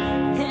down,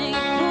 then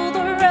you pulled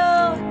the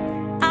rug.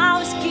 I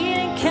was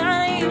getting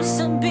kinda used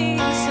to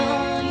being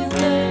someone you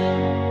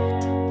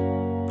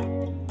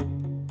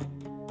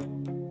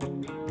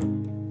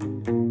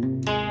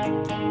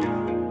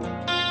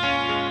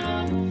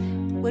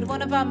loved. Would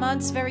one of our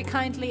mods very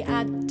kindly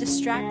add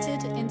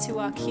Distracted into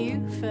our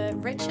queue for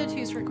Richard,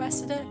 who's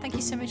requested it? Thank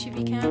you so much if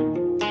you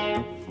can.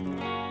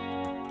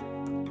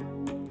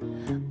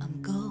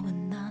 I'm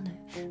going under.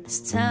 This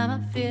time I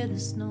feel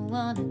there's no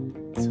one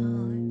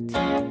to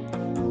talk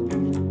to.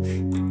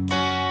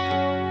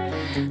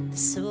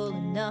 This all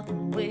or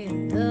nothing way of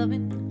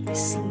loving, like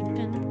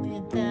sleeping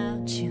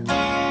without you.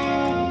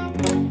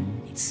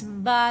 Need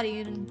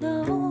somebody to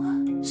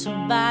know,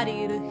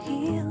 somebody to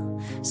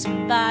heal,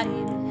 somebody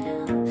to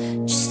help,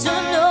 just to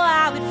know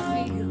how it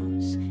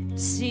feels.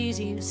 It's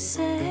easy to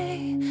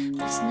say,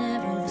 but it's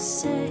never the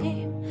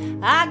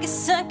same. I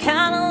guess I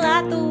kinda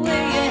like the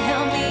way you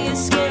help me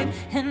escape.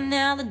 And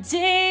now the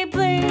day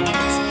bleeds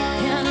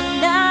and the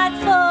night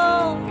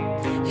falls.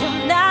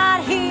 You're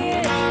not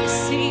here to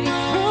see me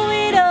through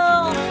it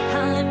all. I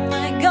let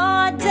my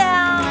guard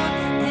down,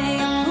 then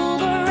you pull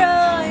the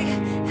rug.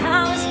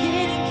 I was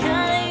getting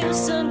kinda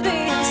used to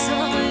being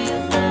someone you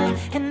love.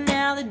 And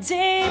now the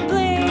day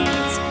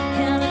bleeds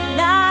and the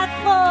night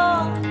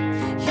falls.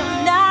 You're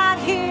not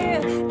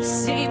here to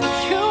see me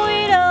through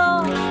it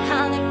all.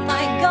 I let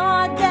my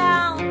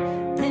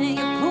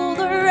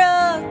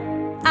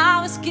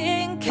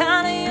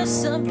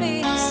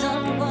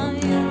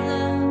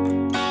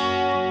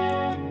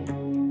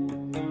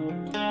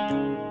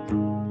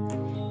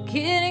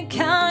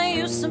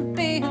used to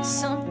being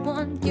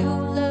someone you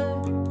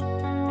loved.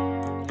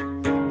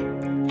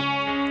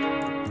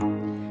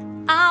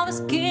 I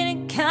was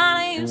getting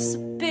kinda used to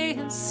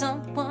being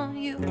someone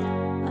you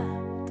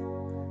loved.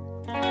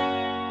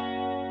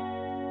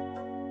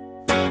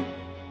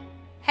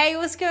 Hey,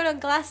 what's going on,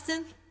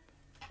 Glaston?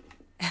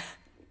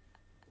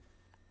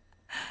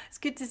 It's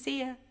good to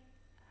see you.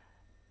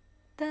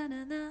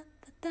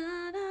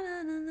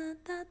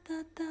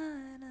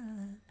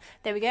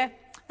 There we go.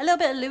 A little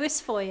bit of Lewis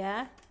for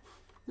you.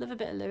 Love a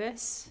bit of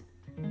Lewis.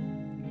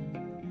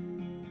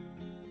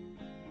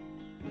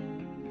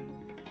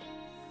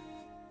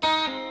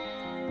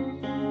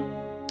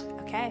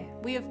 Okay,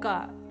 we have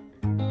got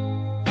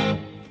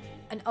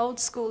an old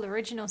school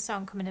original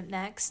song coming up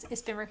next.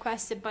 It's been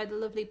requested by the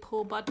lovely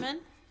Paul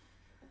Bodman.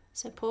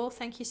 So Paul,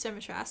 thank you so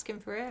much for asking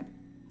for it.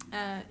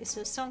 It's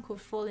a song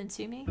called Fall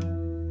Into Me.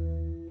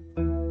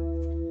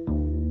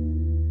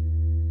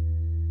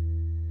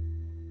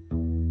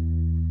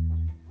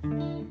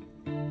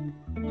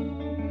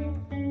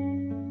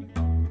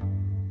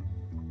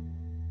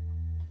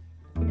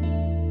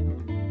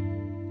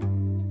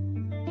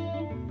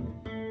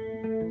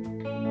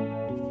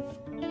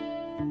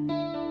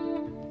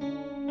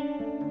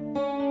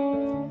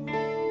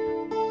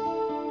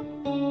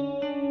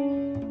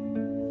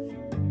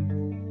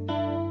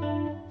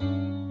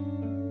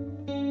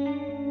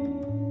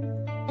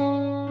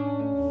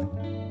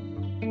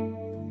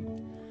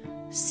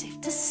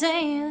 Safe to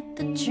say that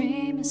the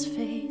dream is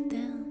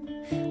fading.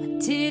 I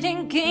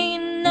didn't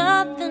gain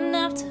nothing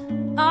after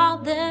all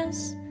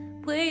this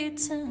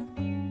waiting.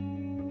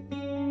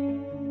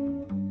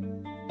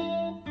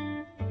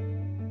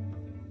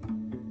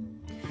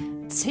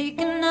 Take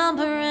a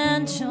number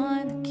and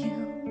join the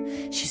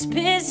queue. She's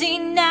busy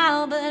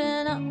now, but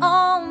in her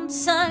own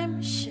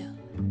time she'll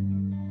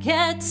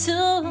get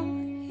to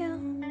you.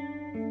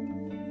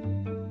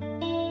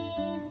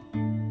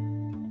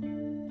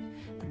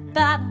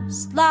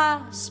 Battle's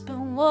lost, but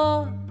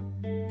war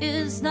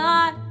is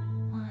not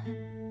won.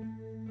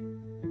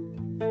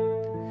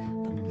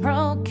 But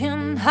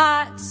broken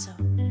hearts, so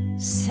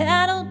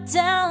settle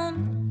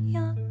down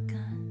your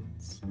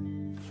guns.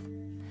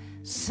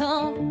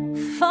 So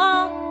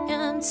fall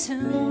into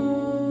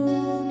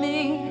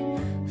me,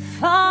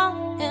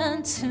 fall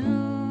into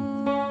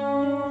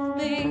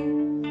me.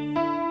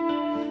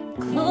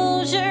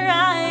 Close your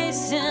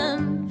eyes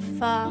and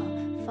fall,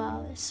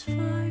 fall as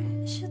far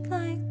as you'd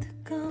like to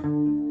go.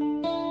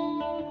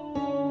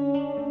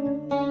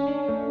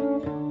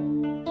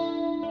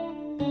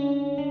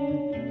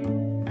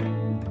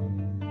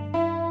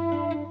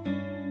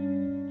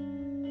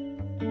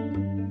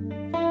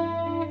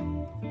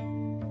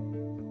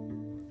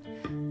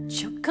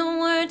 Choke on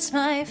words,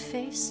 my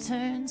face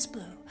turns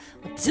blue.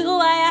 What do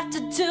I have to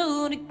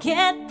do to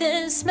get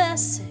this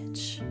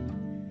message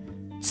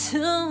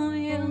to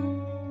you?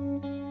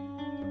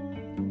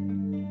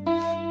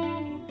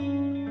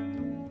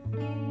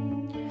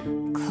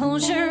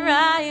 Close your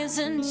eyes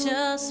and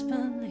just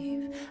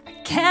believe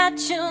I'd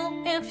catch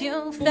you if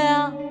you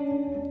fell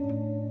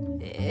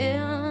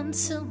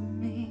into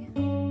me.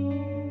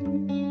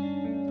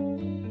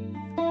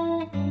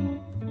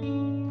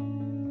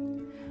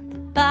 The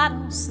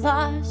battle's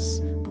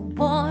lost, but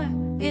war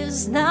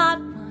is not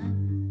won.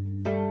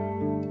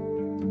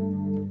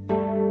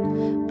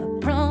 But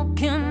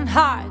broken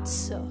hearts,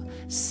 so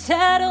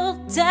settle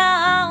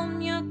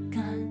down your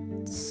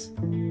guns.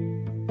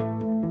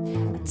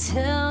 I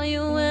tell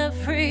you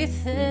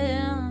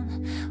everything,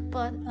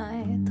 but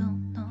I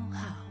don't know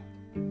how.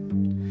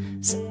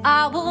 So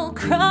I will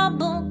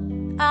crumble,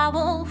 I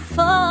will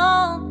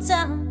fall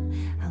down.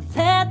 I'll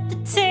let the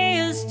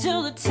tears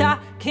do the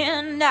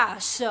talking now.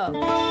 So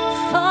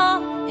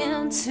fall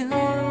into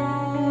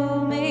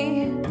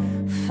me,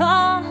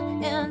 fall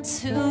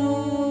into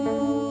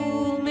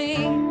me.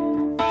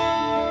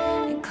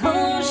 And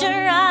close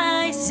your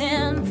eyes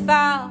and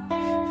fall,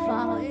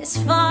 fall as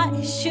far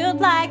as you'd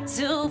like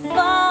to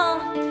fall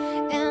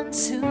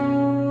into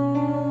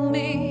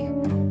me,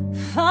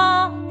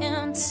 fall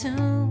into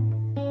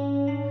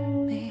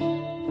me.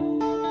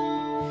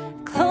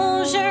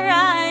 Close your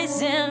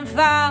eyes and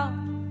fall.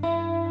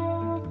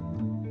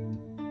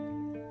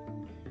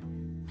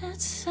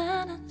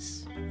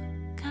 Mid-sentence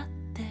got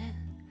there,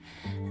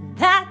 and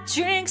that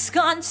drink's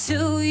gone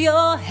to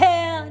your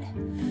head.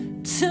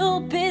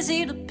 Too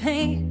busy to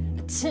pay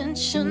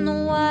attention to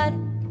what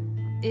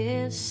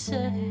is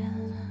said.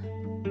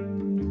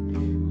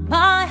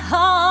 My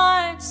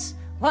heart's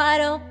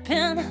wide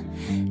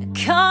open,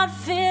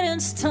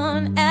 confidence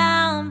torn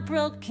and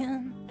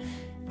broken.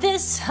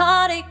 This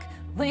heartache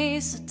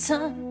weighs a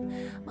ton.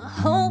 My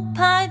hope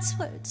hides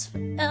words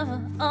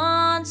forever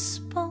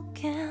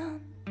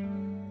unspoken.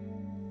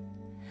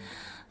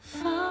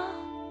 Fall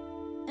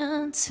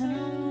into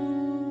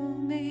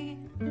me,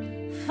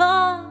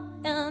 fall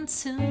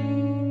into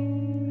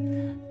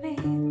me.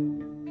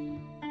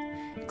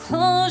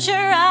 Close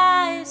your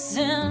eyes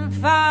and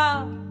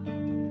fall.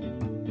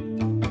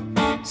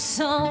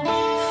 So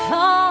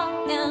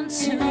fall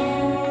into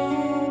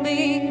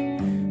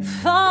me,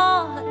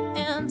 fall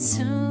into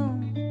to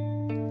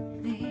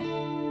me.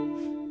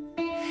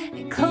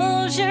 And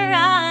close your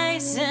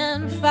eyes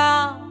and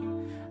fall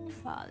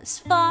as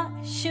far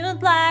as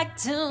you'd like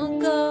to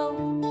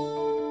go.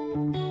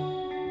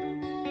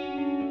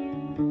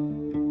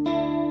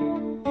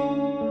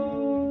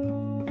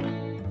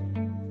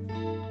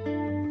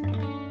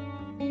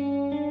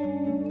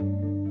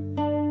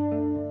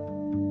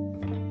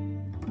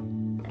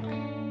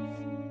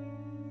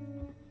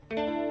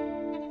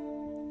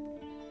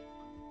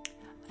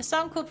 A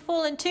song called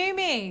Fallen to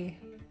Me.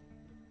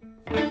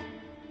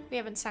 We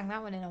haven't sang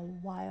that one in a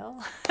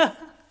while.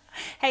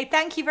 Hey,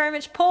 thank you very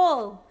much,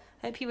 Paul.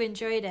 Hope you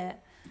enjoyed it.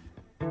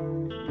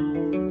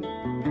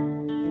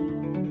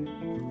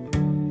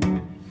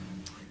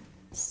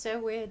 So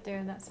weird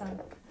doing that song.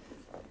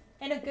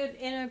 In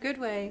a good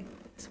way.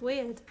 It's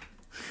weird.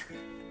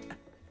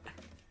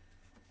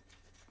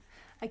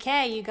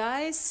 Okay, you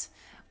guys.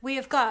 We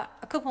have got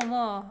a couple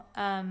more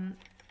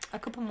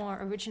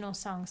original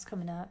songs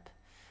coming up.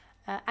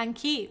 And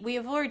Keith, we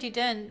have already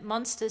done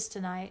Monsters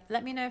tonight.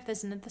 Let me know if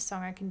there's another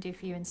song I can do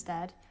for you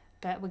instead.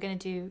 But we're going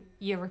to do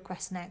your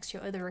request next,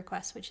 your other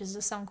request, which is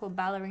a song called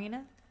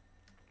Ballerina.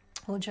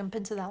 We'll jump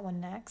into that one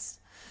next.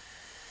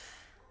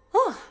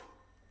 Oh,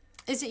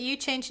 is it you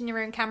changing your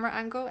own camera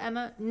angle,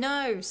 Emma?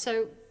 No.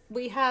 So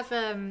we have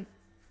an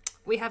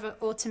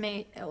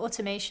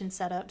automation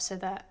set up so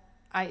that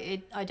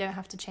I don't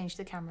have to change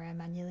the camera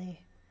manually.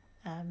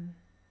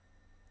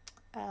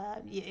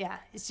 Yeah,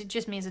 it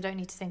just means I don't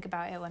need to think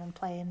about it when I'm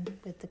playing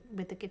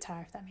with the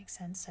guitar, if that makes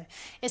sense. So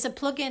it's a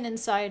plugin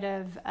inside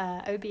of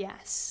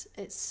OBS.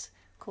 It's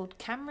called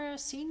Camera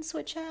Scene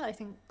Switcher, I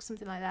think,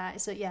 something like that.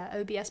 It's a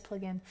OBS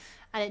plugin,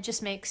 and it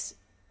just makes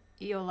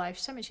your life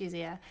so much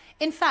easier.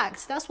 In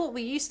fact, that's what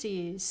we used to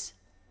use.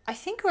 I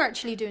think we're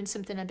actually doing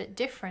something a bit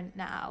different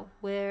now.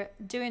 We're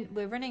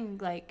running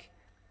like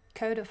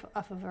code off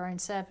of our own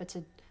server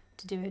to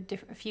do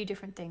a few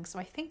different things. So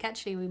I think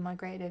actually we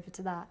migrated over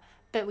to that.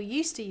 But we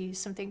used to use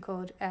something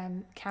called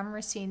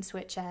Camera Scene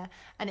Switcher,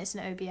 and it's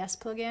an OBS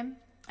plugin,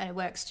 and it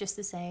works just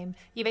the same.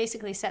 You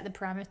basically set the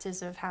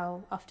parameters of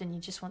how often you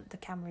just want the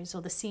cameras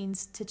or the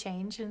scenes to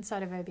change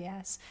inside of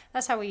OBS.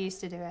 That's how we used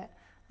to do it,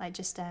 like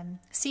just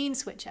Scene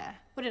Switcher.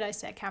 What did I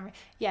say? Camera?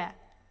 Yeah,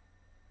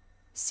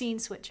 Scene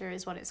Switcher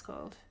is what it's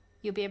called.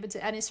 You'll be able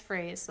to, and it's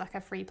free. It's like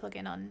a free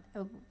plugin on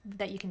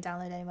that you can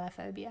download anywhere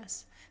for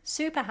OBS.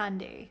 Super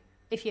handy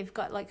if you've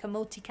got like a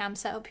multicam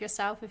setup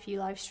yourself. If you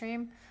live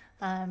stream.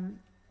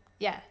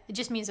 Yeah, it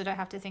just means I don't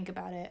have to think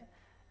about it.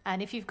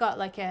 And if you've got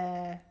a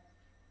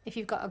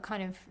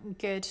kind of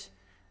good,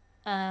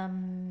 I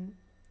mean,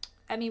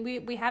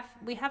 we have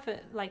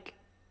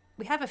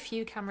a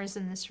few cameras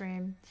in this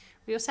room.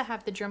 We also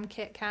have the drum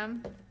kit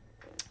cam,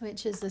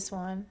 which is this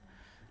one.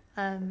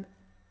 Oh,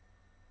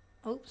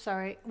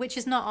 sorry, which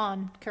is not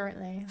on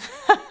currently.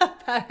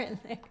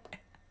 Apparently,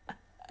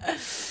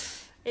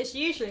 it's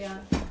usually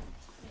on. Let me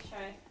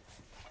try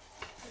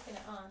looking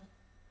it on.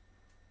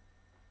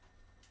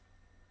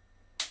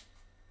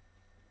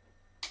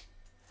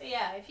 But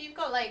yeah, if you've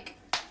got like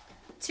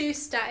 2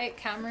 static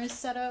cameras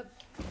set up,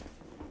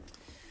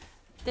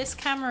 this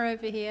camera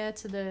over here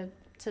to the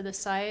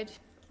side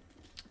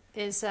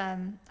is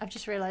I've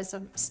just realized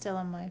I'm still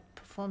on my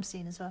perform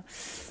scene as well.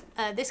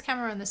 This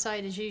camera on the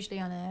side is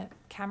usually on a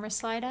camera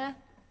slider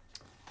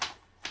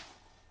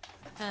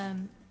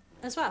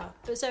as well.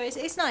 But so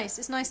it's nice.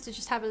 It's nice to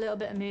just have a little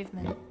bit of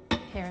movement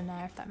here and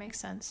there, if that makes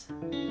sense.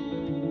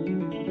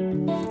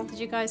 Did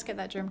you guys get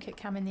that drum kit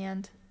cam in the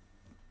end?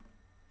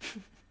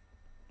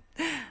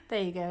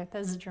 There you go.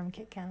 There's the drum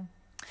kit cam.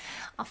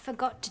 I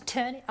forgot to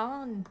turn it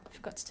on. I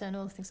forgot to turn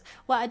all the things.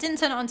 Well, I didn't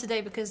turn it on today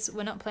because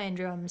we're not playing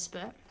drums,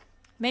 but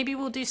maybe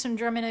we'll do some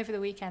drumming over the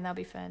weekend. That'll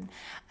be fun.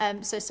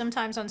 So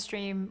sometimes on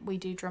stream we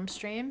do drum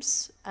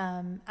streams,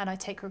 and I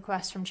take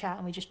requests from chat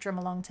and we just drum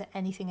along to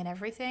anything and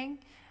everything.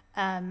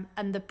 And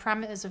the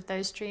parameters of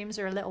those streams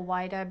are a little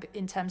wider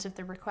in terms of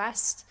the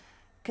request,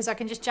 because I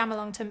can just jam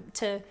along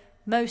to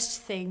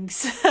most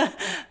things,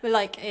 but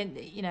like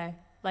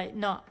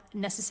not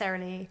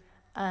necessarily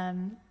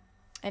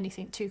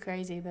anything too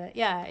crazy. But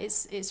yeah,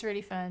 it's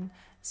really fun.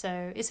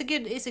 So it's a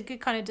good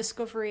kind of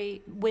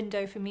discovery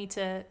window for me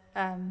to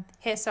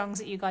hear songs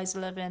that you guys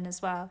are loving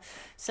as well.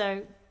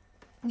 So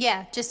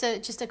yeah, just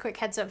a quick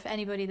heads up for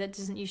anybody that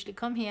doesn't usually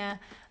come here.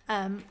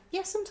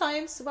 Yeah,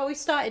 sometimes. Well, we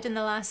started in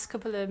the last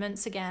couple of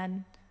months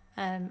again.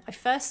 I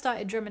first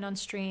started drumming on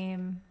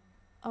stream,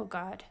 oh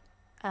god,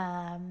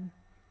 in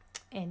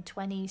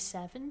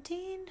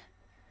 2017.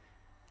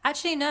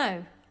 Actually,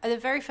 no. The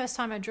very first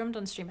time I drummed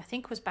on stream, I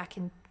think, was back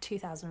in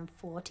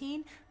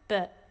 2014.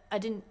 But I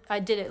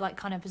did it like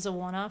kind of as a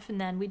one-off,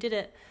 and then we did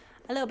it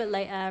a little bit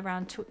later,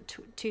 around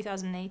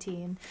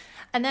 2018.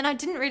 And then I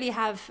didn't really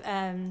have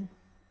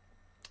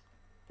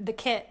the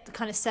kit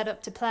kind of set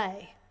up to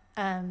play.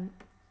 And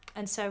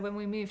so when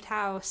we moved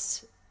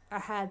house, I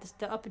had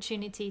the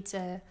opportunity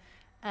to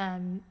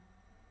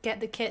get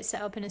the kit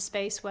set up in a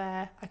space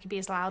where I could be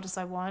as loud as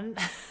I want.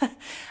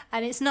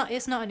 And it's not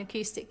an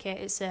acoustic kit,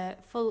 it's a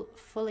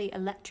fully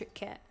electric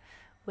kit,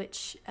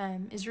 which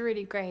is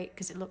really great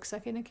because it looks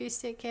like an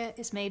acoustic kit.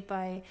 It's made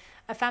by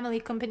a family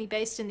company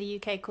based in the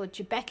UK called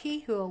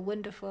Jabeki, who are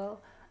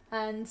wonderful.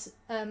 And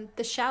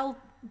the shells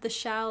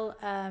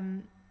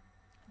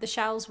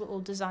were all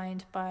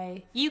designed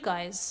by you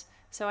guys.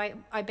 So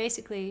I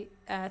basically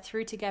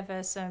threw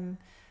together some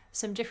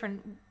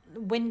different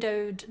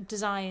windowed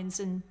designs,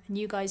 and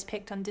you guys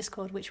picked on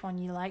Discord which one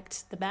you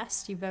liked the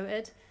best. You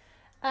voted,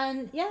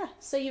 and yeah,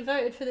 so you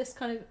voted for this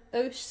kind of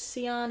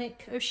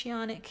oceanic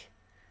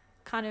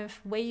kind of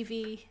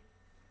wavy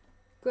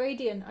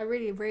gradient. I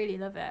really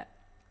love it.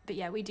 But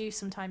yeah, we do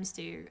sometimes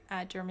do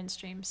German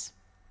streams.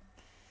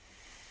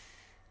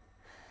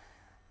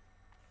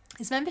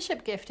 Is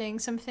membership gifting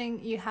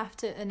something you have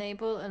to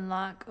enable,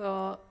 unlock,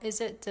 or is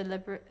it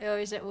deliberate, or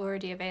is it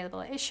already available?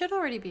 It should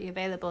already be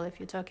available if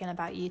you're talking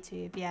about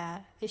YouTube.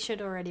 Yeah, it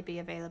should already be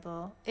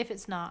available. If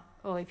it's not,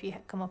 or if you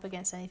come up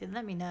against anything,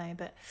 let me know.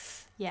 But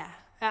yeah,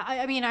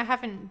 I mean, I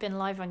haven't been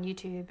live on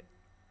YouTube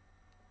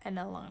in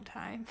a long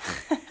time.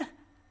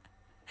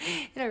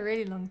 In a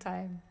really long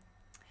time.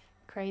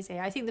 Crazy.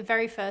 I think the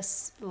very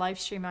first live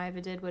stream I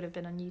ever did would have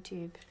been on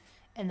YouTube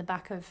in the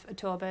back of a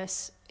tour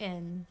bus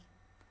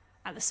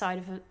at the side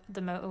of the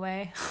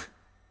motorway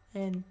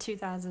in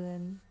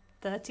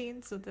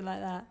 2013, something like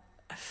that.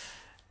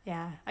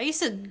 Yeah, I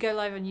used to go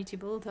live on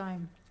YouTube all the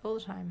time.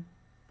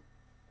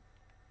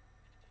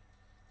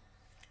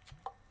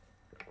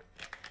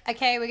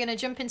 Okay, we're gonna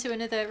jump into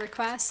another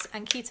request.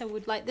 Ankita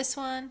would like this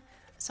one,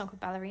 a song called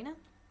Ballerina.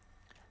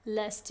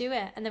 Let's do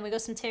it. And then we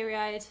got some Teary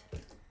Eyed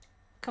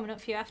coming up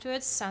for you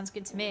afterwards. Sounds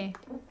good to me.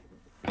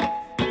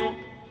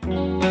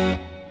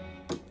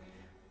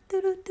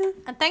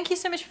 And thank you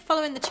so much for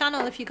following the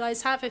channel if you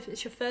guys have. If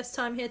it's your first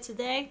time here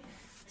today,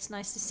 it's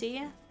nice to see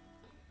you.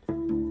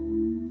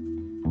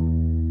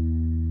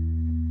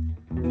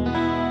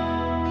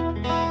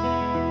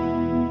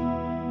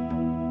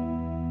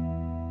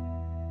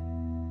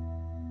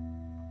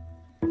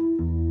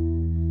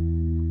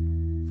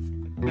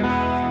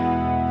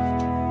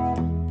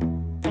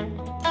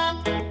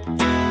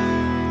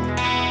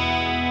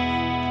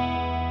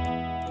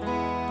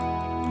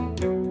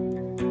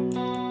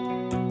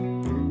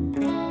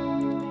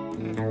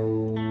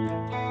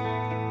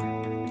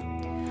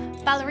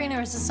 Ballerina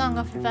is a song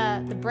off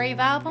the Brave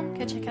album.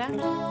 Go check it out if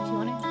you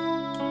want it.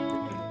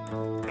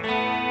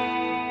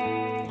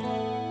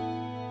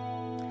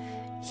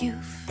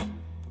 You've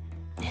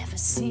never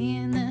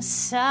seen this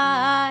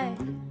side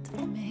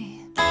of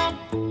me. I've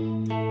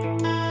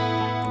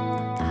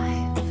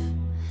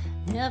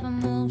never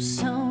moved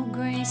so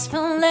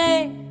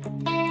gracefully.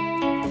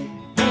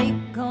 They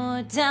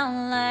go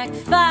down like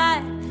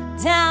fire,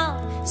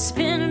 down,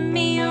 spinning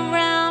me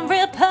around,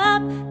 rip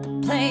up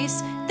the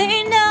place.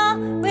 They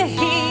know we're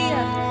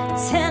here.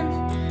 10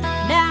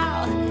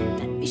 now.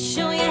 Let me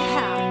show you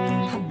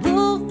how I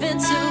move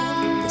into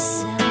the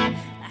sound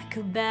like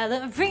a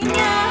ballerina.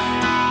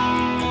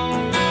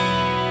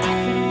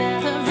 Like a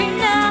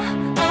ballerina.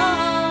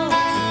 Oh,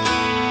 like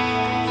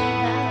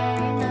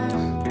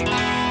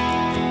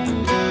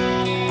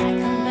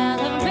a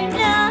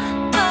ballerina.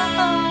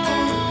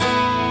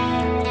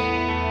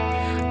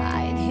 Oh, I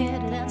ain't here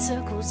to dance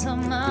circles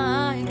on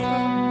my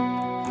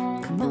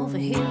own. Come over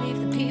here, leave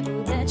the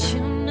people that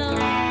you know.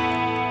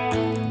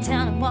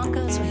 Down and walk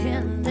us, we're here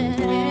and let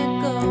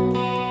it go.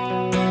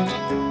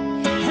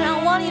 And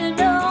I want you to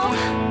know,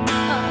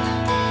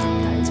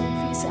 gotta do it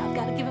for yourself,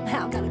 gotta give them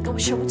how, gotta go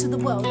and show it to the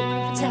world. Even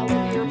if it's how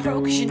when you're a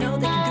pro, cause you know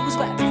they can do as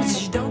well.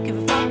 Cause you don't give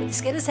a fuck when you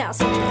scared as house,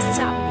 so just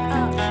top me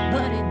up,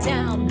 burn it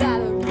down,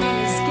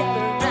 ballerinas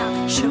gather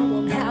around, show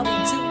them how we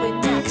do it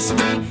now. Cause we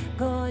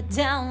go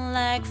down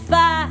like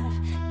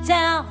 5,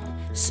 down,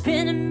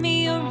 spinning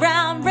me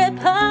around, rip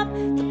up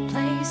the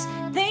place.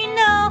 They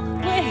know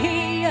we're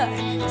here.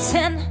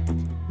 10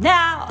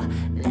 now.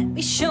 Let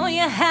me show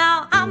you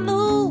how I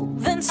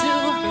move into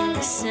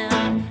the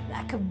sound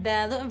like a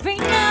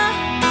ballerina.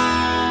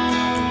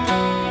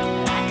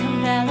 Like a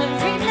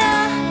ballerina.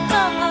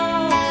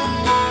 Oh,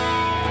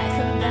 like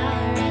a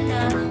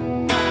ballerina.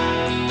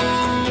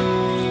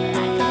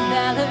 Like a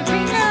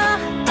ballerina.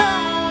 Oh,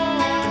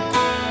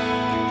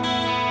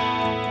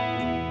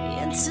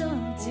 in too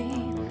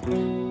deep.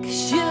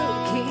 Cause you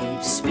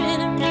keep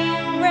spinning me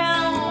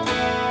around.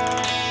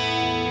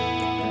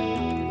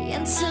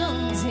 In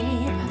too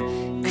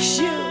deep. Cause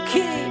you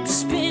keep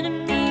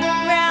spinning me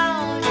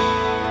around.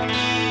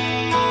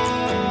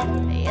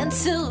 In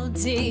too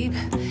deep.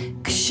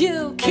 Cause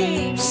you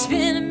keep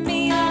spinning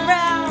me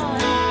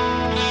around.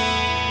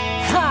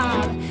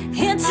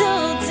 In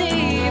too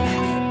deep.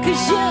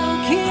 Cause you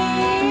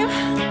keep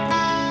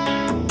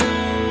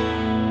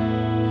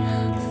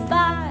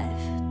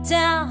 5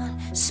 down,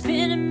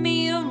 spinning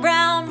me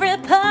around,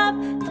 rip up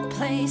the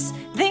place.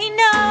 They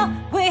know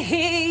we're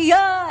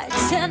here.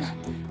 10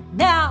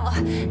 now.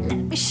 Let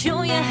me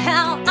show you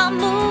how I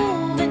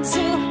move into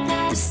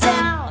the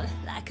sound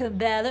like a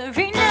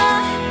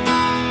ballerina.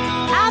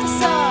 I'm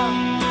so a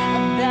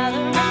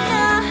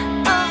ballerina.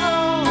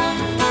 Oh,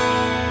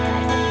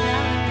 like a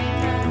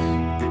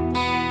ballerina.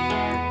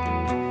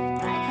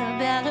 Like a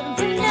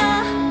ballerina.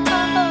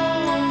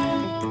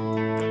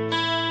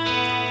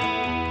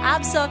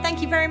 Absol,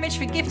 thank you very much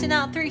for gifting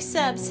out 3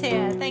 subs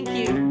here. Thank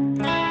you.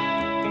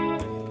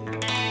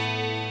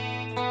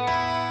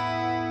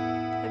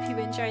 Hope you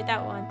enjoyed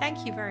that one.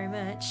 Thank you very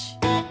much.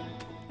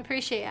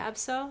 Appreciate it,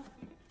 Absol.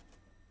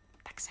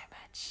 Thanks so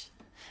much.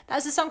 That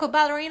was a song called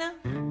Ballerina.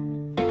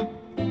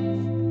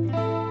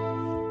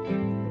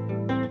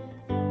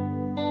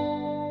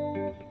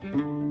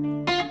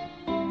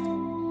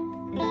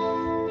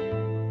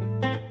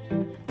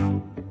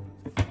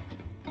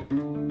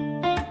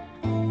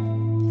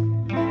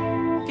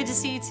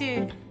 See you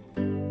too.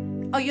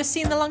 Oh, you're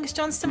seeing the Longest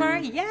Johns tomorrow?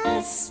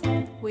 Yes!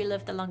 We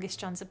love the Longest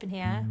Johns up in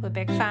here. We're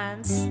big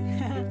fans.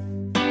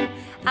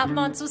 App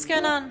Mods, what's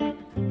going on?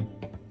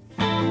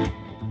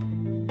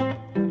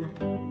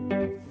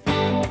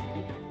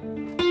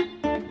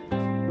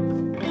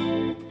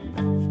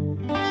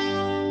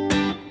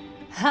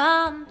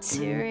 I'm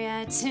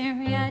teary-eyed,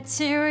 teary-eyed,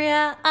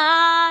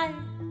 teary-eyed.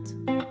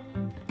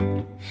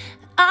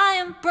 I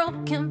am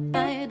broken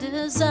by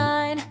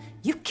design.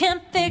 You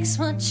can't fix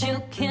what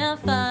you can't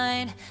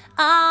find.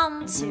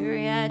 I'm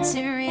teary-eyed,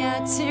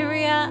 teary-eyed,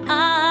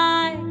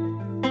 teary-eyed.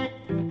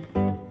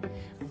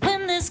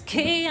 When there's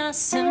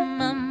chaos in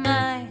my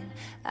mind,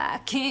 I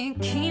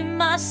can't keep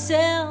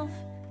myself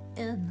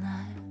in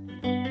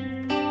line.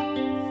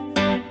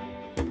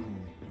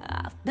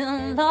 I've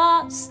been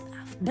lost,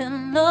 I've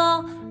been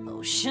low,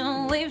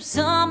 ocean waves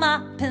on my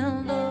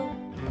pillow.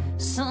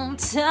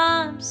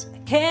 Sometimes I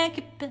can't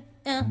keep it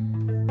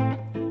in.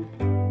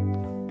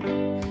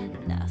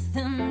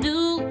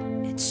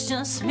 It's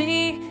just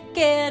me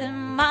getting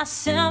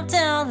myself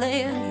down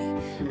lately.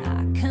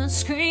 I could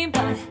scream,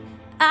 but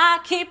I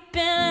keep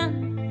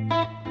in.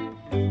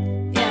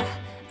 Yeah,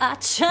 I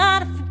try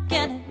to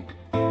forget it.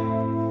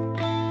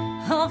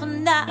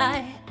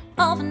 Overnight,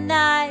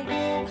 overnight,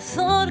 I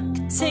thought I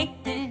could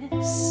take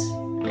this.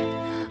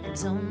 I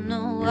don't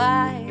know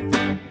why.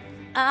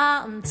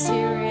 I'm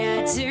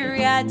teary-eyed,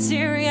 teary-eyed,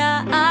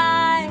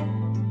 teary-eyed.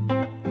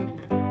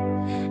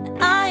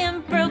 I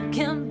am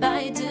broken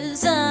by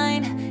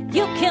design.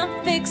 You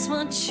can't fix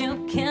what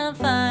you can't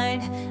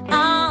find.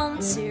 I'm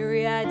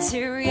teary-eyed,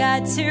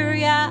 teary-eyed,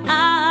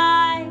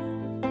 teary-eyed.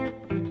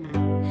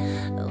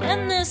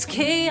 When there's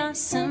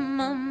chaos in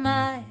my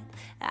mind,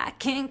 I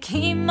can't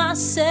keep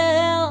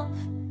myself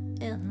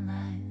in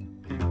line.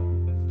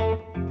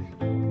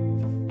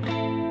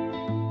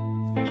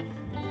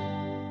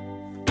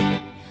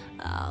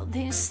 All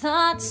these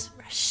thoughts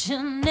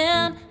rushing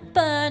in,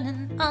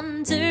 burning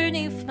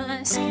underneath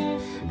my skin.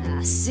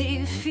 I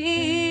see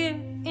fear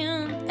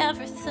in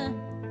everything.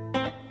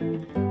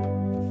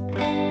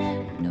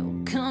 No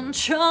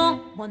control,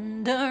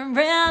 wondering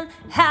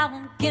how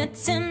I'm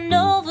getting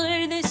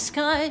over this.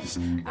 Cause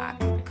I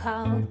could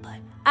call, but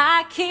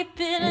I keep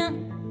it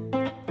in.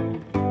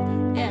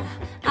 Yeah,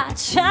 I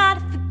try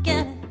to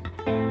forget it.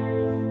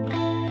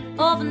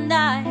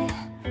 Overnight,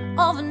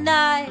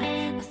 overnight,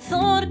 I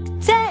thought I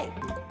could take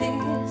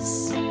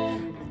this. I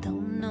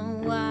don't know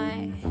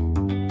why.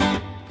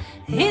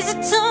 Is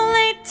it too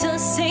late to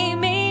see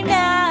me now?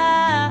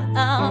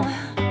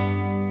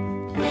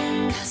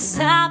 Cause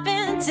I've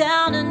been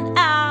down and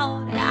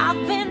out.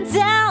 I've been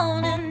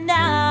down and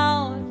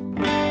out.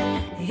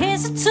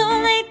 Is it too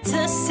late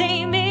to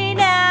see me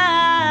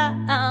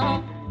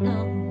now?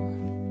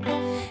 No.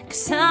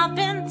 Cause I've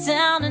been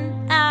down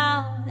and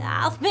out.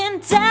 I've been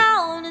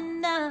down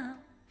and out.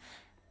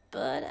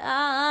 But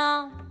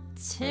I'm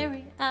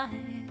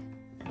teary-eyed.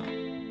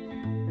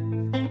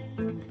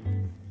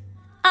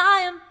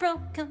 I am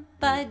broken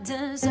by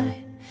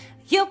design.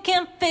 You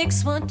can't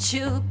fix what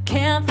you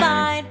can't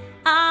find.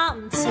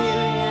 I'm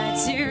teary-eyed,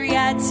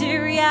 teary-eyed,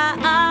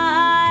 teary-eyed.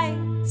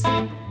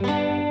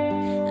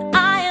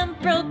 I am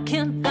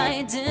broken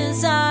by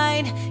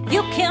design.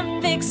 You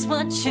can't fix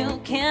what you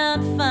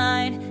can't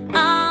find.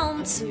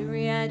 I'm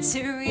teary-eyed,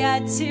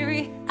 teary-eyed,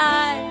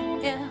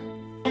 teary-eyed, yeah.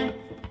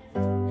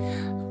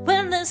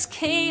 When there's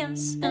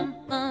chaos in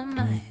my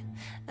mind,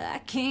 I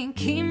can't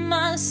keep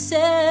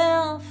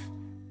myself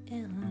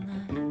in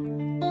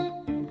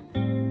line.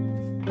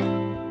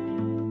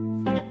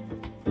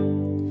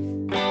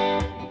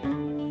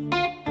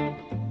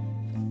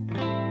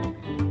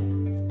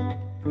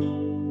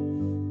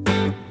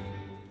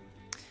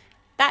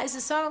 That is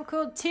a song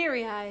called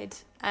Teary-Eyed,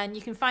 and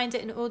you can find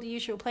it in all the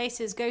usual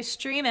places. Go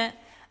stream it,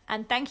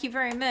 and thank you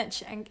very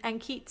much, and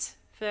Keith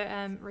for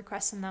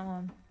requesting that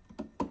one.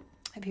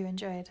 Hope you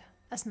enjoyed.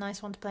 That's a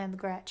nice one to play on the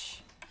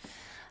Gretsch.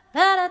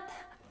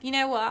 You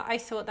know what? I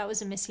thought that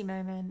was a Missy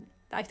moment.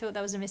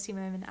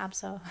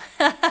 Absol.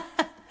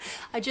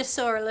 I just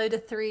saw a load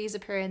of 3s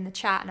appear in the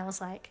chat, and I was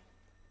like,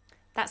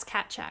 that's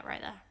cat chat right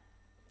there.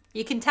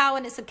 You can tell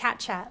when it's a cat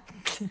chat.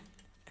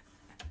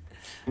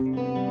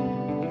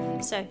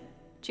 So,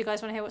 do you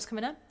guys want to hear what's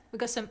coming up? We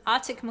got some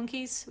Arctic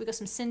Monkeys. We got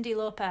some Cyndi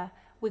Lauper.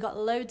 We got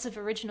loads of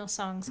original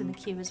songs in the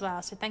queue as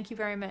well. So thank you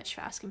very much for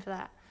asking for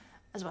that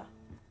as well.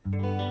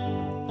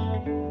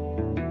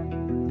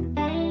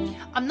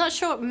 I'm not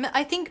sure.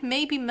 I think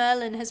maybe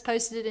Merlin has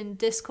posted it in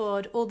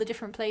Discord, all the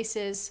different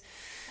places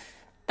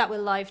that we're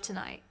live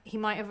tonight. He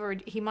might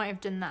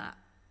have done that.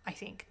 I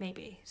think,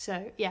 maybe.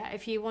 So yeah,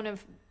 if you want to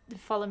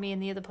follow me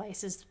in the other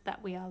places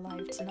that we are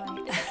live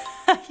tonight,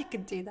 you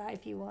can do that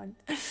if you want.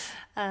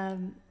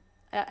 I'm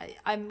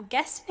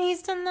guessing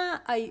he's done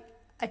that. I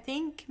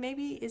think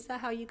maybe, is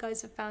that how you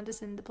guys have found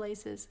us in the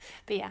places?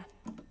 But yeah.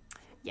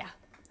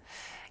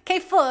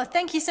 K4,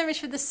 thank you so much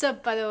for the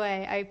sub, by the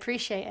way. I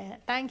appreciate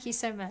it. Thank you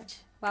so much.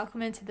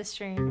 Welcome into the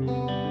stream.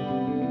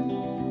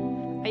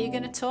 Are you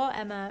going to tour,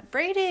 Emma?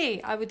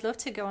 Brady, I would love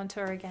to go on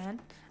tour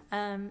again.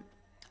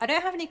 I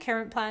don't have any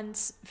current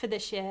plans for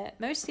this year,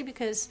 mostly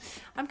because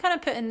I'm kind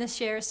of putting this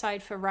year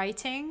aside for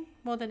writing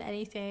more than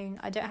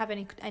anything. I don't have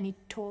any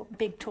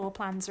big tour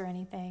plans or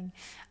anything.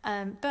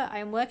 But I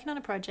am working on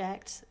a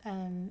project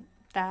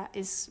that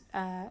is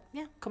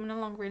coming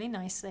along really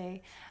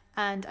nicely.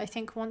 And I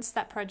think once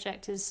that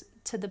project is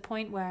to the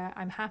point where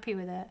I'm happy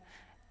with it,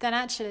 then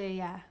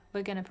actually,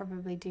 we're going to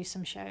probably do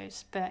some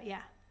shows. But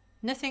yeah,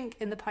 nothing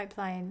in the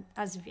pipeline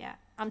as of yet.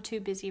 I'm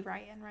too busy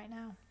writing right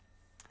now.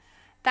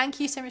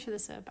 Thank you so much for the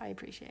sub. I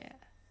appreciate it.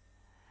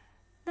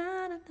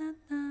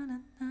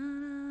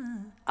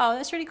 Oh,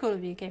 that's really cool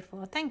of you,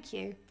 K4. Thank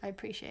you. I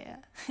appreciate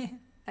it.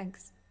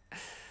 Thanks.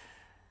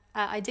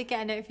 I did get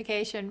a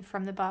notification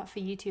from the bot for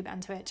YouTube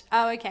and Twitch.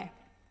 Oh, okay.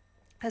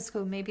 That's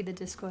cool. Maybe the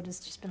Discord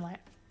has just been like,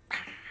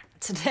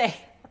 today.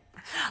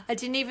 I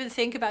didn't even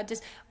think about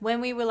just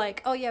when we were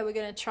like, oh yeah, we're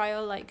going to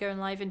trial like going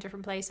live in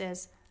different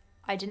places.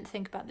 I didn't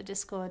think about the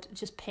Discord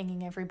just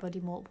pinging everybody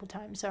multiple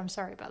times. So I'm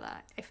sorry about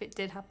that. If it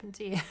did happen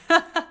to you,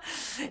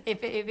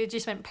 if it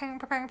just went pang,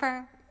 pang,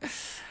 pang.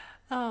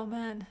 Oh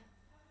man.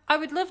 I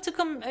would love to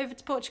come over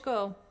to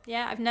Portugal.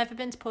 Yeah, I've never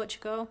been to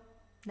Portugal.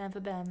 Never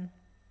been.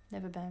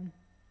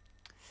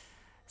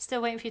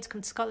 Still waiting for you to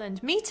come to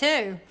Scotland. Me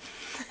too.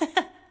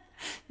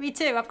 Me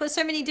too. I've got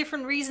so many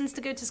different reasons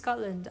to go to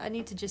Scotland. I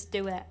need to just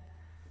do it.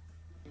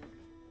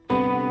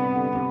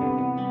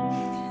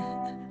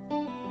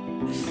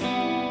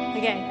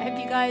 Okay, I hope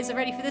you guys are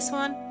ready for this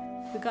one.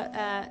 We've got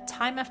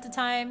Time After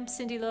Time,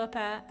 Cyndi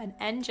Lauper, and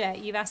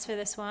NJ. You've asked for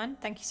this one.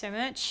 Thank you so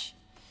much.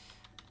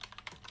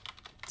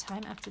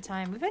 Time After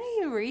Time. We've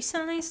only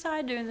recently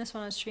started doing this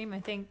one on stream, I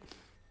think.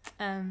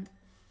 I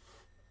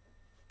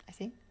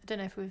don't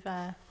know if we've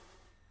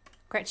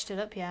gretched it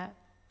up yet.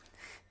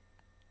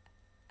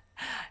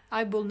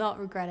 I will not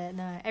regret it,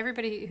 no.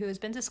 Everybody who has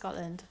been to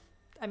Scotland,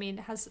 I mean,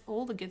 has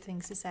all the good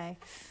things to say.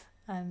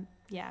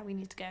 Yeah, we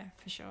need to go,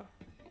 for sure.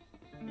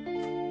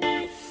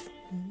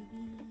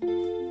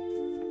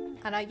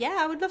 And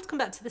I would love to come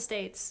back to the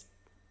States.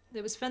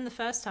 It was fun the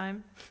first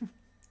time.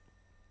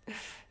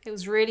 It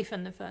was really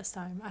fun the first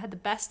time. I had the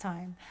best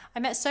time. I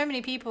met so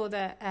many people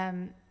that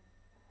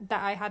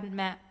I hadn't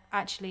met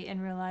actually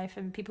in real life,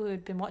 and people who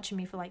had been watching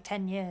me for like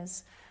 10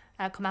 years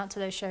come out to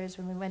those shows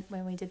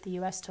when we did the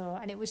US tour,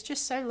 and it was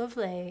just so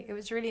lovely. It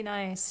was really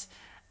nice.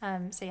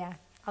 So yeah,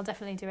 I'll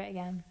definitely do it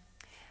again.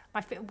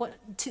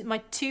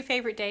 My two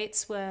favorite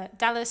dates were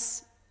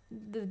Dallas.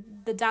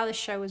 The Dallas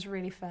show was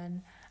really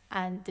fun,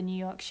 and the New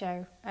York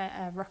show,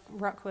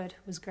 Rockwood,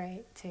 was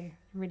great too.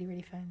 Really,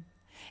 really fun.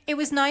 It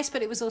was nice,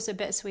 but it was also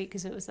bittersweet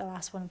because it was the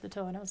last one of the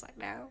tour, and I was like,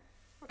 no.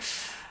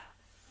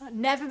 I've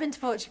never been to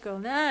Portugal.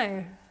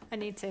 No, I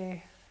need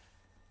to.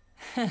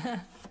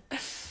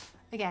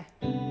 Okay.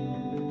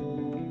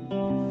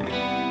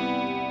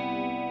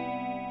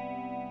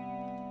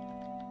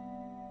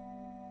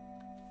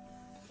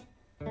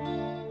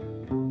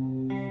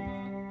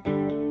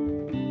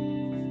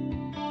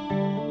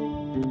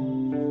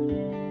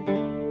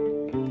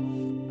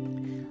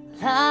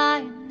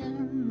 Lying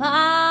in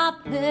my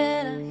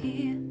bed, I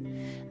hear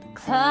the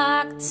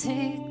clock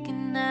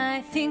ticking.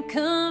 I think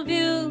of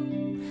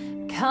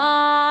you,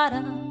 caught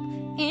up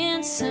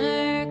in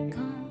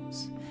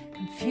circles.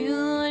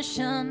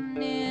 Confusion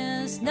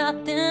is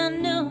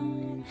nothing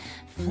new.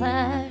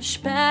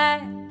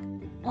 Flashback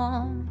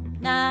on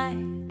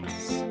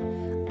nights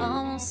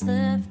almost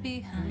left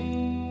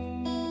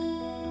behind.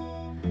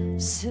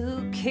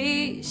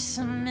 Suitcase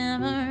of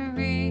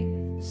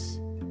memories.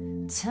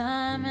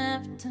 Time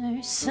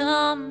after,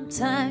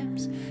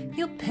 sometimes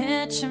you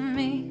picture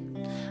me.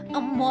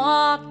 I'm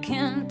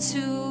walking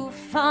too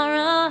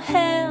far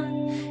ahead.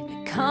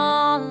 You're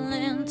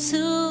calling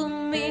to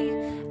me.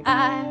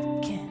 I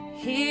can't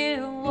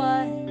hear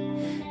what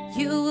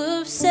you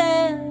have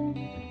said.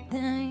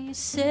 Then you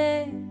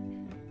say,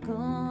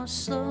 go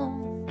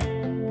slow.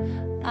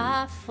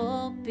 I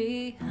fall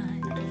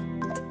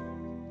behind.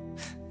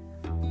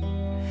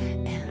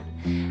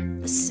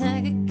 And the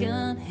second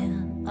gun hit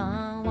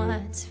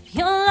unwinds. If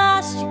you're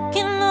lost, you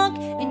can look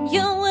and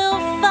you will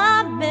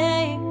find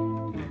me.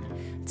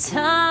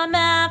 Time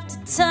after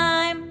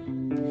time.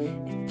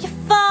 If you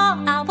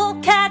fall, I will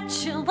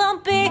catch you. I'll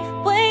be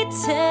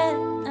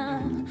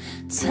waiting.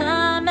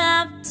 Time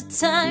after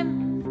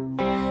time.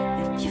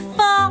 If you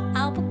fall,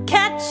 I will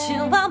catch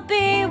you. I'll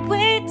be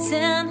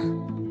waiting.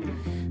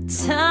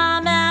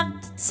 Time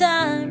after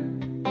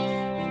time.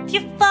 If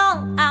you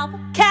fall, I will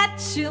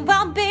catch you.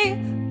 I'll be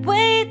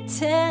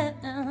waiting.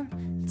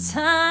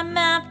 Time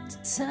after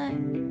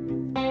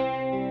time.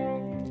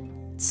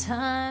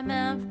 Time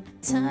after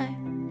time.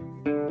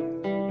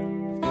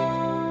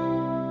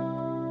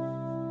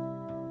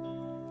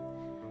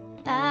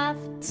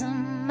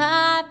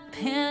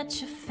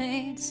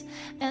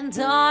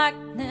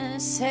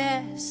 darkness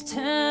has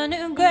turned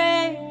to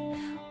gray,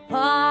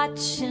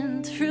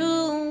 watching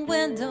through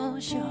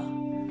windows,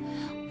 you're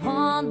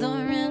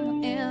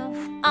wondering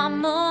if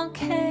I'm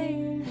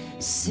okay.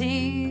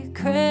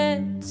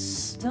 Secrets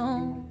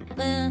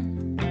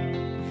stolen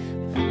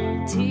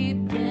from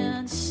deep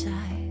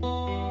inside,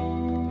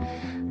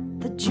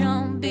 the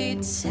drum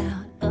beats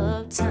out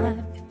of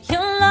time. If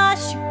you're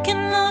lost, you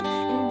can look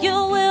and you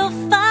will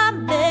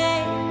find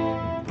me,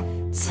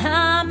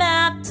 time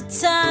after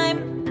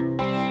time.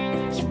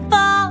 If you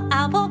fall,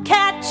 I will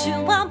catch you,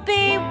 I'll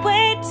be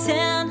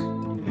waiting,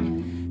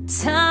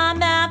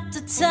 time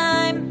after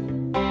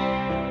time,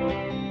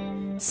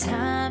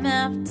 time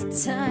after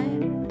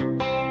time,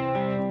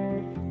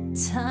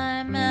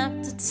 time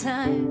after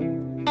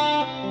time,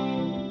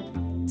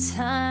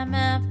 time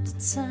after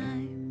time.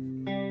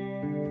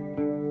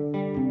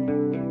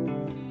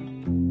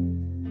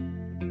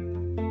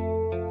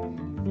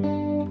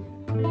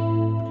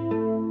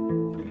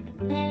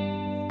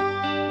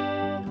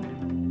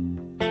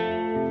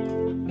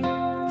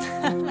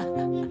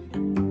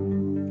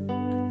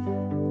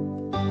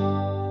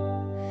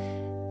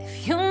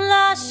 If you're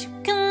lost, you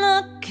can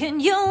look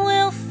and you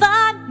will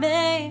find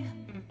me,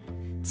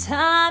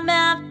 time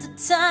after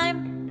time.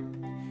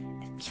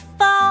 If you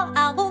fall,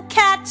 I will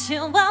catch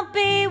you, I'll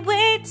be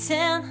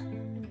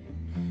waiting,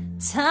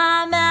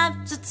 time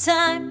after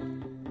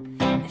time.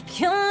 If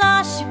you're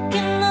lost, you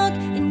can look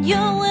and you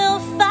will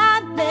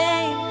find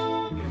me,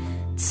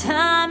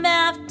 time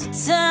after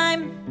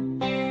time.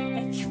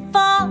 If you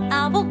fall,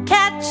 I will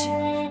catch you,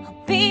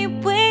 I'll be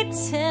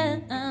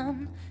waiting,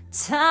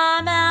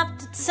 time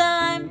after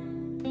time,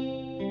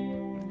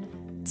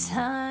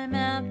 time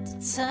after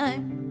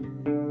time,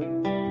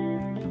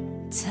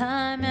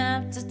 time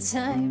after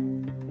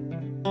time,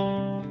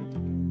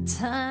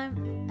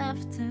 time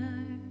after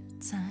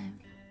time.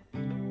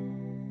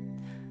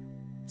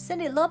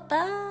 Cyndi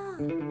Lauper.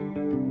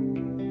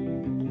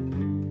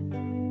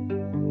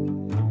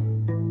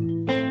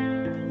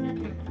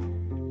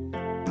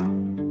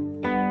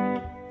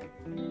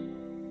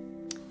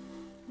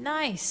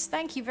 Nice.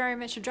 Thank you very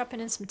much for dropping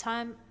in some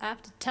time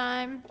after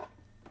time.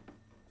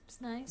 It's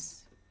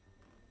nice.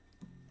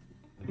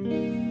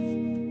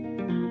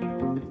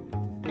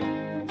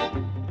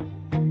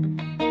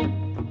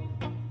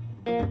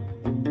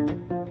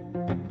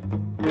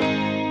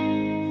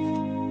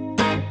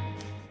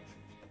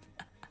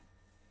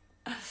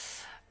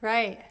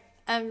 Right.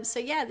 So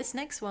yeah, this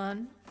next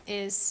one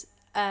is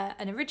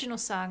an original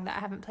song that I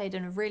haven't played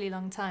in a really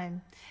long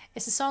time.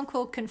 It's a song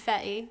called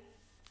Confetti,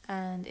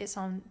 and it's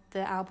on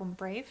the album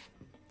Brave.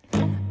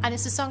 And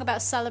it's a song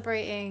about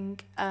celebrating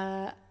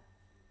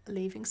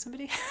leaving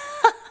somebody.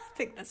 I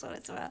think that's what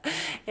it's about.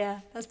 Yeah,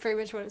 that's pretty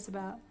much what it's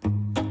about.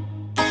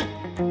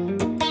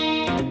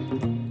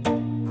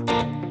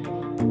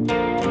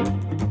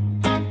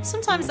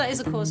 Sometimes that is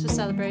a cause for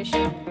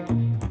celebration.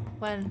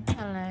 When, I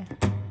don't know,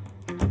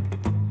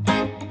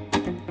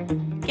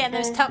 getting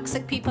those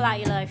toxic people out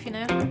of your life, you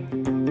know?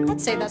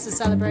 I'd say that's a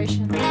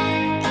celebration.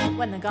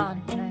 When they're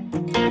gone, you know.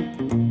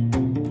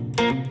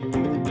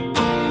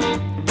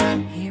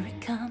 Here it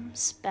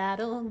comes,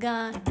 battle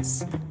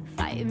guns,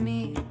 fighting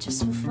me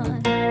just for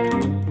fun.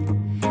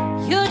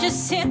 You're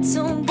just here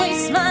to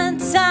waste my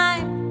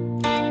time.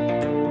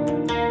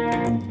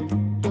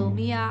 Blow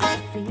me out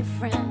for your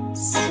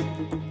friends,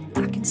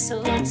 locking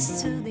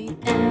swords to the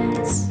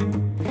ends.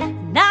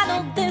 And I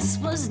know this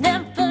was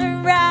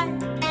never right.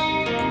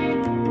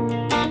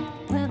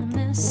 We're the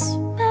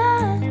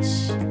mismatch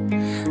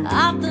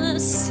of the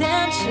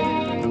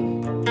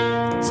century,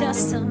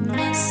 just a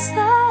mistake,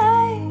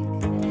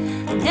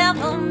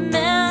 never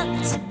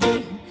meant to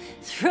be.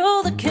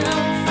 Through the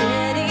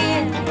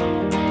confetti,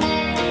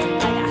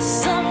 I got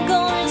some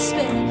golden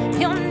spit,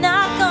 you're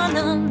not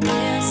gonna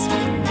miss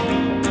me.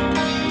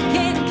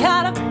 Getting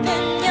caught up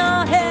in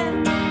your head,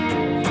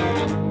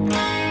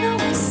 no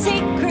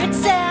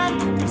secrets and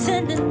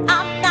pretending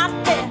I'm not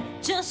there.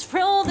 Just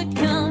throw the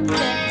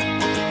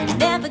confetti, you're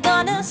never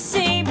gonna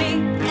see me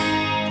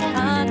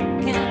again.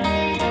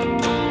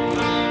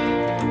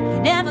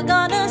 You're never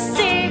gonna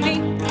see me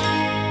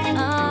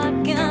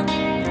again.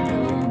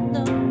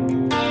 No, no.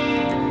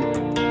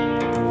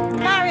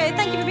 Mario,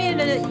 thank you for being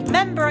a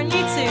member on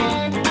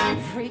YouTube.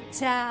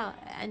 Freaked out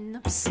and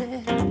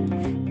upset,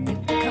 you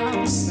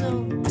become so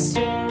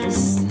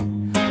stressed,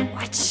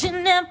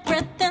 watching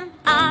everything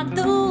I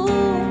do.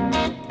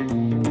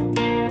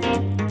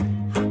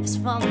 Heart is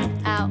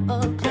falling out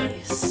of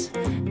place,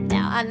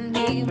 now I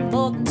need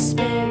more than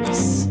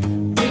space.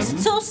 Raise a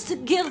toast to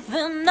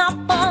giving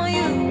up on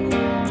you.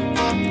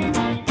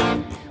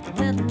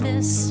 We're the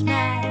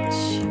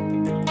mismatch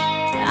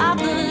of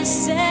the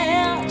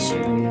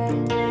century,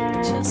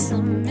 just a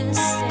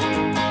mistake,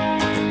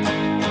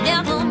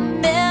 never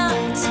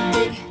meant to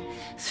be.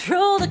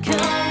 Through the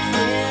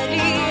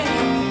confetti,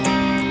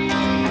 I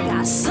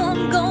got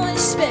some going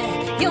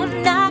spit, you're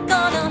not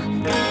gonna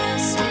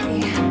miss me.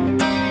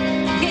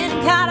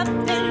 Getting caught up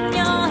in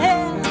your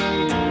head,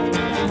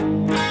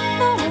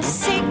 no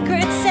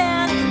secrets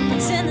and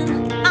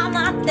pretending I'm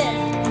not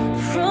there.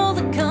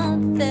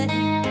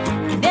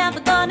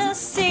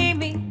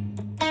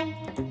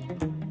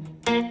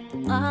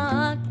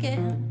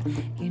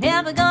 You're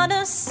never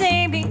gonna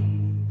see me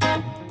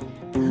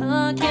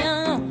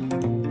again.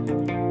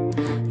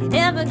 You're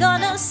never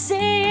gonna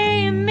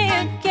see me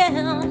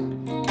again.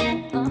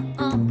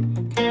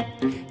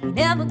 You're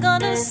never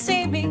gonna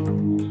see me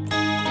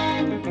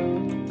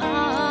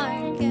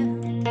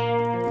again.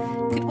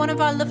 Could one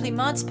of our lovely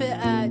mods put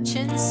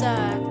Chin's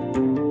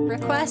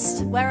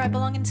request, Where I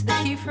Belong, into the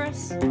queue for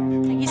us?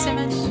 Thank you so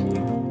much.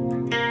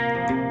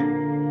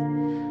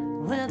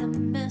 We're the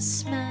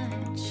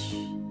mismatch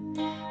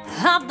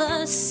of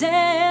the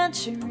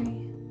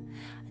century,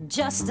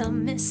 just a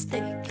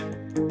mistake,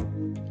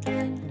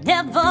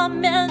 never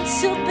meant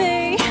to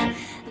be.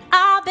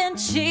 I've been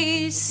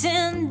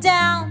chasing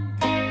down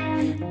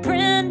a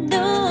brand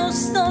new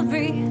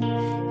story.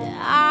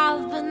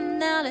 I've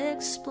been out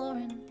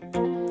exploring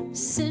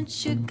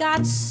since you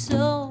got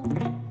so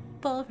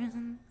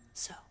boring.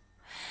 So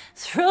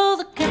through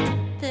the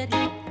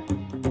confetti,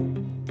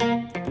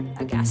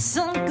 I got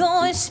some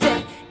going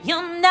spit.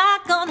 You're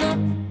not gonna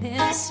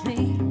miss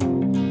me.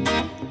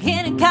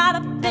 Getting caught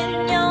up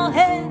in your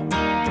head.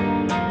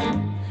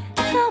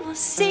 No more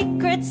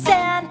secrets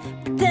and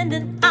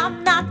pretending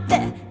I'm not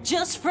there.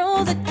 Just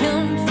through the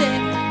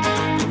confetti,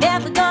 you're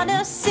never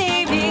gonna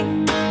see me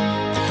again.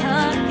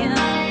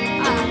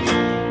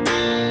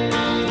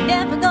 You're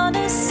never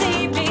gonna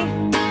see me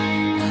again.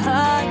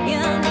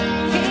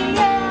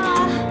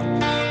 Yeah,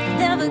 you're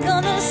never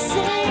gonna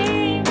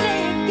see me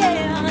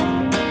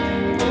again.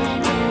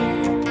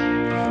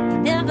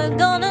 You're never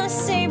gonna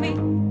see me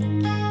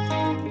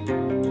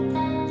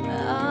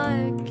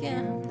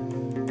again.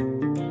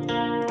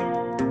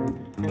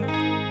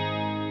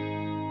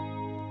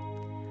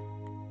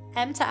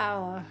 M to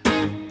Hour.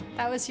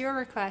 That was your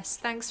request.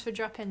 Thanks for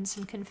dropping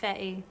some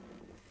confetti.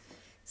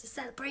 It's a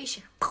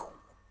celebration.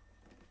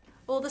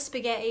 All the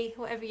spaghetti,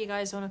 whatever you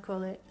guys want to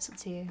call it. It's up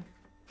to you.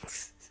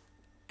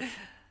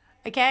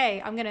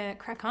 Okay, I'm gonna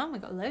crack on.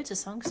 We've got loads of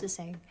songs to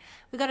sing.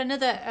 We got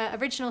another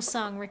original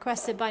song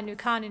requested by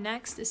Nukanu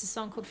next. It's a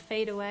song called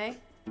Fade Away.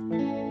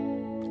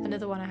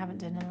 Another one I haven't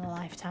done in a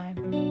lifetime.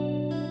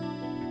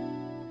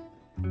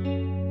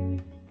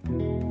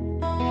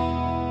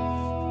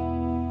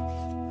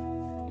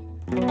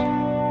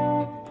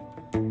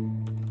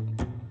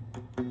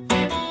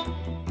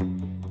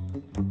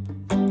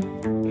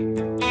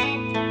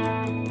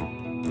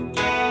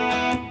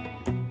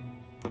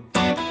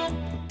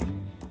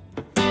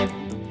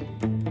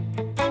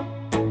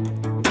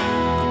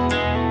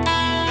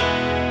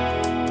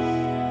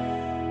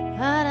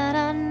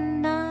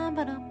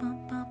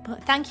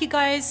 Thank you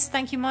guys.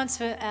 Thank you, mods,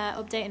 for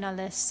updating our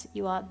list.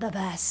 You are the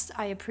best.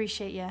 I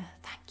appreciate you.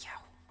 Thank you.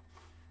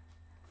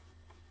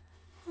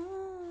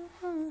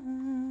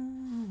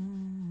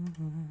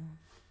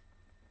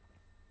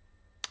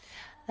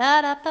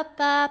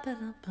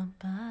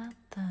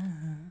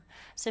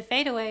 So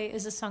Fade Away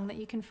is a song that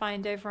you can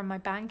find over on my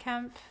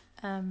Bandcamp.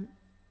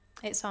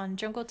 It's on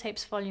Jungle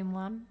Tapes Volume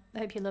 1. I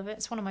hope you love it.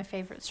 It's one of my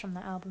favorites from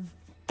that album.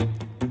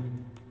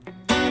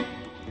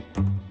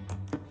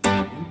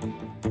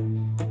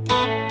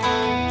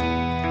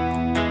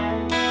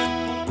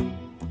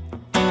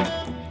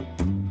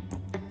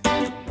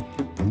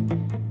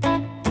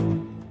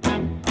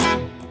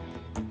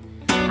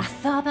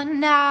 But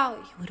now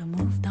you would have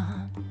moved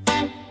on.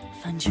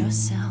 Find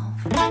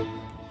yourself what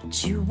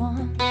you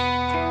want.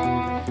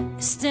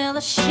 There's still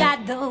a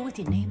shadow with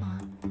your name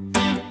on.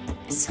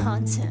 It's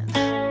haunting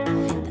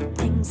the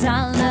things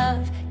I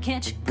love.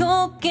 Can't you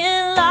go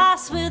get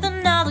lost with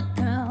another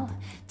girl?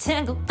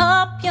 Tangle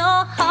up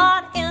your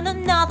heart in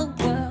another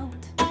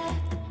world. The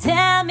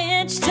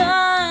damage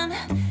done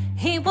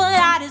ain't what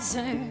I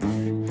deserve.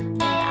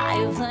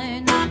 I've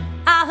learned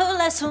I heard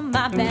less from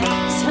my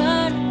back.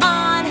 Turn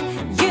on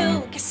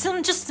you. Guess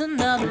I'm just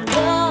another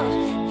love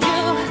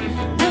you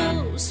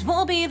lose.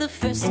 Won't be the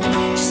first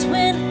time. Just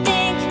when I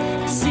think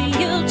I see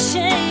you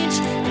change,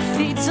 it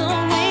fades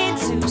away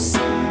too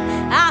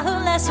soon. I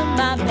heard less from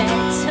my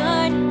back.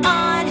 Turn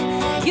on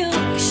you.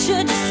 Guess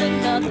you're just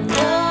another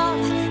love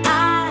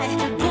I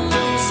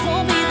lose.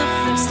 Won't be the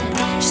first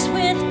time. Just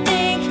when I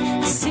think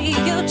I see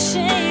you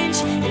change,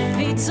 it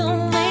fades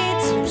away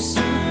too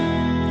soon.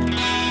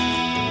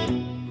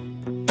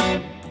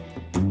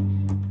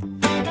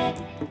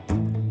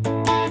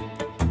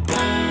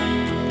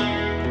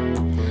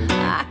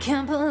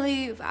 Can't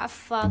believe I've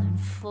fallen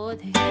for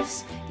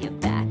this. You're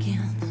back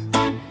in,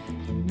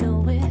 you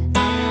know it.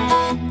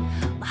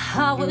 My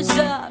heart was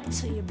up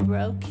till you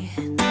broke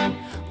it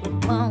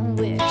with one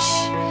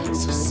wish.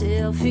 So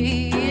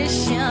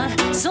selfish, yeah.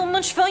 So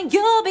much for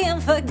you being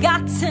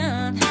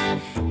forgotten.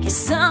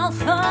 Guess I'll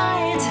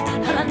find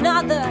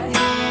another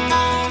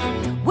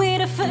way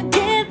to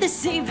forget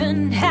this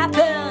even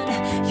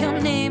happened. Your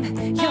name,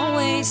 your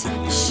ways,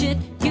 the shit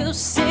you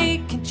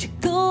say. Can't you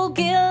go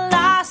get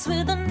lost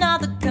with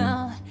another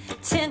girl?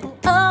 Tangle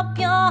up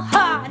your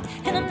heart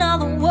in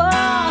another world.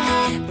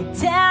 The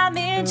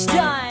damage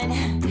done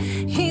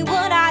ain't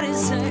what I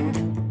deserve.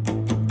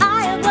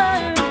 I have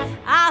learned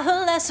I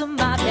heard less of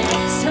my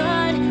back.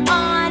 Turn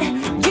on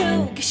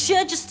you. Guess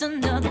you're just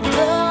another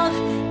love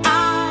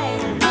I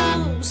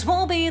lose.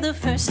 Won't the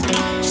first thing.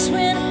 Just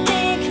when I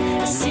think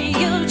I see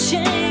you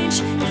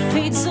change, it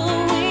fades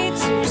away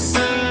too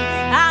soon.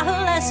 I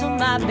heard less on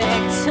my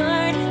back,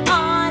 turn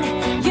on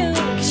you,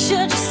 'cause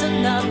you're just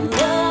another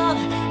love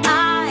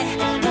I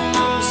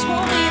lose.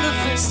 Won't be the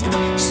first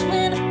thing. Just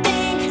when I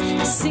think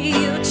I see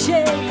you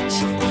change,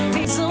 it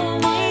fades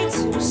away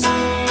too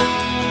soon.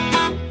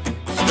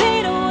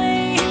 Fade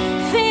away,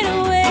 fade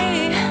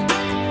away,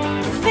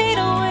 fade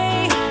away,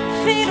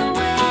 fade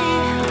away,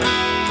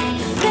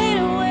 fade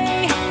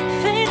away,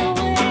 fade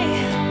away.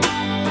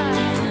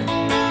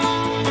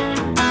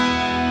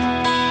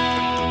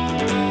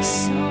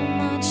 So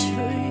much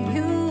for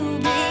you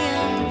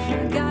being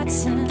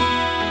forgotten.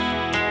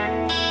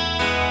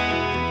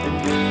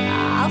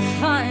 I'll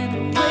find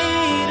a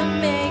way to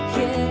make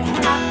it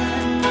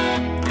happen.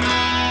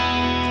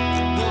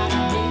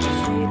 Gotta make you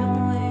fade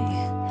away,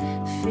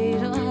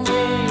 fade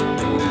away.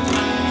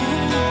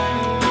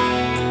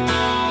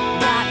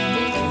 Gotta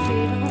make you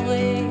fade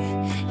away.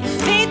 You're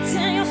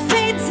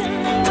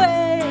fading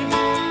away.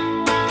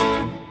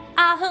 I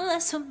heard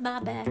less with my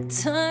back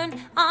turned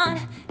on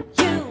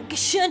you,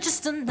 'cause you're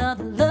just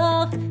another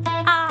love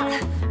I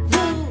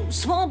lose.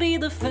 Won't be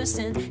the first,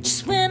 and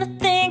just when I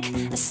think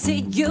I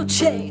see you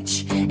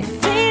change, it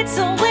fades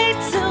away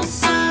too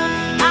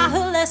soon. I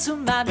heard less with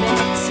my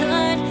back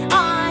turned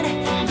on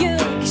you,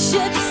 'cause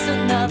you're just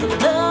another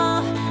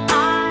love I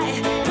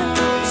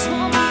lose.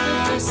 Won't be the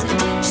first, and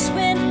just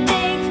when I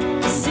think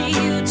I see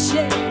you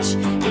change,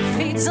 it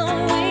fades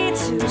away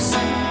too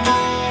soon.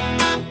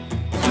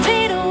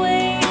 Fade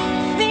away,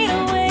 fade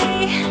away,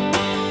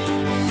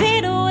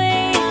 fade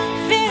away,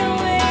 fade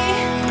away,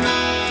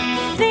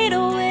 fade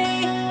away,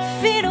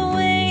 fade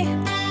away,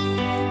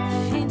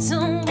 fades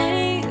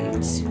away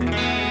too soon.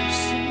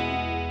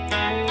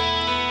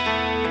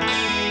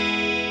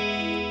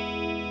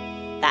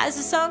 That is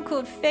a song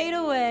called Fade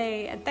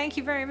Away, and thank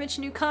you very much,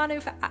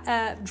 Nukanu, for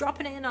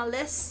dropping it in our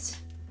list.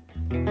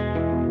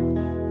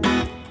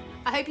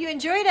 I hope you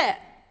enjoyed it.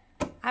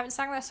 I haven't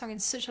sang that song in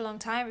such a long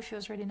time. It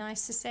feels really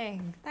nice to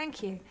sing.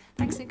 Thank you.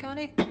 Thanks,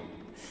 Nukanu.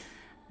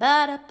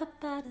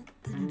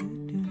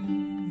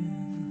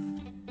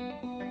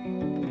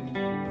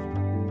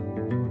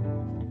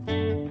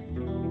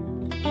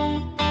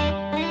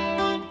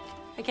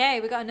 Okay,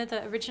 we got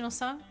another original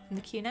song in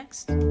the queue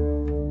next.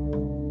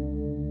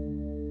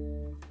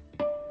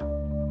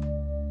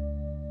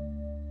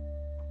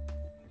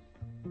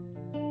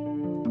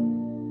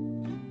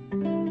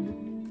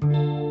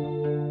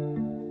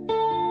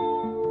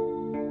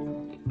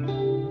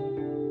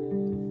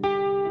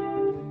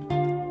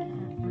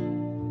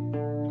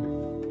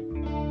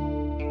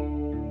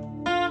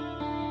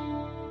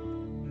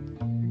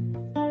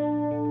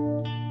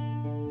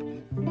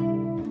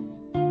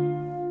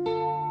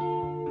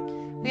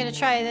 We're gonna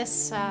try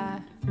this, I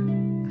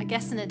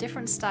guess in a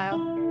different style,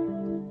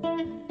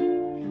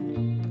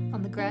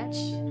 on the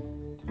Gretsch.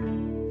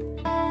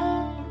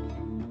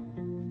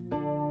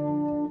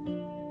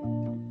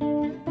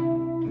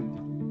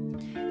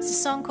 It's a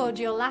song called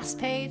Your Last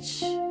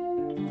Page.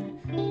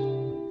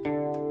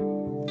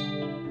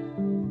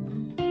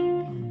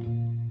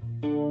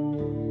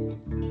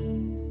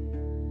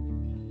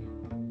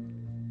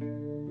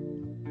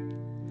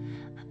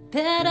 A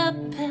better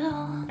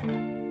pill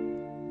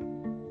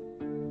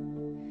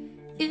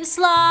is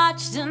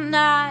lodged and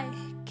I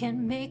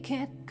can make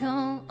it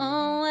go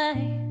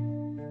away,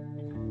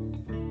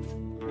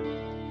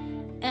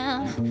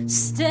 and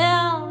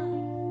still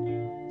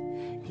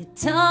you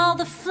dull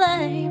the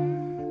flame.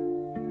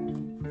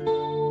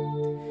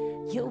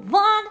 You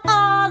want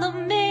all of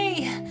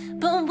me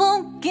but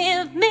won't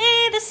give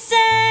me the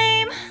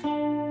same.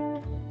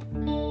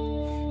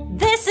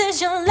 This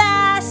is your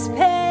last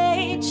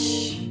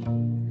page.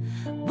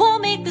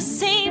 Won't make the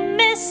same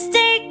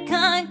mistake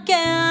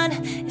again.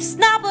 It's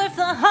not worth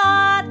the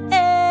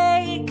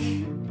heartache.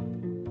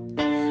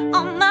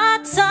 All my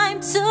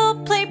time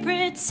to play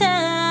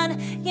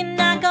pretend. You're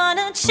not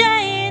gonna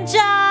change,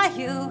 are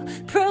you?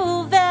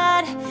 Prove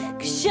it,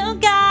 'cause you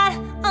got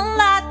a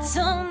lot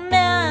to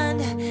mend.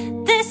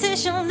 This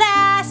is your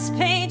last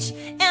page,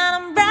 and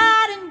I'm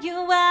writing you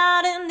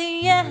out in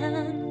the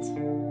end.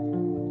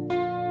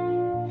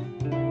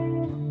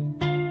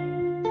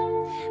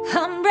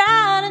 I'm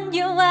writing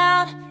you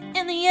out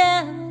in the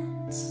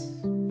end.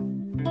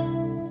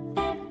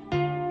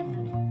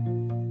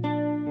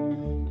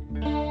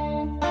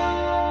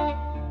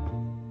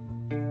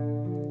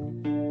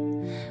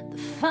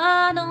 The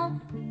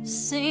final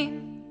scene,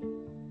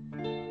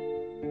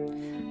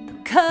 the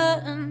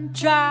curtain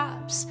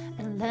drops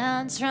and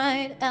lands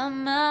right at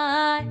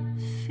my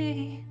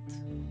feet.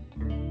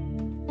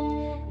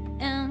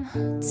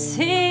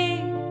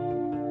 Empty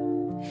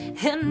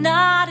and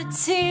not a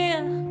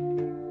tear.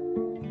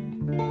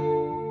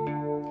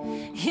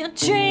 You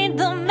drained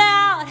them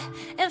out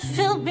and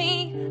filled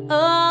me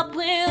up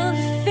with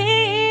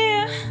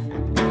fear.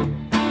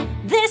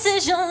 This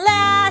is your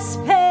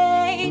last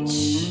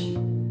page.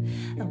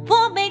 I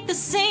won't make the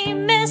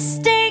same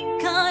mistake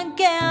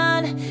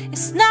again.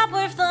 It's not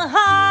worth the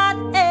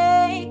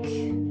heartache.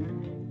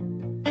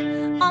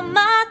 All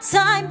my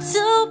time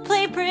to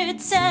play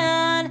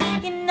pretend.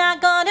 You're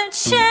not gonna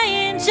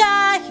change,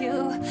 are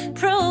you?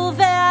 Prove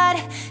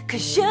it,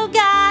 'cause you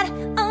got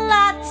a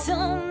lot to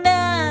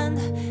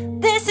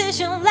mend. This is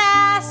your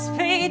last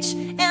page,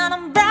 and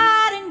I'm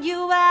writing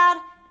you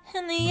out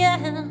in the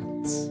end.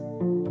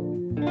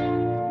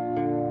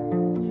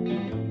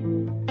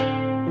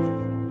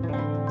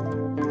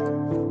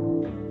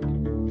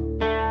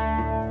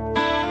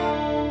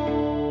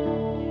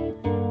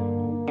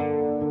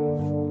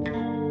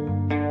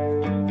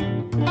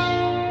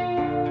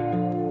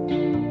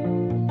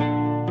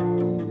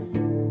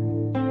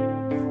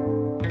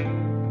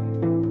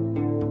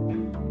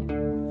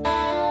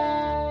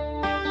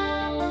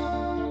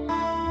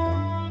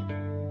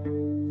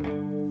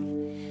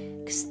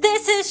 'cause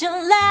this is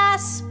your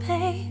last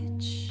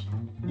page.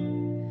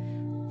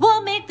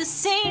 Won't make the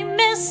same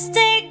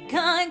mistake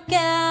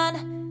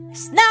again.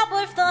 It's not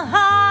worth the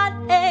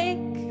heartache.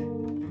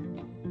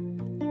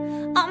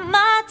 On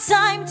my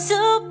time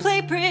to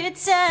play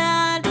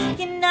pretend.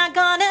 You're not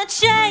gonna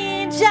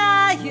change,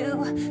 are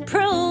you?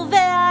 Prove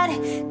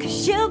it,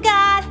 'cause you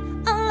got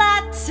a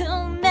lot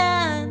to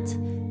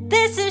mend.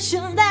 This is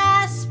your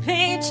last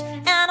page,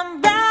 and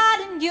I'm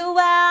writing you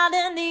out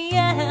in the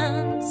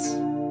end.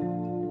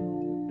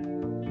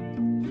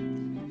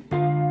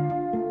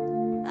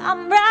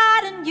 I'm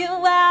writing you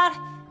out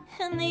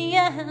in the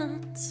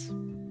end.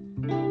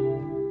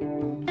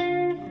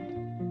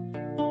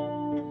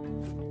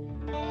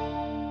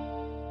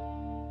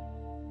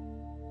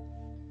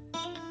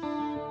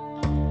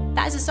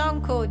 That is a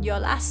song called Your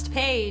Last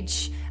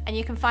Page, and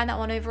you can find that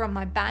one over on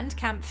my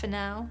Bandcamp for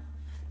now.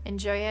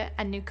 Enjoy it.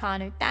 And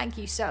Nukanu, thank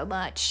you so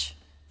much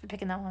for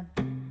picking that one.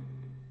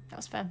 That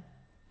was fun.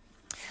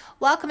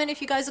 Welcome in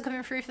if you guys are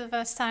coming through for the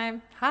first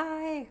time.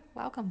 Hi,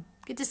 welcome.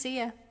 Good to see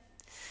you.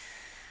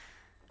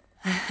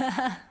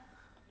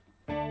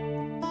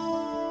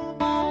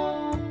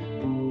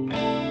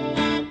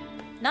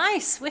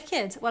 Nice,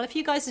 wicked. Well, if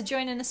you guys are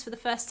joining us for the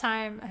first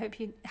time, I hope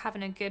you're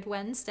having a good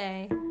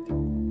Wednesday.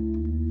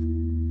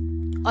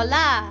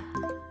 Hola,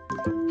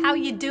 how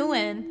you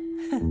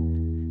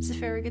doing? It's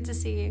very good to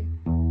see you.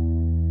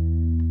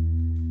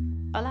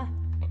 Hola.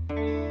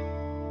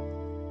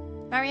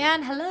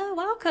 Marianne, hello,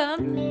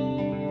 welcome.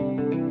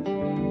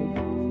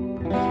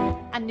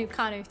 And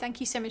Nukanu, thank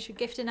you so much for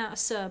gifting out a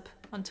sub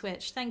on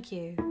Twitch. Thank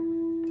you.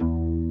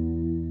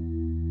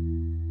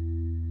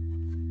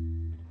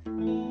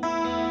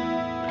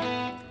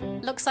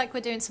 Looks like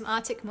we're doing some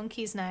Arctic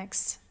Monkeys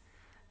next.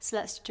 So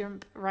let's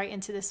jump right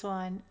into this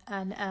one.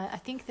 And I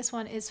think this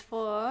one is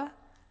for...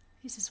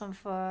 Who's this one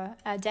for?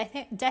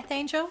 Death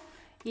Angel.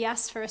 He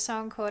asked for a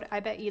song called I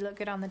Bet You Look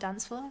Good on the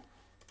Dance Floor.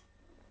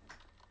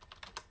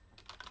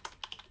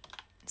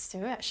 Let's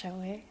do it, shall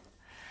we?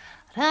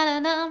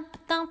 On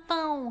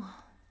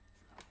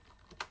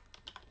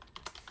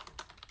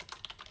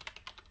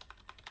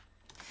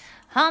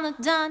the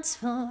dance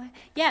floor.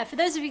 Yeah, for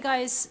those of you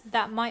guys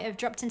that might have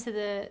dropped into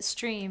the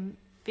stream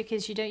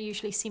because you don't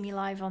usually see me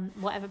live on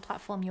whatever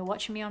platform you're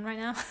watching me on right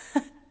now.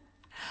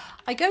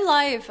 I go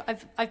live.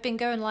 I've been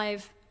going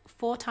live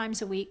 4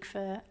 times a week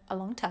for a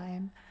long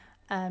time.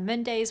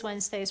 Mondays,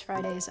 Wednesdays,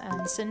 Fridays,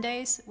 and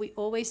Sundays. We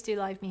always do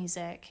live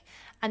music.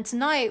 And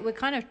tonight we're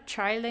kind of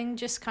trialing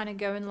just kind of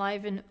going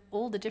live in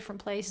all the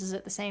different places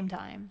at the same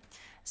time.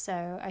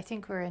 So I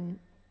think we're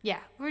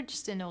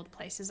just in all the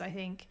places, I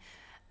think.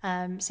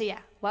 So yeah,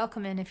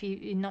 welcome in if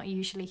you're not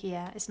usually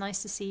here. It's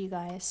nice to see you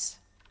guys.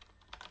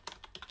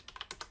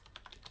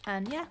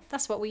 And yeah,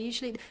 that's what we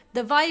usually do.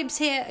 The vibes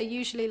here are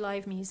usually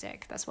live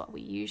music. That's what we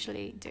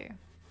usually do.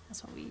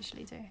 That's what we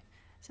usually do.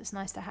 So it's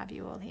nice to have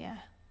you all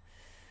here.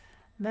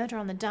 Murder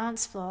on the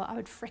dance floor. I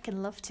would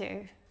freaking love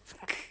to.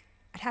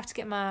 I'd have to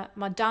get my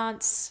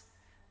dance,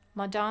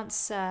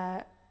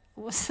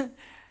 what's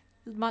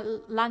my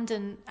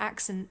London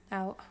accent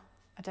out.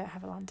 I don't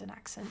have a London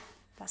accent.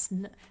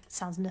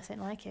 Sounds nothing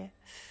like it.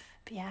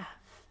 But yeah,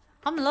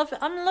 I'm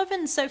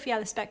loving Sophie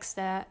Ellis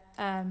Bextor.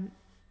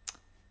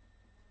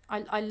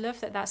 I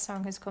love that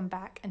song has come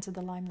back into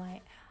the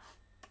limelight.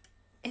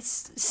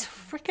 It's a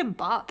freaking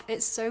bop.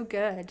 It's so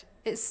good.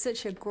 It's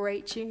such a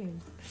great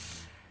tune.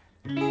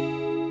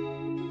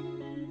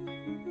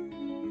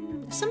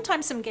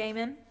 Sometimes some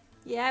gaming.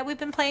 Yeah, we've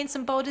been playing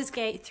some Baldur's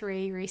Gate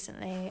 3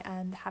 recently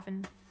and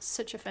having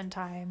such a fun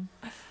time.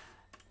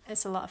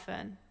 It's a lot of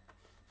fun.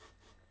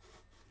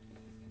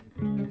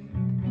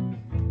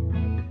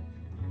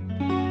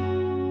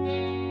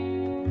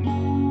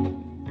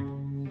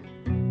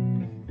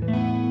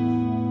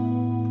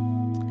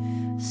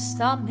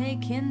 Stop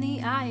making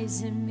the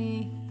eyes at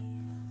me.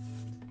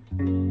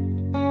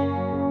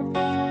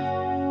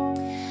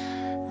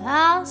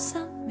 I'll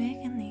stop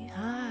making the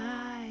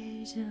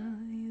eyes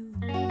of you.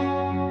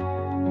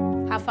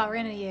 How far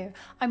in are you?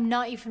 I'm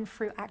not even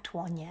through Act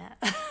 1 yet.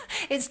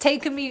 It's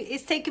taken me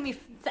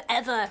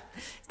forever.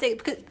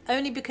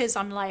 Only because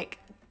I'm like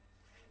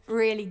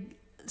really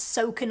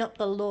soaking up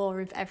the lore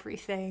of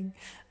everything.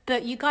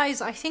 But you guys,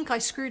 I think I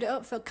screwed it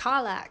up for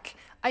Karlach.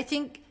 I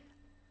think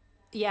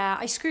Yeah,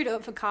 I screwed it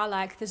up for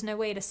Karlach. There's no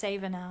way to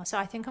save her now. So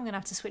I think I'm going to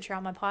have to switch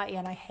around my party,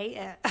 and I hate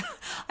it.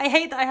 I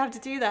hate that I have to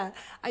do that.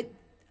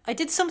 I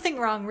did something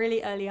wrong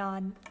really early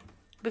on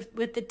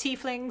with the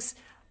tieflings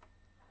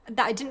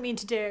that I didn't mean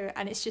to do,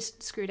 and it's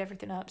just screwed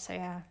everything up. So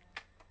yeah.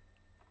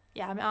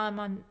 Yeah,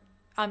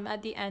 I'm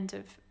at the end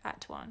of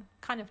Act 1.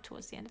 Kind of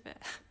towards the end of it.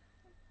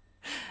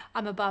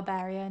 I'm a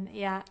barbarian.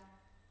 Yeah.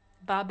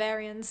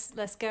 Barbarians,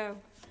 let's go.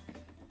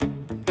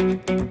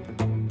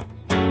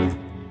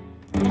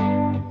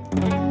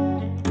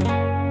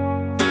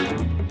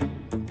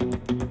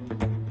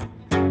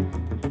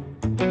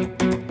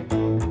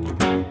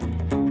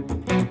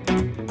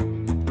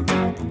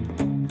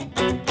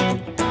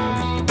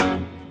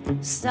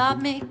 Stop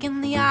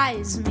making the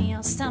eyes of me,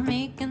 I'll stop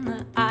making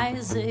the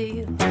eyes of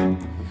you.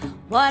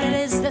 What it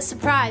is that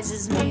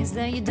surprises me is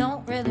that you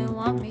don't really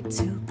want me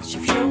to, 'cause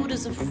your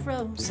shoulders are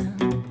frozen,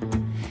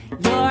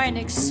 you're an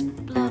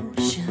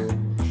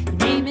explosion. Your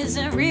name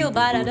isn't real,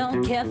 but I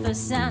don't care for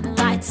sound.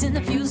 Lights in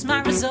the fuse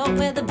might result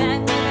with a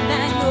bang,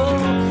 oh.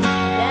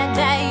 That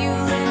day you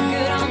look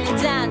good on the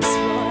dance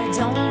floor.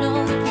 Don't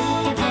know if you're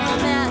looking for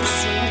romance,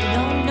 I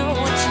don't know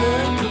what you're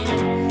looking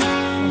for.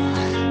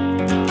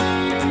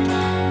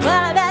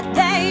 Well, I bet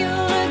that you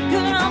look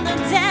good on the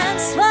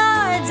dance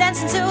floor,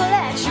 dancing to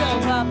electro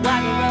pop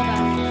like a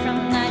robot from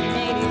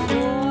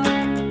 1984.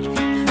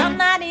 From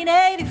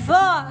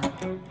 1984.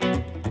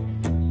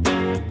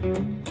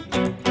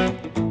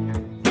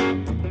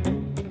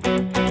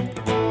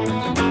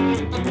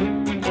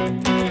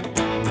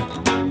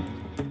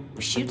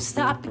 You'd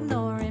stop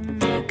ignoring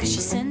me, 'cause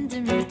you're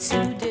sending me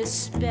to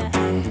despair.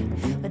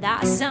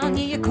 Without a sound,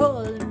 yeah, you're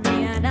calling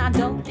me, and I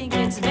don't think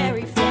it's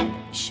very fair.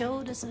 Your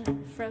shoulders are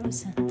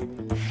frozen,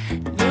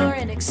 you're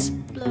an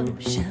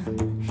explosion.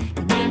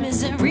 Your name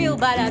isn't real,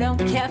 but I don't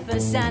care for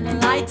sound.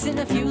 And lights in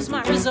the fuse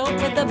might result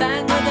with a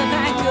bang, oh.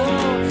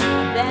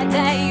 I bet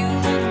that you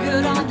look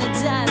good on the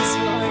dance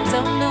floor.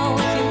 Don't know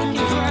if you're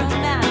looking for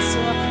romance,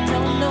 or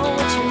don't know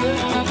what you're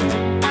looking for.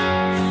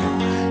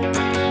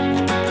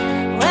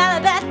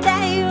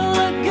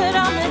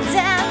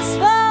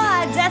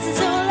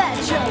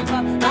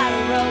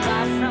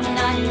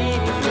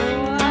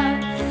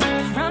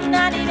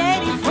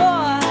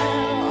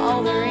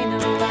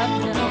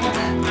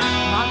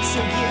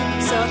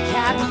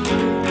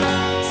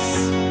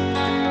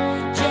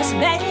 Just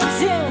banging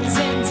tunes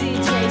and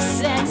DJ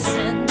sets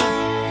and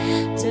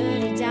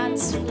dirty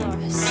dance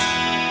floors,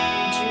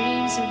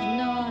 dreams of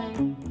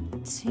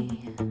naughtiness.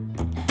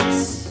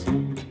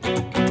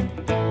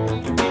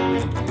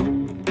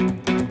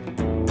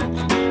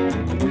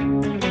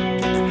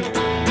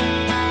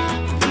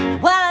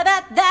 Well, I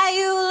bet that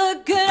you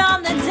look good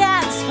on the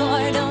dance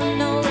floor. Don't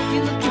know if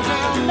you're looking for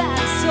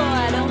romance, or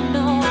I don't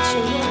know what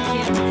you're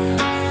looking for.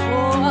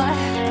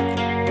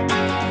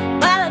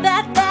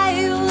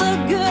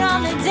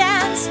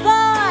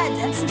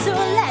 To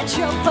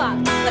electro pop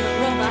like a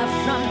robot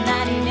from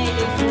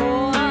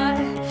 1984.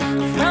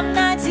 From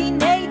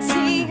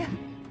 1980.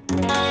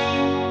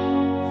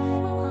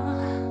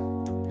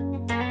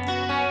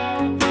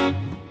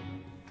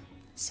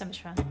 So much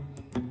fun.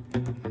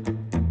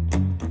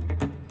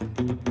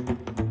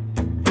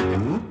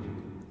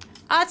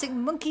 Arctic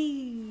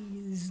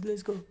Monkeys.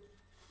 Let's go.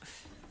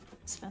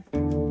 It's fun.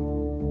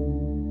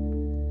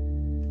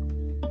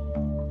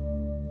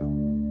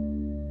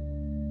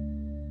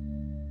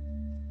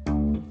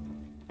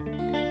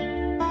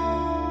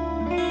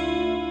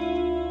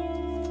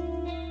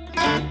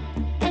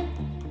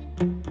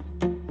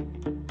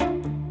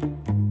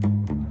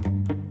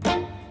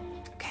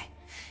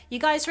 You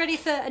guys ready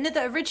for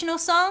another original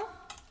song?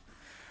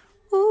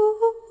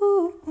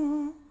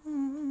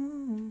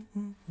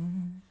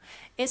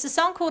 It's a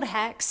song called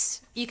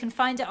Hex. You can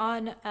find it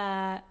on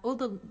all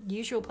the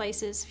usual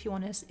places if you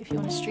want to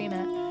stream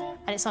it,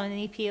 and it's on an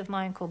EP of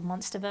mine called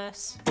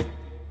Monsterverse.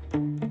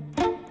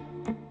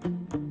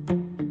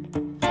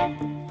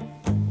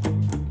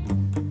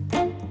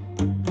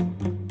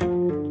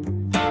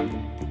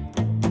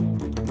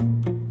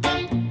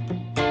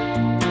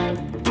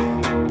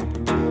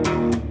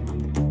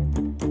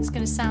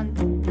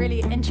 Sound really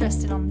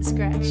interesting on the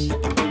scratch.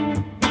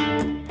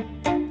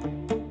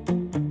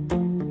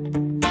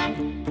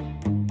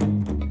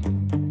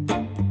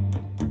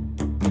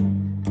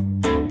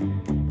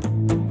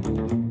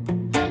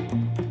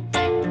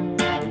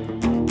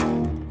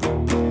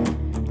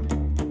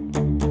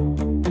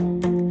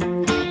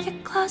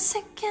 You're close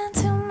again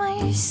to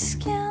my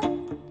skin.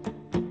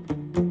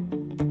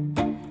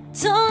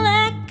 Don't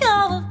let go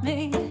of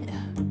me.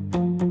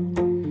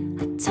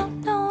 I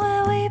don't know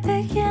where we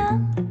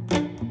begin.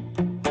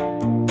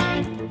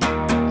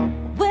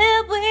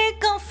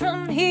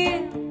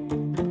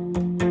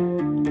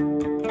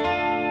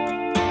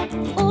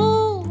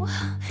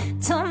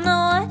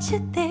 You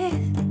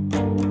did,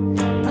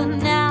 but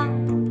now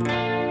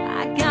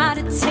I got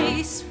a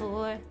taste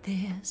for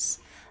this.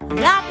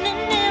 Lightning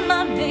in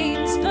my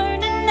veins,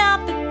 burning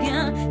up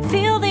again.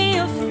 Feel the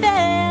effect.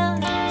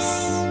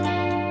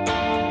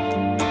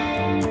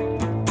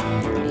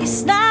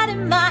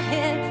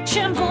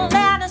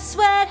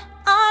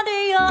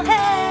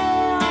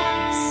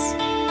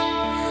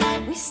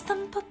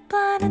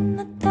 blind in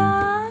the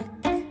dark.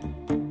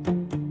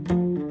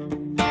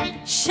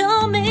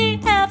 Show me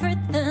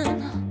everything.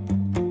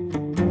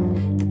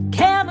 The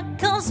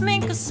chemicals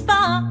make a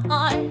spark.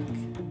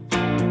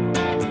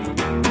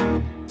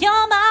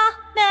 You're my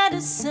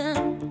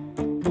medicine.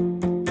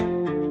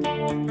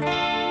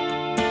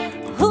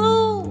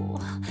 Ooh,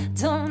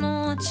 don't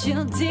know what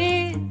you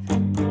did,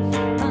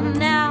 but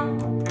now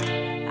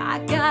I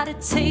got a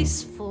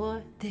taste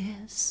for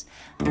this.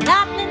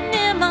 Lightning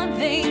in my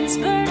veins,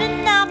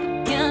 burning up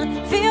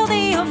again. Feel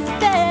the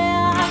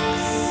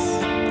effects.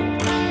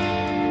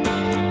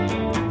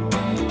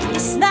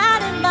 It's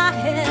not in my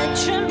head,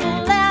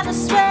 tremble and I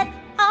sweat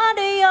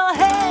under your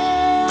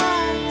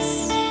hands.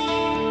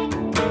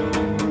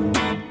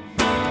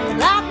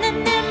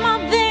 Lightning in my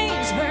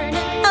veins,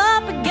 burning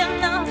up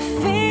again. I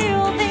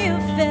feel the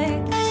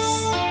effects.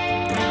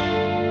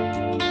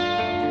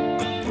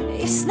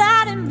 It's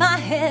not in my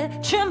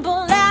head,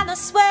 tremble and I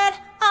sweat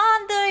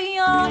under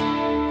your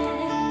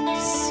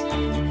hands.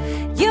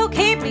 You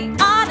keep me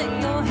under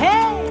your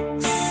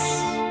hands.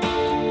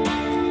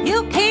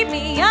 You keep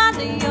me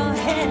under your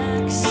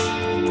hands.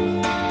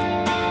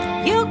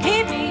 You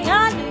keep me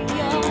under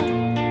your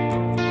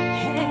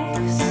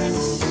hands.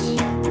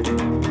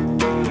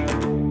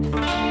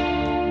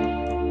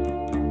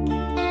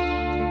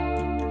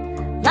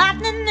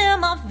 Lightning in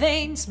my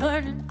veins,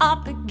 burning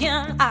up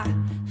again. I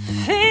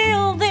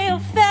feel the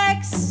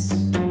effects.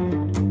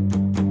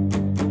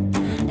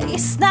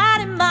 It's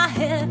not in my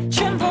head,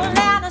 tremble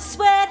and I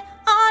sweat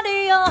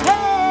under your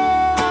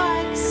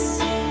hands.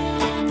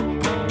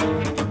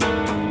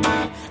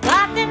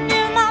 Lightning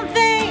in my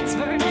veins,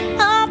 burning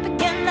up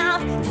again. I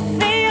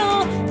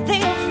feel the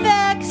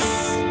effects.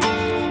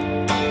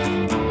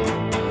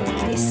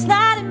 It's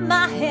not in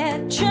my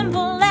head,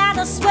 tremble and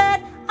I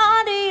sweat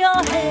under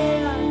your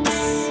hands.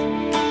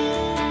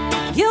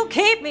 You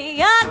keep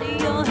me under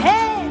your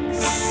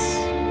hands.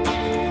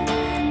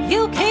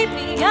 You keep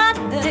me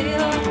under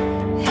your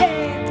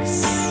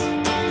hands.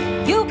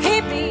 You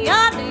keep me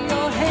under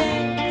your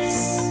hands.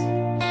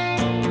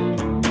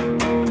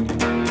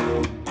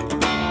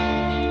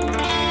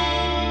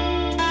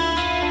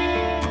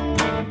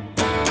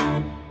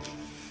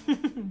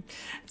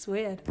 It's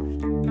weird.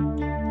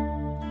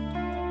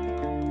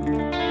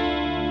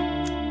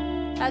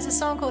 There's a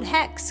song called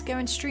Hex. Go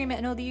and stream it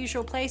in all the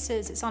usual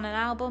places. It's on an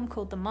album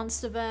called The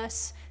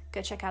Monsterverse.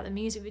 Go check out the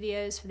music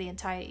videos for the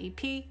entire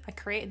EP. I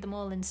created them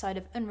all inside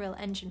of Unreal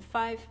Engine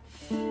 5.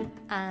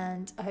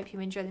 And I hope you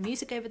enjoy the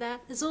music over there.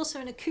 There's also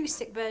an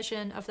acoustic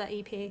version of that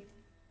EP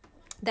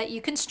that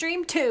you can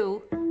stream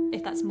too,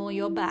 if that's more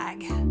your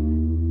bag.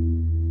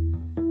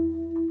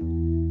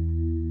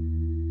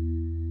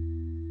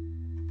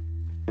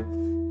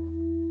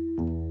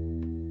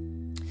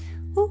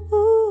 Ooh,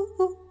 ooh,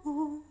 ooh,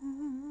 ooh.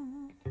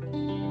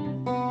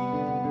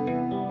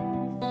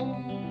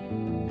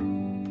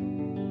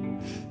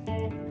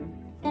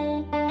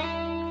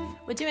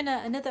 We're doing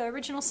another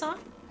original song.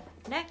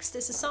 Next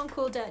is a song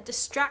called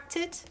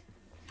Distracted.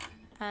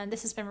 And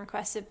this has been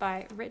requested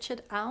by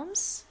Richard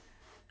Alms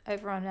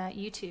over on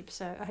YouTube.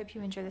 So I hope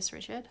you enjoy this,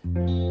 Richard.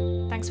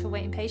 Thanks for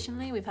waiting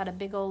patiently. We've had a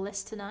big old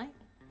list tonight.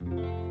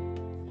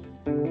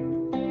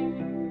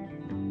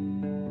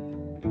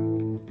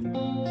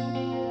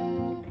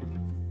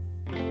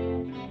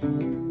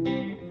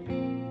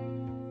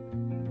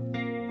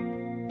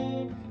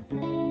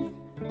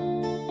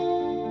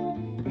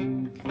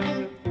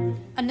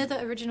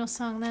 Another original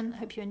song then,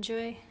 hope you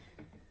enjoy.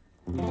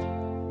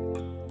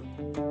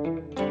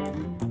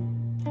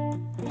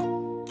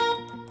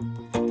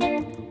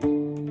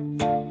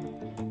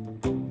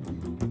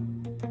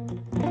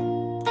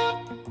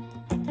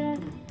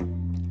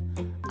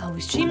 I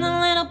was dreaming a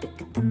little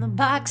bigger than the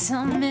box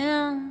I'm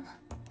in.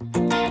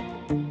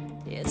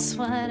 It's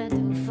what I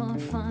do for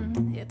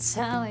fun, it's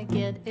how I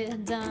get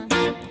it done.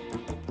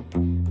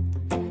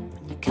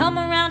 When you come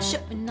around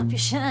showing off your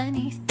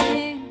shiny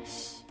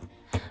things,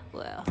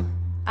 well,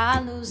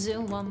 I lose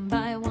it one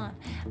by one.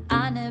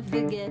 I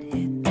never get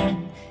it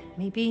done.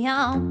 Maybe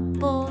I'm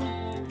bored,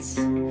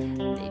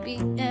 maybe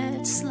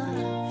it's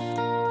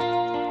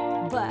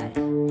love, but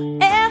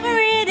whatever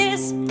it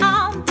is,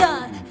 I'm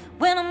done.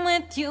 When I'm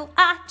with you,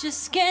 I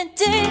just get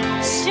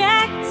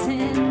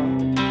distracted.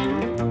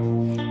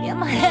 In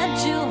my head,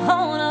 you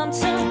hold on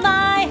to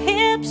my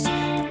hips.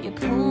 You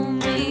pull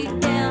me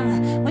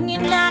in. When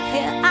you're not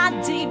here, I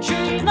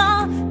daydream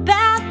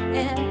about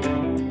it.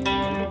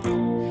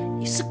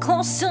 You're so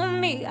close to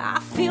me, I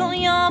feel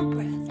your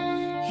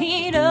breath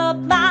heat up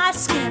my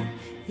skin.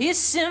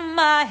 It's in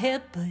my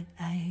head, but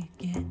I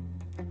get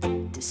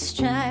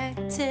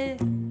distracted.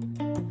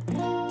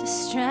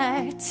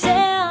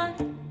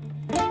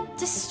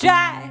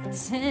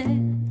 Distracted.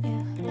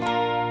 Yeah.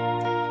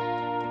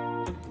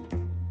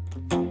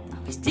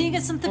 Always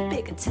digging something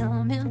bigger till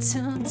I'm in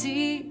too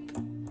deep.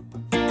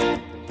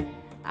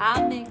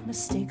 I make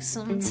mistakes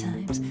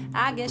sometimes,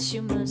 I guess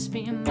you must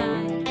be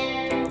mine.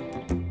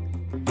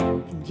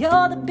 And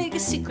you're the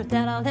biggest secret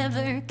that I'll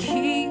ever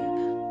keep,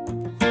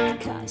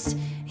 'cause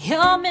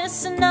you're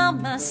missing all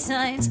my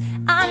signs.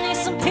 I need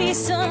some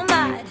peace of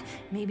mind.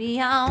 Maybe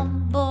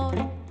I'm bored,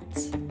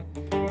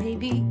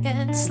 maybe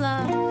it's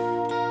love,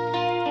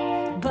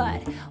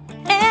 but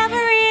whatever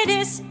it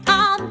is,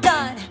 I'm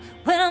done.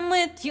 When I'm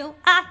with you,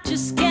 I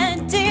just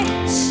get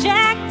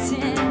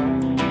distracted.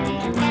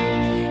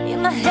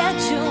 In my head,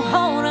 you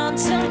hold on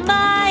to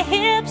my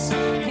hips,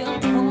 you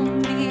pull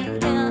me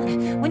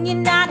in. When you're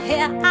not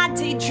here, I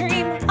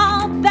daydream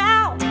all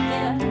about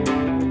it.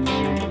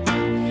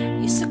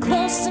 You're so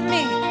close to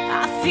me,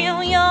 I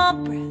feel your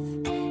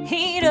breath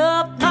heat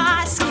up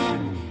my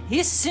skin.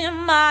 It's in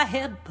my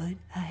head, but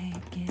I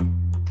get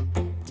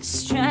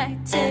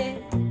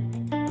distracted,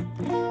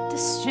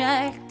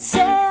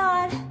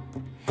 distracted,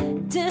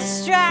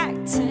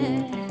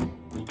 distracted.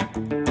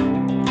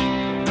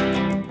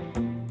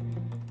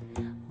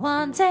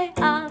 One day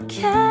I'll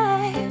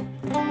cave,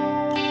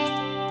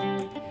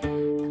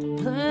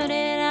 put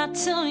it out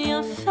to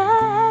your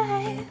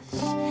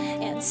face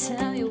and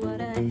tell you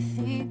what I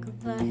think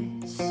of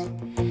us.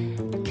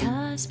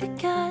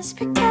 Because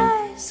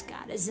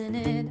God isn't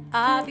it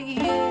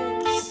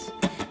obvious?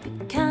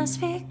 Because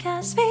did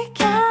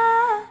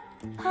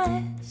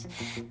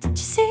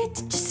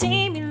you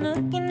see me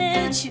looking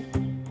at you?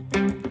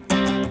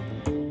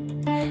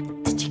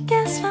 Did you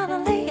guess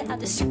finally I'm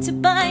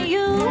distracted by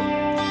you?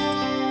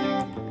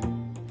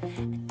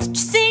 Did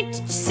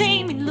you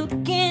see me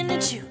looking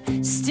at you,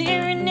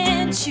 staring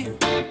at you?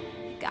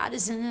 God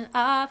isn't it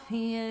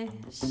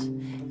obvious?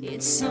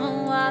 It's so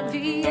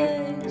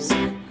obvious.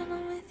 When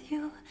I'm with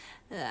you,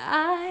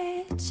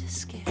 I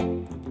just get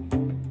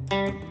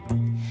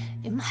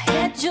in my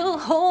head, you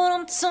hold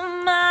on to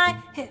my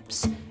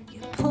hips, you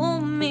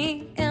pull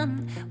me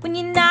in. When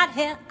you're not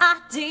here, I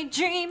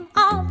daydream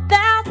all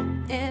about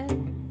it.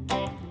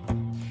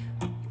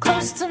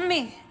 Close to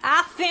me,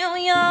 I feel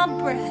your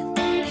breath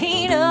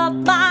heat up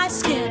my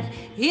skin.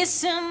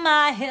 It's in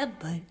my head,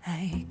 but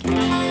I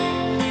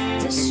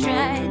get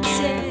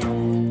distracted,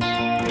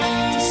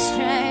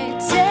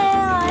 distracted,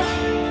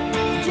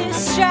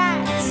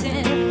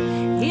 distracted.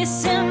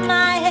 It's in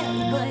my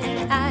head, but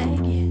I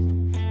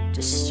get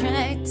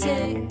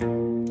distracted,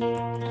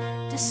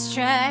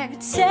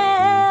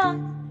 distracted,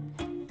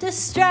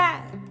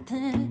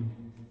 distracted.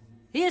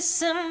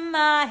 It's in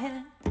my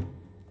head,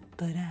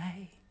 but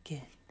I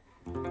get.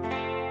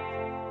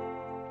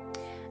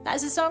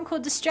 That's a song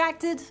called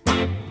Distracted.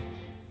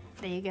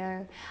 There you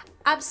go.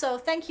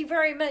 Absol, thank you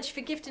very much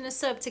for gifting a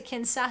sub to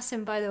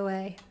Kinsassin, by the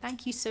way.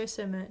 Thank you so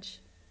much.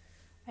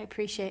 I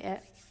appreciate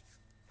it.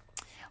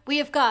 We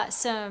have got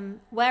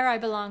some Where I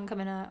Belong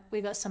coming up.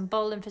 We got some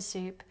Bowling for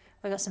Soup.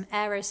 We got some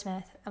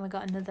Aerosmith, and we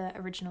got another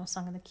original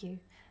song in the queue.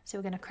 So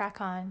we're gonna crack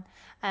on.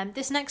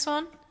 This next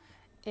one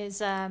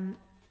is, I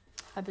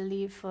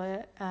believe,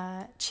 for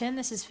Chin.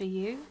 This is for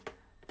you.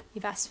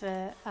 You've asked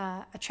for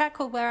a track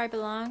called Where I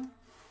Belong,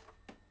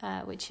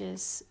 which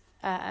is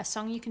a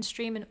song you can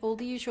stream in all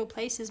the usual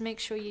places. Make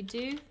sure you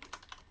do.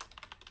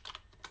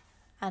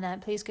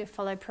 And please go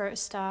follow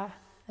Protostar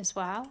as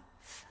well.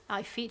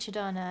 I featured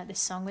on this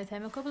song with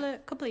him a couple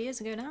of years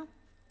ago now,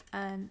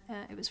 and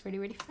it was really,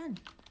 really fun.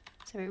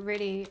 So it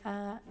really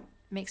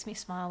makes me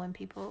smile when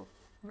people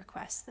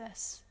request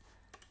this.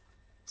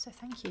 So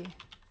thank you.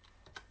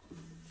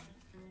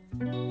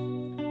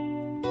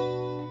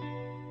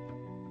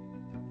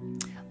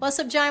 What's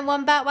up, Giant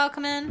Wombat?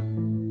 Welcome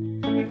in.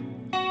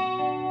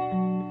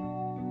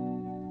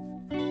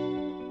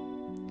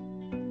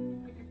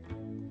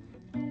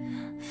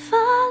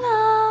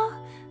 Follow,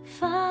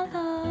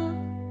 follow,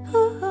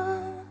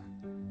 ooh.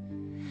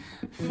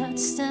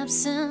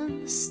 Footsteps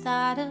in the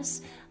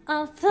stardust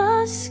of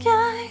the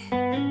sky.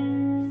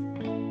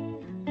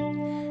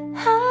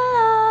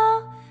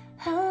 Hello,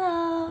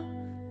 hello,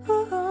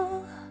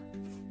 ooh.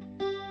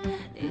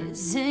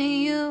 Is it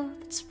you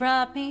that's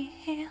brought me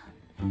here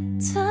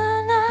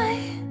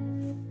tonight?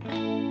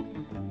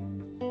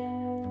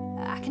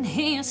 I can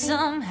hear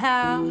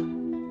somehow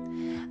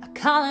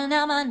calling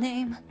out my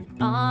name.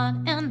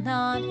 On and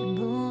on, it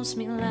moves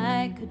me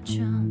like a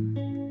drum.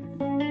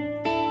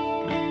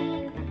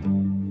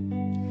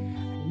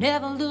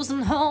 Never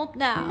losing hope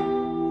now,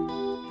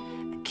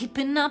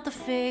 keeping up the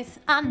faith.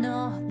 I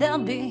know there'll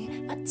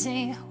be a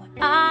day when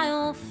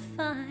I'll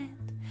find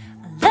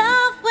a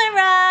love where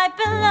I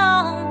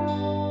belong,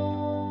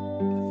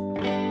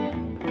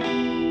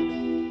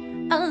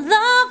 a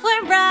love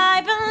where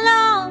I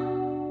belong,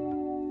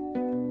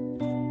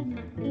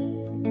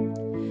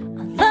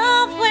 a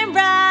love where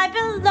I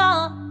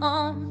belong,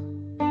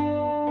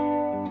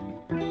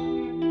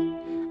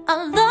 a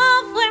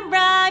love where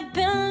I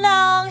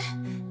belong,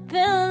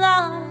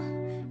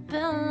 belong,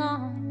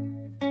 belong.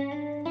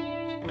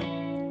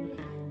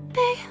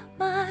 Be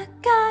my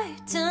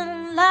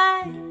guiding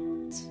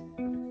light,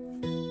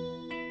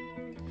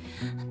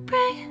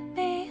 bring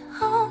me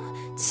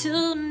home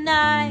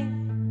tonight.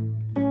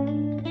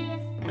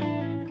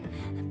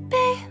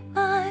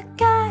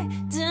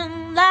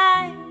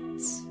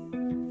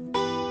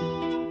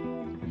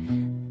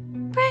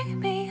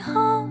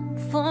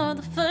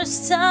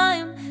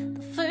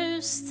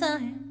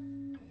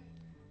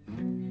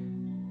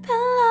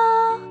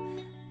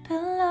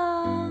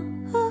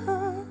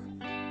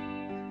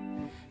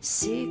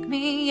 seek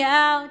me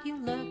out. You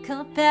look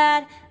up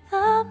at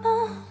the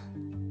moon.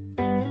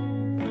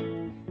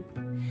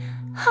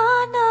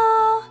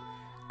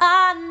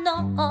 I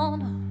know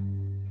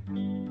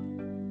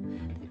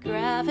the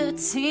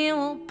gravity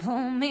will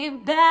pull me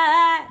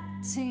back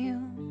to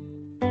you.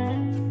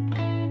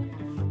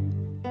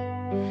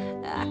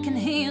 I can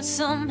hear you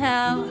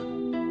somehow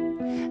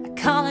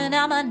calling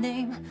out my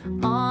name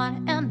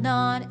on and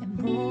on. It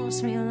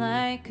moves me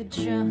like a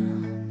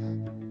drum.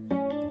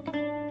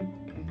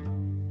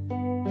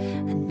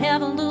 I'm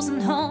never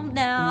losing hope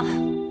now,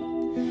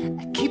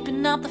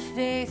 keeping up the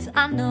faith.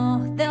 I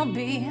know there'll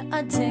be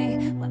a day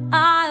where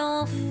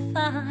I'll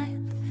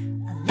find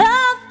a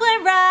love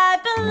where I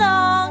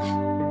belong,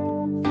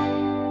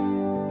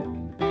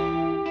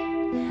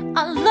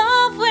 a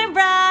love where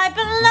I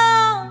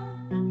belong,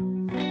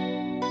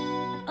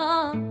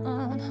 oh,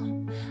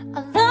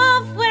 a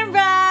love where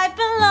I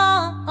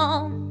belong,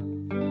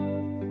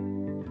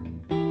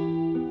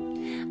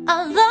 a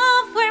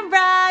love where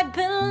I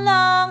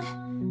belong,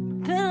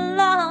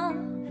 belong.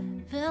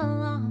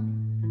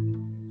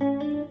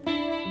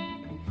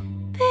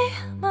 Be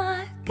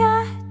my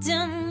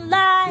guiding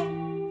light,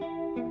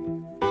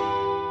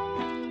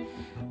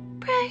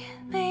 bring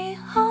me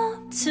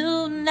home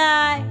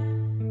tonight.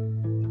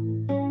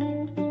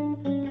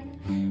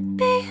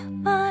 Be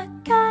my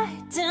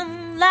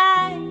guiding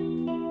light,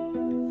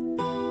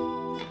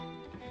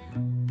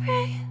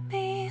 bring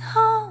me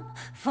home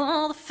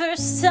for the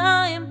first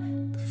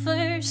time, the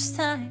first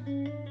time.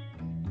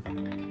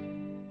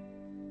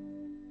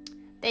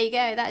 There you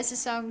go. That is a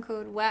song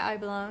called Where I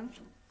Belong.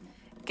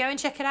 Go and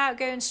check it out.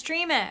 Go and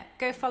stream it.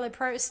 Go follow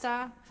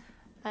Protostar.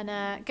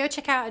 And go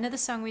check out another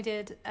song we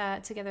did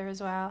together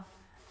as well.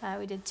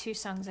 We did 2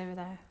 songs over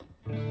there.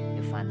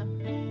 You'll find them.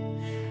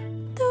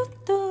 Do,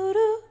 do,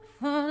 do,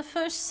 for the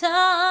first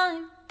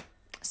time.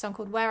 A song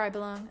called Where I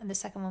Belong. And the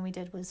second one we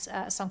did was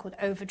a song called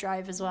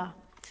Overdrive as well.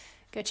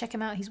 Go check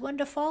him out. He's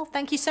wonderful.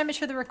 Thank you so much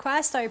for the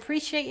request. I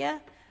appreciate you.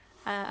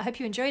 I hope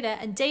you enjoyed it.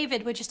 And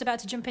David, we're just about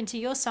to jump into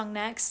your song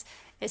next.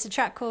 It's a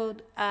track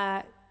called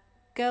Girl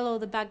All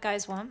the Bad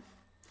Guys Want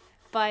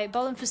by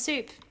Bowling for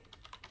Soup.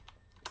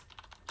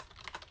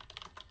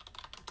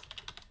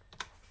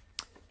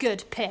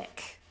 Good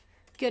pick.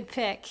 Good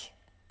pick.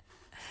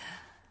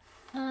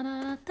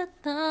 I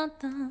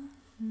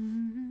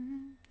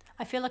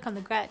feel like on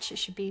the Gretsch it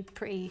should be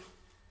pretty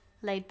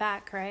laid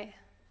back, right?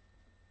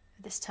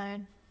 This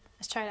tone.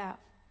 Let's try it out.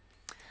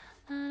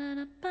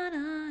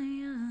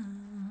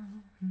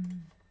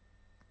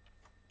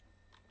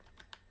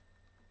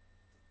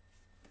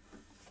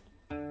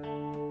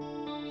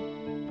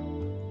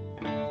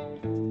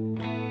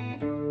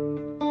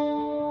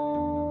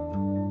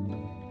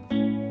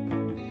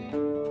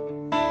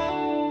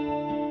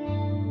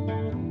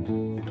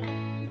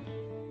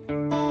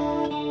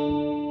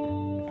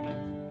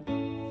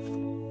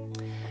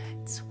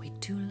 It's way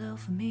too low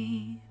for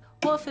me.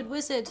 Warford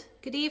Wizard,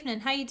 good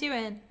evening. How you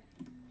doing?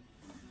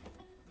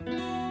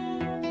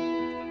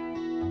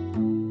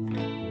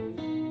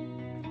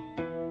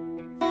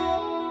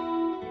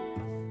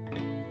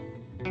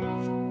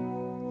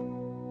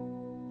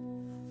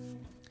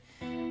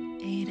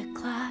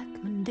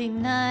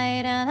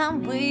 Night and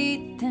I'm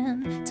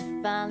waiting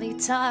to finally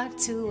talk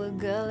to a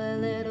girl a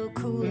little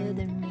cooler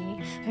than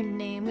me. Her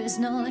name is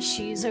Nola,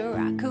 she's a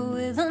rocker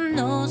with a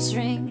nose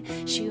ring.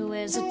 She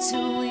wears a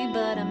Tui,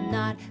 but I'm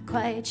not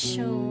quite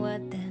sure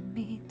what that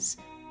means.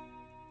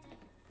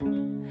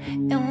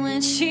 And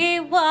when she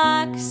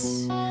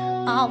walks,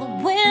 all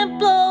the wind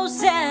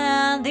blows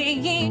and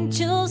the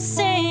angels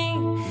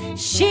sing.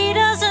 She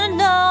doesn't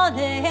know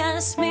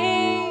that's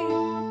me.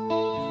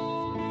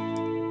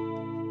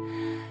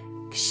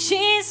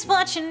 She's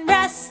watching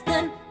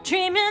wrestling,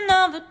 dreaming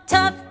of a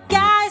tough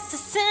guy,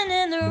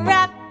 listening to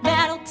rap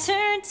battle,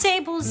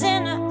 turntables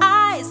in her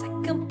eyes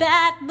like a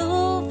bad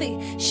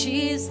movie.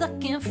 She's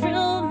looking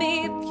through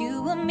me. If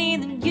you were me,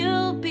 then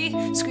you'll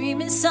be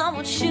screaming,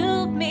 someone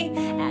shoot me,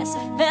 as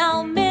I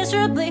fell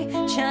miserably,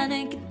 trying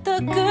to get the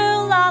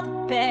girl all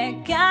the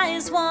bad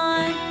guys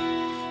want.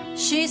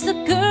 She's the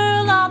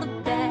girl all the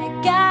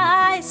bad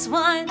guys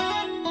want.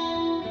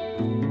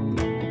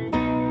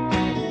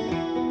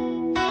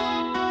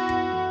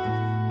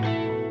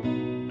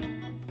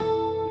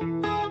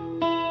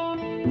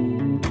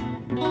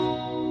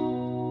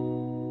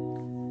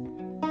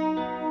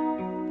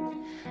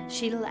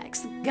 She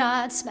likes the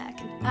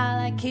Godsmack and I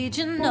like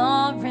Cajun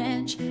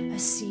Orange. Her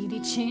CD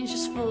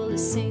changes full of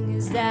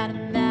singers that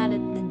are mad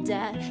at the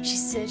dad. She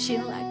said she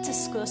liked to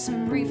score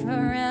some reefer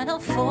and a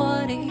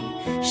 40.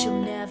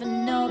 She'll never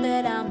know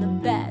that I'm the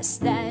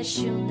best that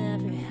she'll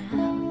never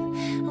have.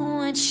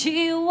 When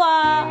she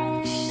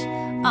walks,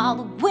 all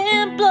the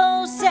wind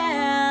blows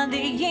and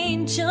the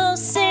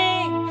angels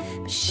sing,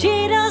 but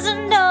she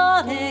doesn't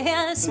know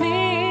that it's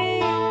me.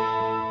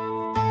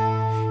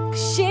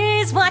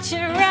 She's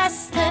watching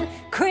wrestling,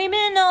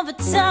 creaming over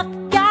tough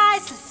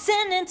guys,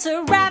 listening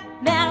to rap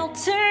metal,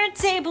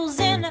 turntables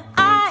in her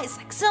eyes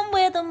like some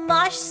with a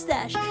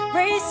mustache.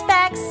 Race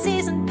back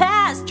season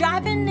pass,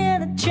 driving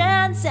in a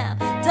Trans Am.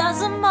 does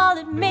them all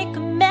that make a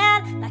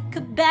man like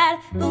a bad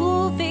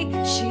movie.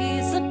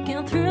 She's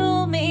looking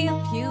through me.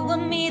 If you were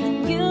me,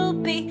 then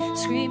you'd be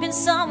screaming,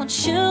 someone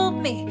shoot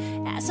me,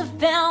 as I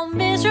fell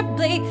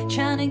miserably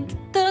trying to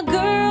get the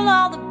girl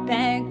all the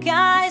bad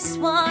guys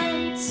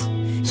want.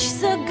 She's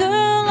the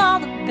girl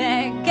all the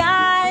bad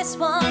guys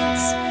want.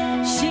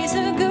 She's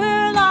the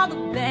girl all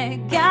the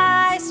bad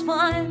guys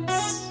want.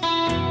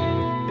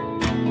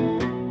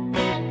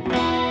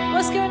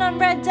 What's going on,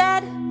 Red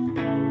Dead?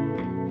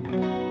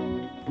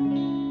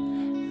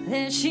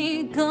 There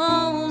she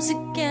goes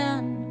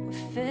again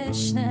with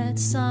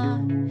fishnets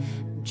on,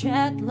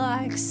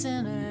 dreadlocks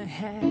in her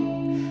hair.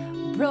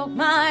 Broke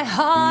my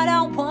heart,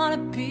 I wanna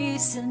be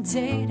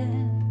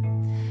sedated.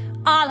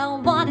 All I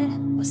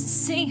wanted was to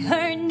see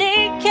her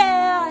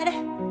naked.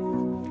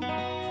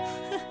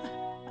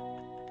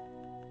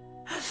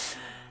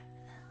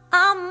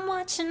 I'm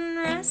watching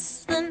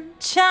wrestling,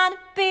 trying to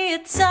be a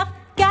tough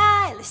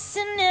guy,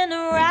 listening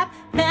to rap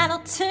battle,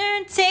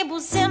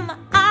 turntables in my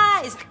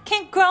eyes. I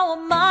can't grow a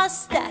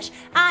mustache,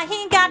 I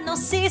ain't got no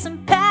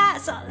season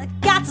pass, all I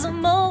got's a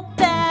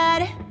moped.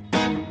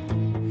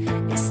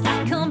 It's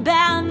like a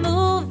bad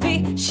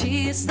movie,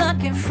 she's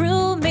looking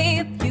through me.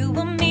 If you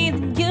were me,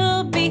 then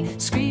you'd be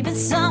screaming,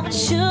 someone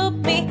shoot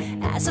me,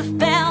 as I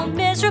fell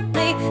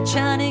miserably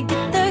trying to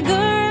get the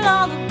girl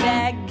all the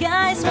bad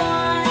guys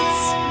want.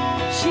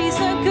 She's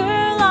the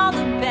girl all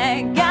the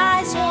bad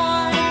guys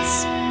want.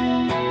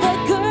 The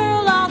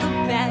girl all the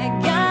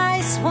bad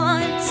guys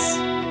want.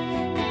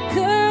 The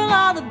girl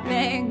all the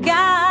bad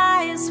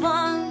guys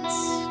want.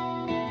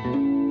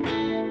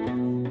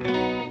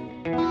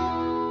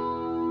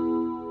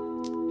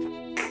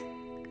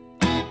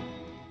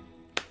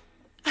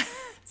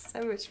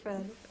 So much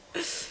fun.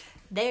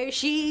 There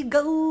she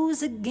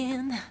goes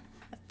again,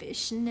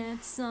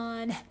 fishnets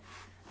on,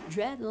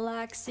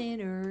 dreadlocks in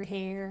her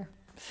hair.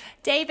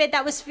 David,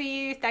 that was for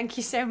you. Thank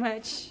you so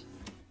much.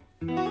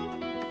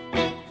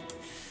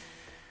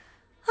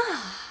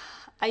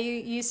 Are you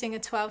using a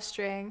 12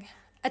 string?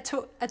 A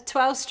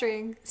 12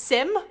 string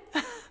sim?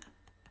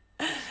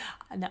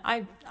 No,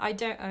 I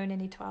don't own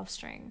any 12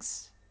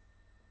 strings.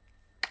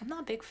 I'm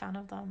not a big fan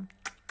of them.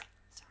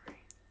 Sorry.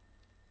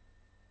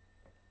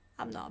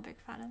 I'm not a big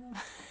fan of them.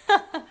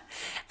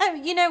 Oh,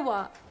 you know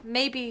what?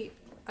 Maybe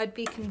I'd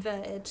be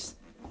converted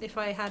if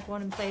I had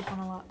one and played one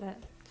a lot, but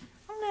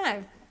I don't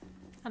know.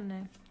 I don't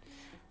know.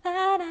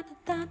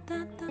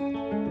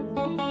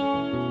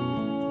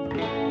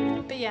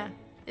 But yeah,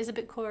 it's a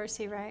bit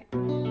chorusy, right?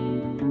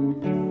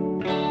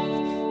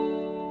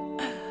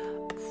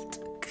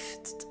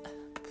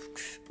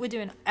 We're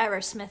doing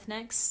Aerosmith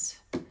next.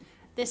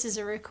 This is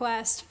a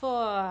request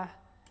for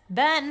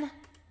Ben.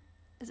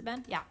 Is it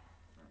Ben? Yeah.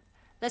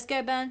 Let's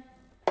go, Ben.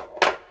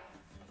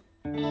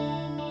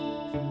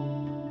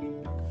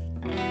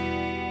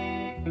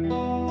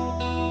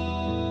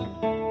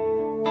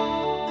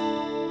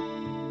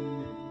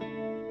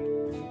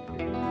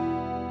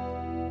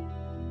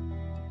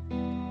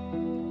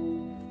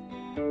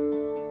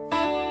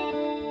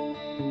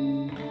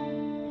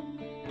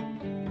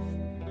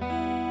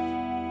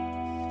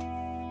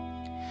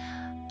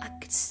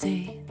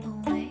 Stay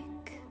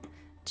awake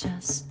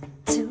just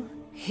to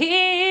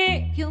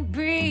hear you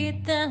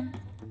breathing.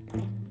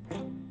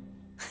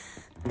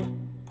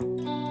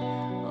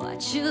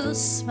 Watch you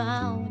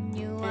smile when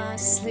you are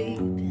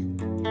sleeping,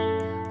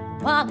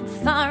 while I'm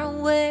far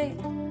away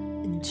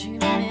and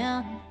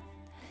dreaming.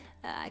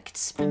 I could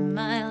spend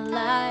my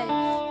life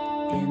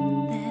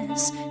in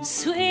this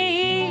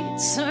sweet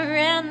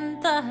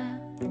surrender.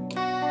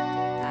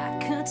 I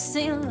could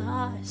stay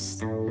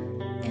lost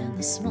in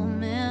this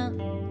moment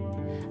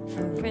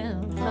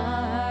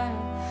forever.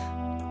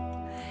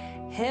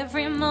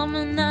 Every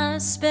moment I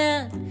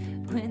spend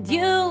with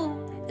you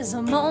is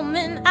a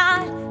moment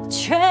I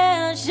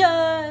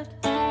treasured.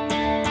 I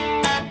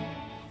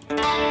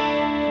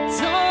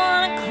don't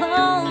wanna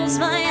close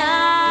my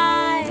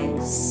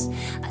eyes,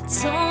 I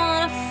don't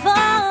wanna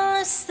fall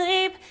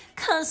asleep,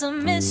 'cause I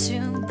miss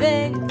you,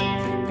 babe.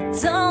 I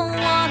don't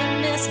wanna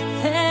miss a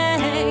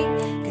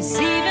thing, 'cause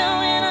even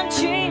when I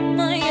dream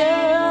of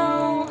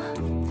you,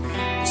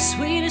 the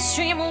sweetest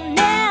dream will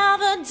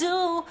never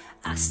do.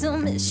 I still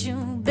miss you,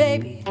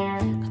 baby. I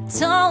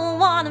don't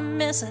wanna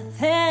miss a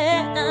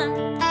thing.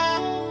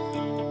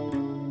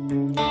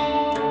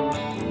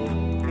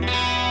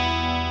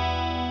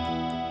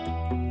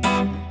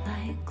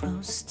 Lie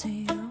close to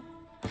you,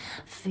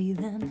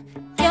 feeling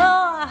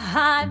your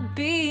heart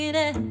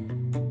beating,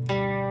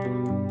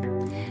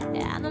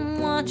 and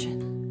I'm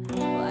wondering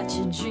what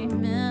you're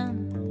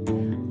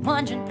dreaming,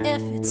 wondering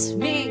if it's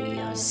me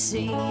you're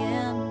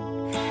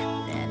seeing.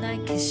 Then I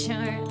kiss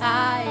your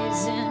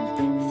eyes and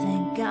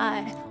thank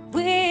God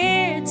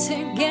we're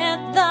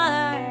together.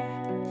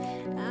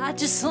 I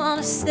just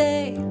wanna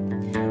stay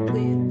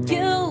with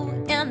you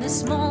in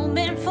this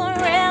moment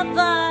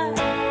forever.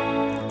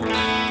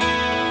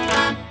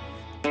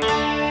 I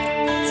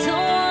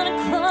don't wanna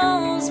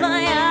close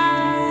my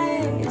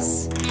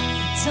eyes, I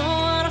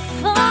don't wanna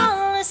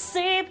fall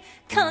asleep,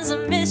 'cause I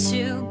miss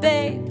you,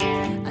 babe.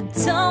 I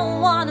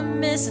don't wanna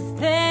miss a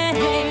thing.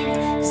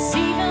 'Cause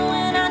even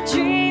when I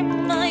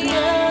dream of you,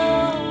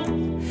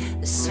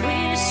 the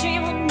sweetest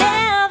dream will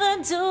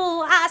never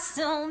do. I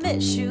still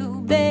miss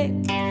you,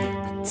 babe.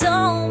 I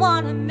don't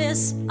wanna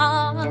miss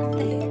a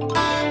thing. I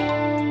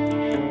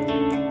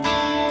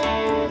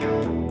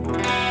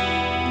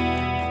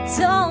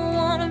don't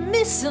wanna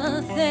miss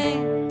a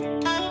thing.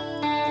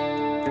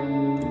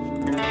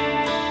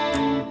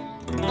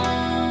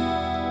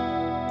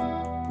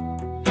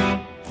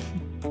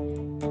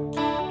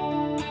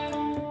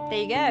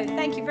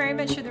 Thank you very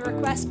much for the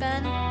request,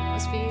 Ben. That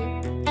was for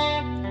you.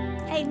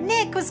 Hey,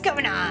 Nick, what's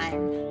going on?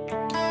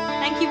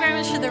 Thank you very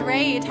much for the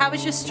raid. How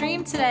was your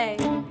stream today?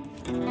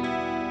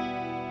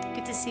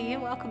 Good to see you.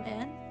 Welcome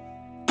in.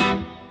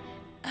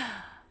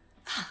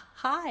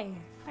 Hi.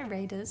 Hi,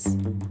 raiders.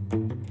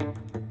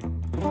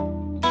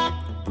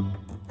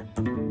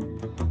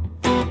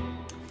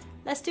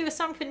 Let's do a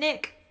song for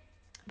Nick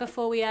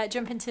before we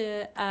jump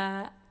into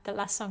the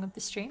last song of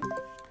the stream.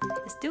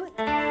 Let's do it.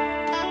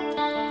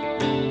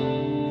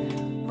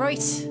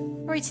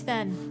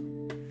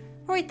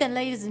 Right then,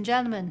 ladies and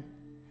gentlemen.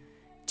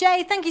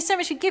 Jay, thank you so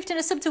much for gifting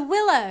a sub to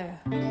Willow.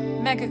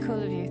 Mega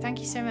cool of you. Thank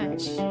you so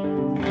much.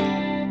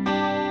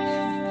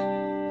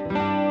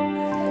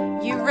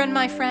 You run,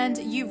 my friend.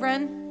 You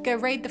run. Go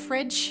raid the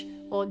fridge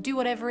or do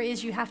whatever it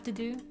is you have to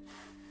do.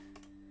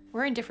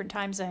 We're in different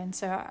time zones,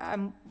 so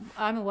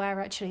I'm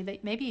aware actually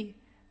that maybe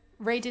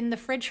raiding the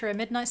fridge for a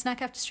midnight snack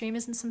after stream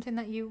isn't something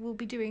that you will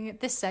be doing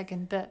at this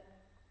second, but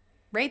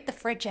raid the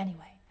fridge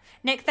anyway.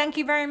 Nick, thank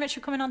you very much for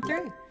coming on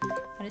through. I'm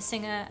going to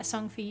sing a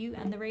song for you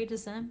and the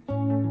raiders then.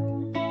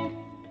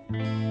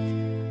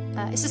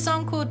 It's a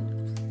song called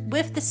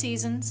With the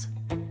Seasons.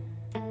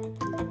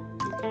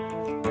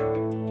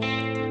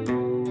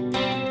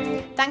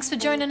 Thanks for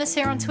joining us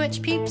here on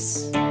Twitch,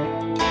 peeps.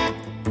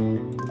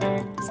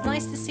 It's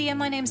nice to see you.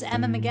 My name's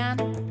Emma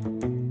McGann.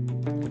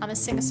 I'm a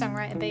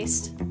singer-songwriter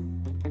based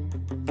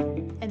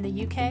in the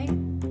UK.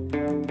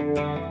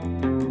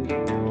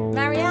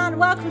 Marianne,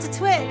 welcome to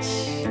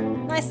Twitch.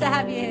 Nice to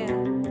have you here.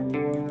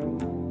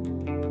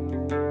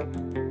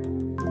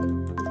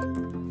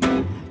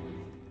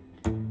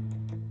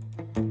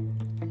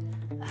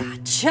 I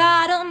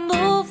try to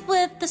move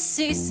with the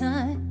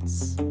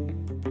seasons,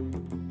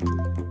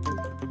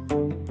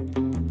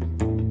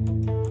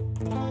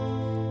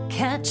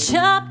 catch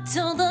up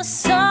to the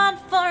sun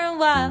for a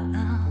while.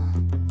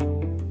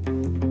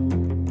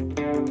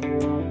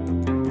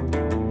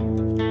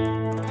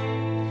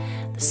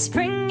 The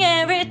spring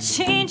air, it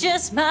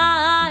changes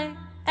my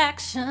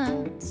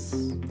actions,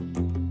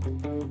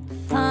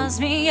 flies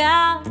me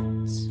out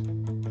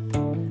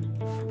from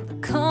the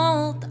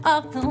cold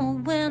of the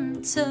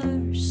winter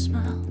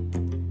smile.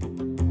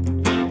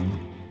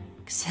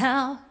 'Cause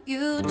how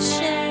you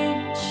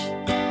change,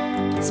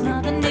 it's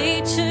Mother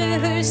Nature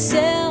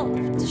herself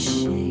to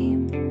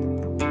shame.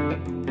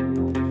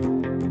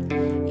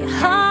 You're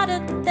hotter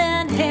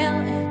than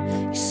hell,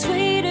 you're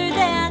sweeter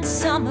than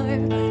summer.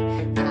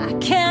 I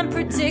can't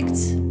predict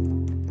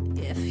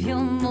if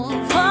you'll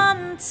move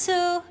on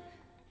to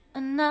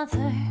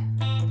another.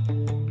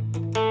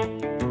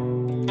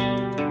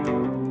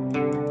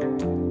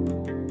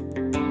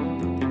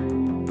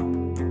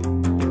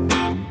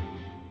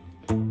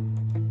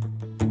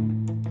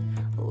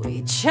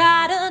 We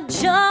try to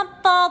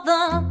jump all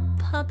the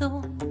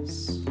puddles,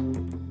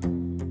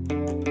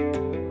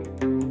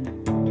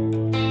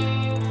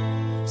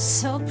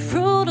 so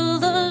brutal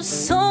the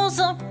soles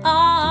of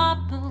our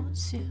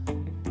boots, yeah.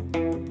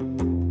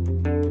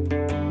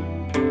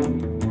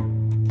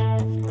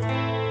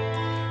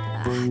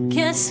 I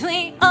guess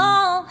we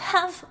all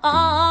have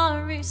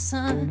our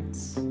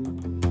reasons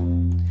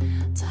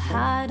to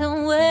hide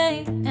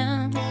away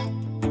and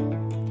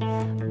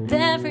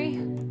bury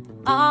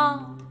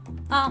our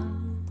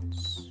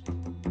wounds.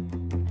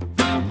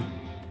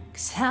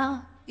 'Cause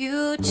how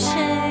you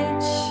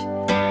change,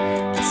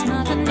 it's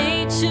Mother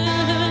Nature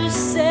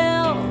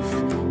herself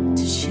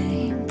to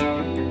shame.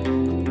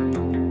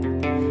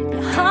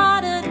 You're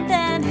hotter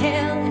than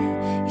hell,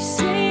 you're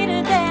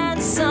sweeter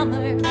than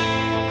summer. I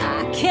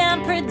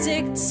can't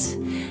predict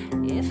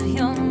if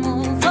you'll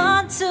move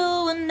on to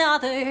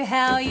another.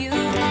 How you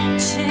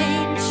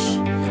change,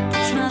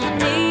 it's Mother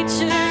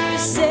Nature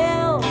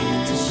herself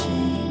to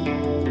shame.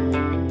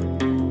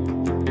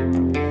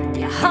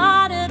 You're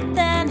hotter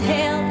than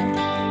hell,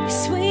 you're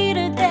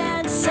sweeter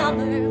than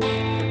summer.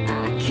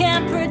 I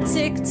can't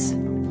predict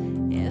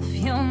if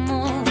you'll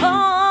move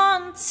on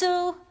to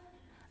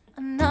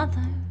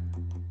another.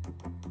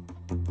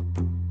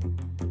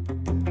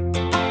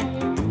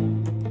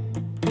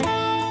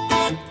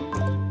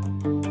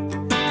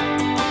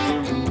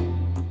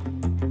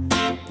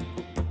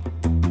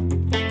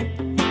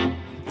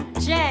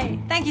 Jay,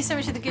 thank you so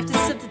much for the gifted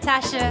sub to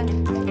Tasha.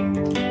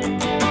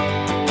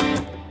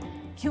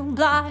 You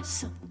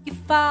blossom, you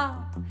fall,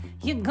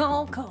 you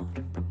go cold.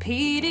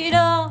 Repeat it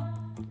all,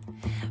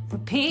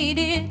 repeat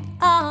it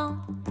all.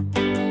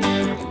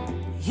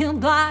 You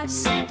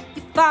blossom,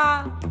 you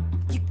fall,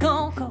 you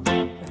go cold.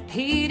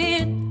 Repeat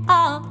it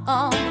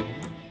all.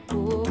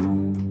 Ooh.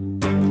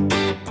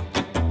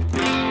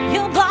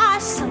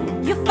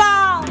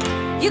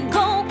 you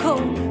go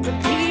cold.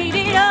 Repeat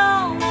it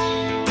all,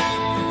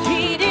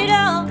 repeat it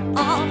all.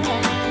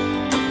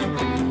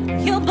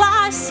 You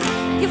blast,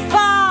 you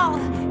fall,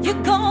 you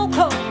go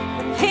cold.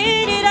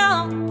 Repeat it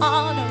all.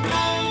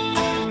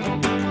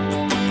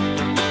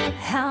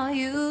 How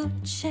you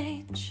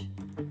change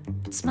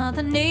puts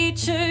Mother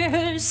Nature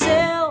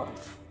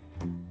herself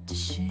to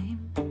shame.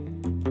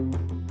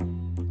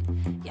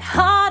 You're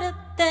harder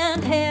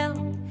than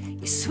hell,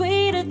 you're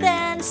sweeter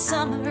than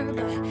summer,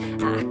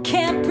 but I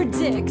can't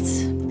predict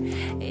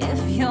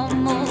if you'll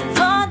move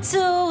on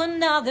to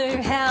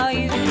another. How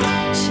you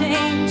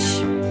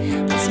change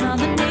puts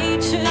Mother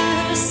Nature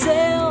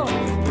herself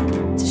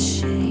to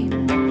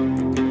shame.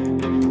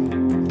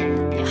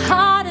 You're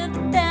harder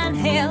than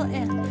hell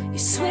and you're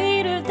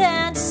sweeter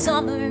than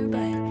summer, but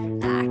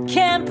I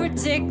can't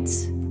predict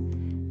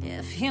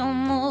if you'll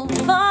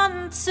move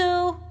on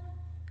to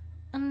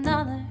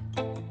another.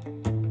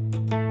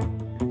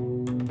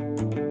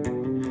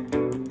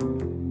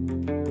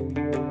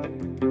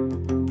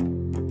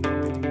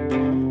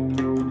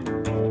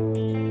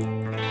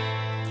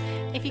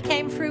 If you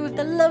came through with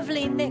the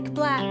lovely Nick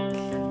Black,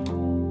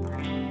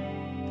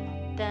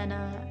 then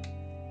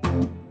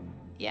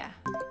yeah,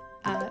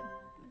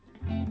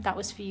 that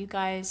was for you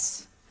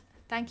guys.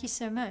 Thank you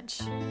so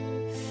much.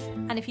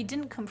 And if you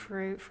didn't come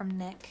through from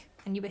Nick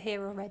and you were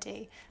here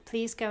already,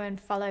 please go and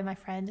follow my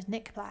friend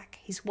Nick Black.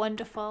 He's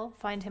wonderful.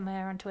 Find him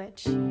there on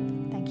Twitch.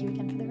 Thank you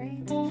again for the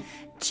raid.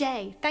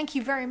 Jay, thank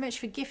you very much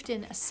for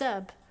gifting a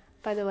sub,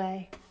 by the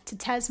way, to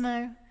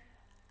Tesmo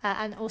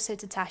and also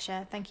to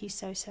Tasha. Thank you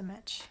so, so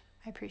much.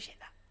 I appreciate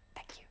that.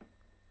 Thank you.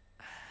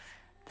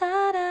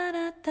 Da, da,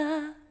 da,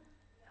 da.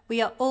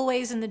 We are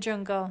always in the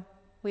jungle.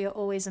 We are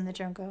always in the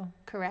jungle.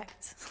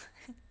 Correct.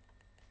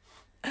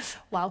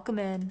 Welcome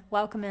in.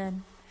 Welcome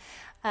in.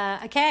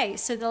 Okay,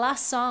 so the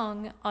last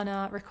song on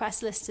our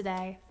request list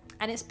today,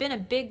 and it's been a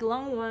big,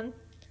 long one,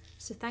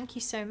 so thank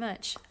you so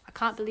much. I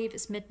can't believe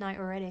it's midnight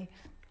already.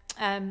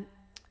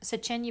 So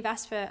Chen, you've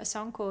asked for a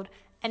song called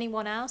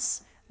Anyone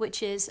Else,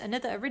 which is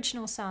another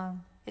original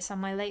song. It's on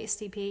my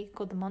latest EP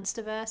called The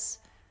Monsterverse.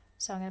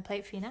 So I'm going to play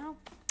it for you now.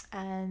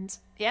 And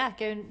yeah,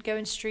 go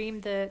and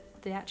stream the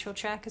actual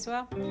track as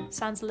well.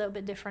 Sounds a little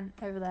bit different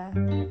over there.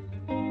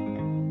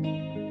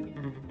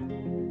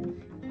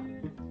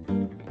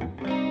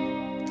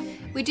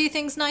 We do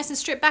things nice and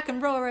stripped back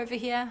and raw over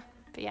here.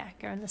 But yeah,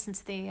 go and listen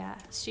to the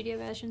studio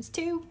versions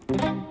too.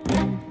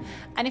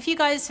 And if you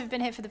guys have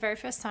been here for the very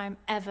first time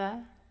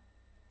ever,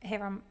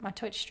 here on my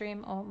Twitch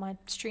stream or my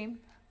stream,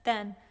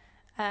 then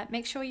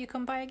make sure you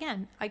come by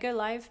again. I go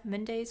live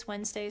Mondays,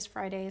 Wednesdays,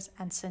 Fridays,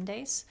 and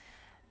Sundays.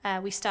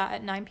 We start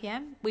at 9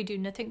 p.m. We do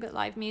nothing but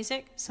live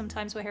music.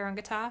 Sometimes we're here on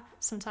guitar.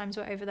 Sometimes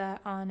we're over there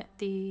on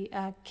the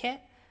kit,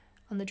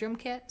 on the drum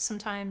kit.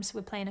 Sometimes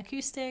we're playing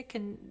acoustic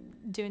and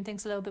doing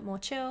things a little bit more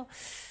chill.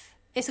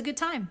 It's a good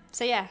time.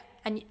 So yeah,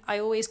 and I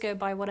always go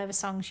by whatever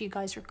songs you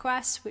guys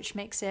request, which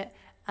makes it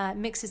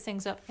mixes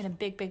things up in a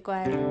big, big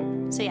way.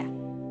 So yeah,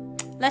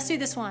 let's do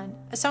this one.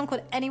 A song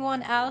called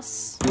Anyone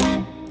Else.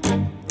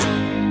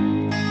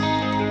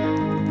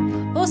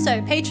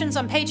 Also, patrons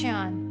on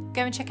Patreon,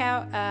 go and check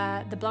out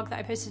the blog that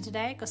I posted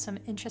today. Got some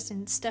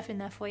interesting stuff in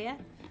there for you.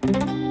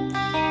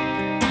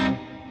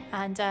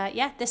 And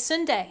yeah, this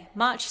Sunday,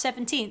 March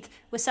 17th,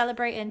 we're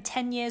celebrating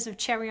 10 years of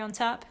Cherry on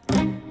Top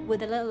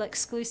with a little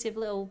exclusive,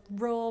 little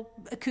raw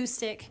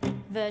acoustic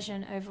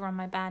version over on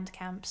my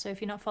Bandcamp. So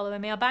if you're not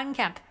following me on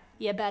Bandcamp,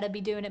 you better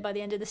be doing it by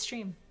the end of the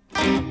stream.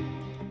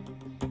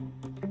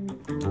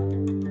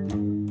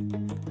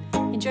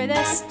 Enjoy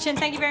this. Chin,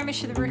 thank you very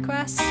much for the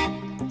request.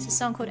 It's a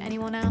song called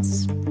Anyone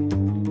Else.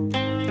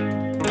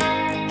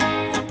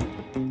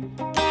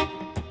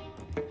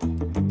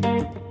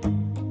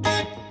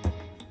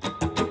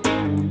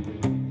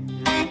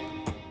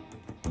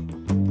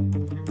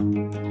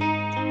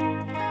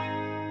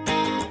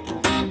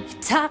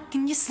 You talk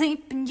and you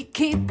sleep and you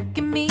keep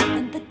looking me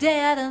in the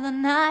dead of the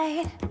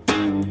night.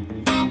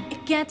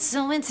 It gets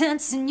so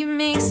intense and you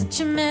make such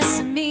a mess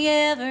of me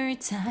every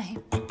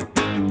time.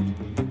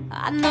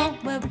 I know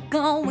where we're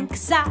going,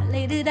 cause I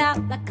laid it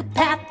out like a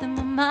path in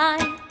my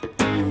mind.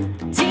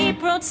 But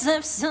deep roads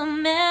live so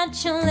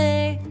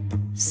naturally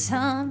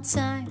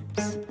sometimes.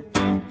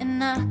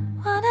 And I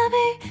wanna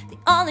be the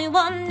only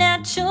one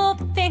at your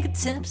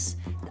fingertips,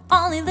 the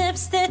only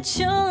lips that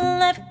you'll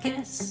ever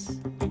kiss.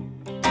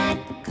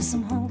 Cause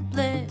I'm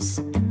hopeless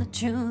and the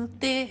truth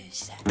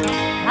is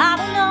I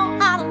don't know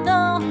how to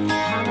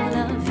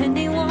love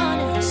anyone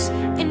else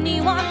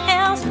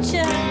but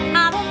you.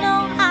 I don't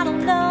know how to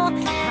love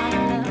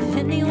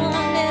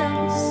anyone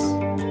else.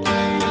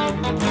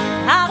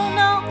 I don't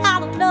know how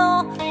to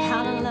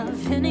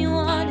love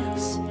anyone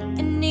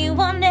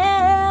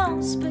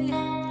else but you.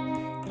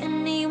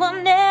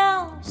 Anyone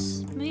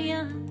else but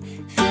you.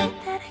 Feel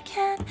that I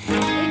can't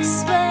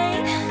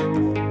explain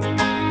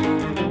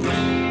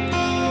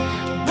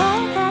why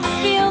I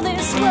feel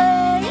this way.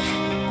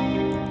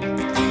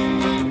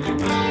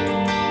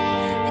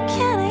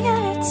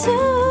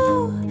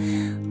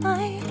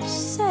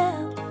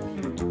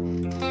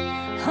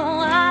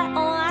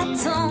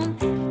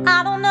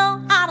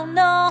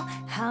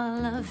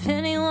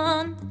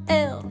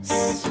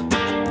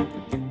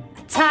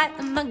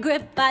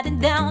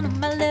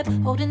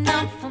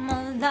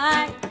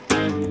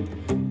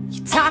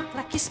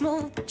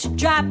 smooth, but you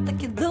drive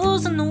like you're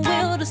losing the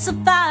will to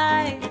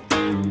survive.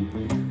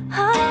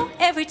 Oh,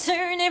 every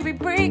turn, every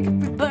break,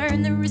 every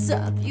burn, there is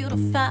a view to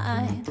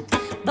find.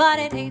 But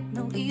it ain't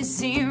no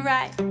easy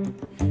ride,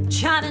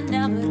 trying to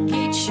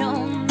navigate your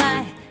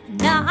mind.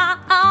 Now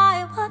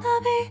I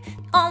wanna be the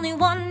only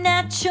one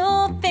at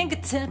your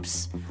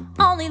fingertips,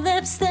 only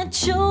lips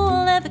that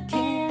you'll ever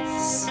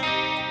kiss.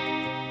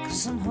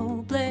 'Cause I'm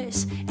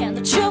hopeless, and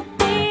the truth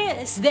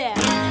is that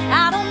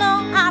I don't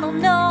know how to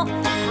love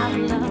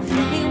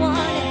anyone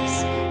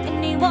else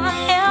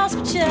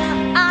but you.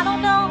 I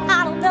don't know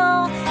how to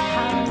love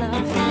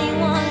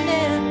anyone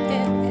else.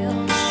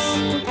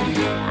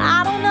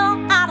 I don't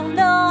know how to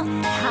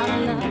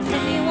love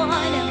anyone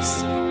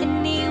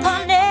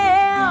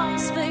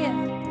else but you,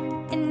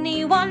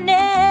 anyone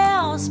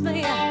else but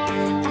you.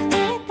 I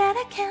think that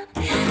I can't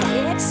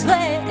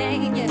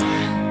explain, yeah.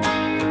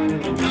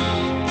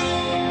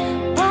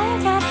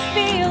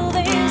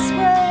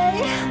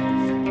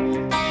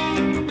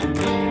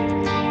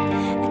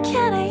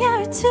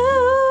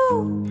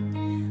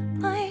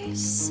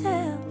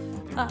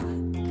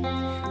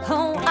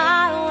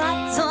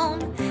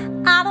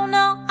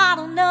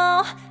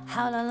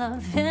 How to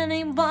love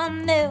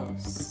anyone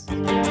else.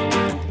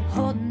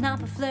 Holding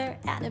up a flare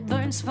and it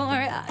burns for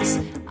us.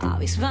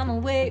 Always find my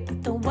way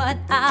back to what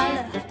I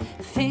love.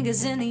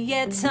 Fingers in the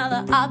air, tell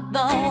the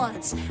other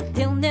ones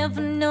they'll never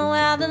know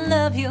how to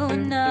love you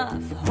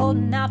enough.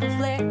 Holding up a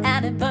flare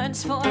and it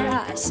burns for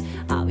us.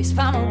 Always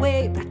find my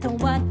way back to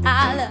what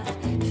I love.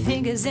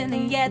 Fingers in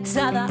the air,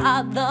 tell the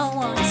other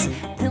ones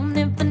they'll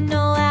never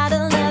know how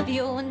to love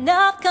you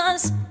enough.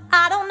 'Cause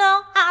I don't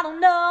know how to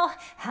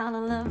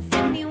love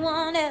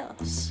anyone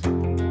else.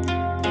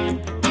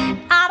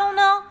 I don't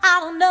know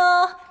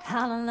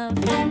how to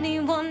love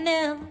anyone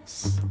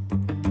else.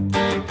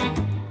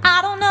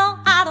 I don't know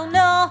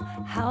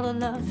how to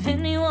love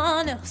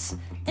anyone else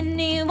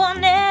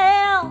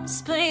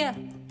but you,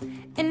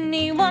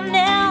 anyone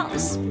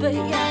else but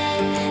you.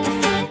 I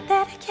think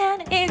that I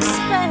can't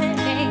explain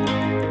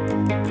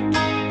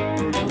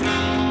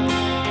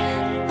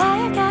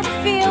why I gotta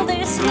feel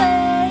this way.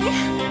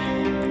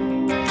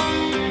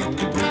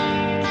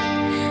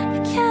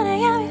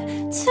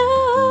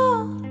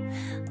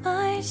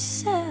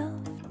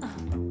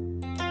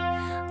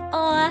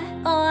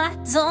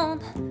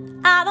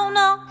 I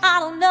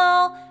don't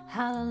know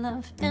how to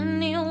love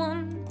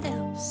anyone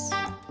else.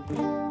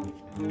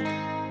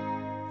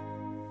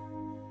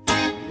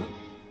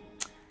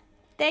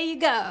 There you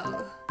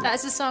go.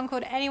 That's a song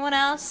called Anyone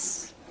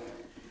Else.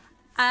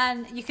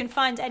 And you can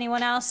find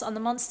Anyone Else on the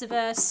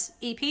Monsterverse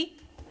EP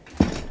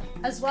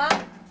as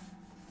well.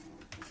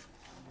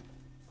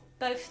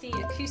 Both the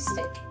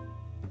acoustic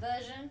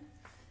version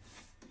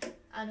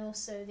and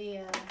also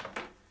the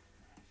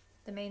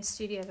main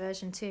studio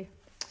version too.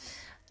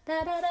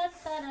 Da, da, da,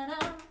 da, da,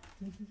 da.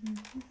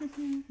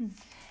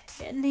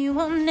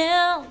 Anyone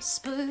else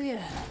but you,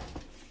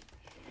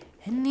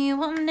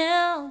 anyone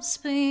else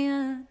but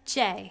you.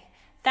 Jay,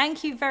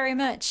 thank you very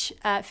much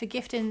for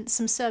gifting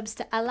some subs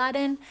to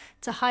Aladdin,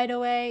 to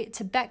Hideaway,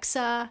 to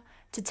Bexa,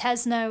 to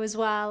Tesno as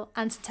well,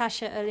 and to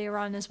Tasha earlier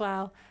on as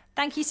well.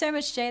 Thank you so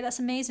much, Jay. That's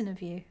amazing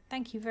of you.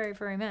 Thank you very,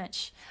 very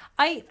much.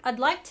 I'd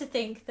like to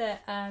think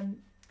that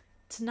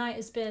tonight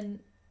has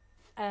been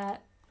a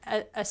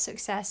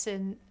success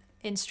in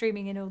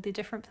streaming in all the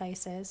different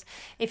places.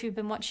 If you've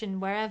been watching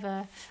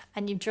wherever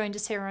and you've joined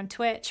us here on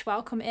Twitch,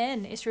 welcome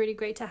in. It's really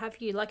great to have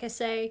you. Like I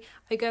say,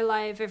 I go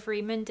live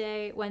every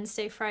Monday,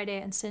 Wednesday,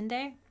 Friday and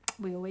Sunday.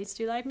 We always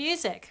do live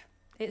music.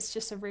 It's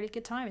just a really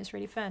good time. It's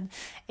really fun.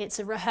 It's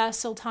a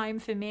rehearsal time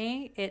for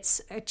me.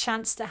 It's a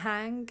chance to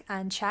hang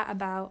and chat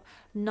about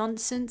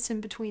nonsense in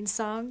between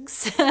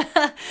songs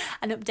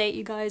and update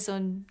you guys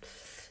on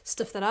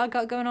stuff that I've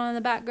got going on in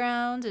the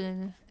background,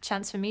 and a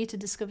chance for me to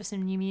discover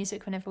some new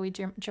music whenever we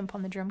jump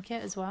on the drum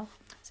kit as well.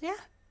 So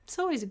yeah, it's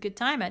always a good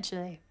time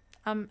actually.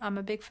 I'm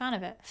a big fan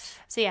of it.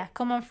 So yeah,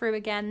 come on through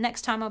again.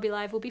 Next time I'll be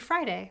live will be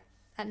Friday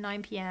at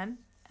 9 p.m.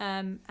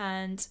 And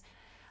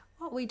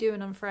what are we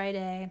doing on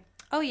Friday?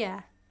 Oh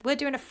yeah, we're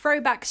doing a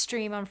throwback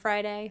stream on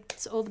Friday.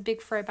 It's all the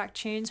big throwback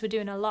tunes. We're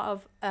doing a lot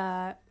of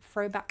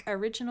throwback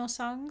original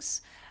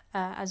songs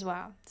as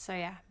well. So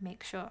yeah,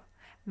 make sure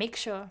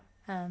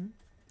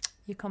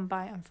you come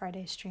by on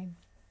Friday's stream.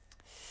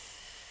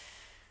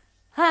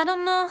 I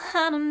don't know.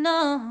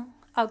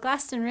 Oh,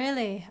 Glaston,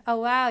 really? Oh,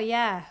 wow,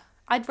 yeah.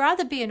 I'd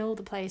rather be in all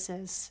the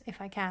places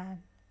if I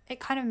can. It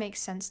kind of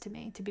makes sense to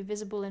me to be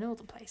visible in all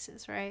the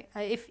places, right?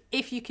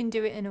 If you can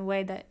do it in a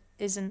way that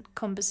isn't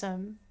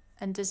cumbersome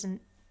and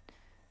doesn't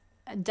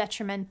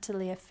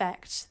detrimentally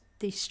affect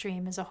the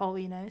stream as a whole,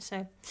 you know.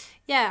 So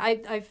yeah,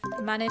 I've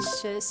managed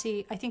to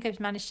see, I think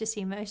I've managed to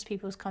see most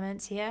people's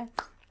comments here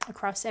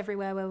across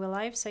everywhere where we're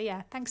live. So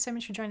yeah, thanks so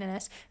much for joining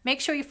us.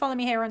 Make sure you follow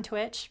me here on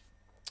Twitch.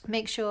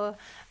 Make sure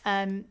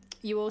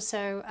you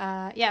also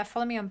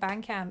follow me on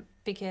Bandcamp,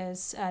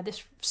 because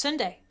this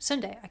Sunday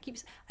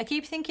I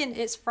keep thinking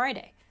it's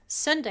Friday.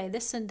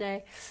 This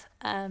Sunday,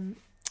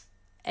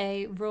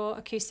 a raw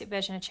acoustic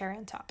version of Cherry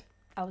on Top.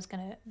 I was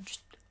gonna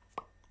just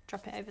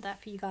drop it over there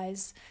for you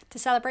guys to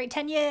celebrate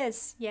 10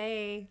 years.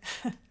 Yay.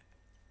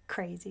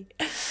 Crazy.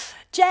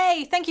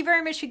 Jay, thank you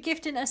very much for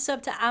gifting a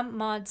sub to Amp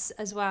Mods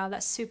as well.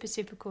 That's super,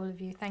 super cool of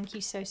you. Thank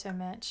you so, so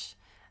much.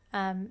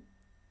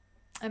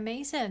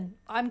 Amazing.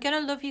 I'm going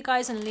to love you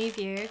guys and leave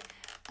you.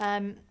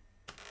 But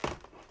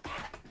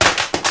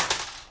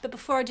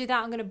before I do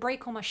that, I'm going to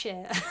break all my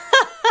shit.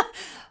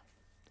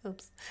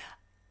 Oops.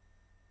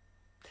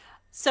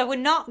 So we're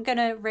not going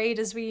to raid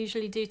as we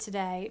usually do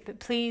today, but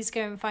please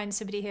go and find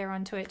somebody here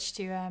on Twitch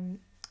to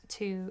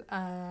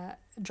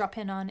drop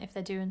in on if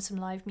they're doing some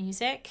live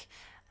music.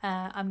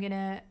 I'm going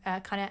to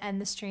kind of end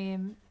the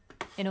stream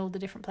in all the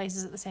different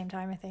places at the same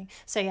time, I think.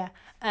 So yeah,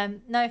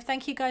 no,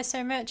 thank you guys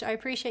so much. I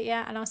appreciate you,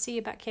 and I'll see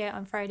you back here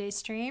on Friday's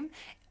stream.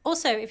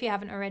 Also, if you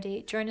haven't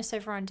already, join us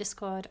over on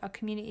Discord. Our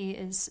community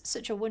is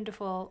such a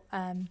wonderful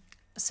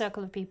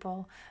circle of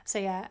people. So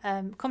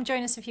yeah, come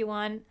join us if you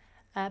want.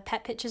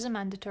 Pet pictures are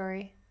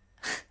mandatory.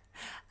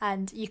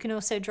 And you can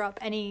also drop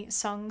any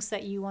songs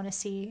that you want to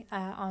see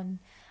on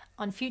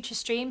future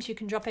streams. You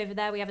can drop over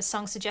there. We have a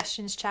song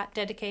suggestions chat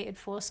dedicated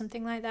for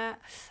something like that.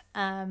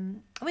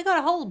 We got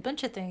a whole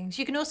bunch of things.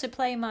 You can also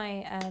play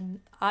my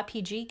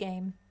RPG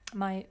game,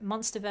 my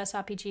Monsterverse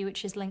RPG,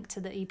 which is linked to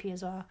the EP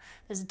as well.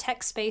 There's a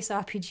text-based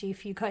RPG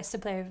for you guys to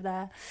play over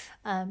there.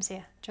 So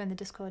yeah, join the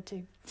Discord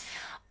too.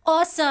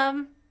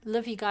 Awesome.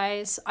 Love you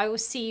guys. I will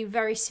see you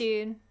very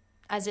soon,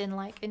 as in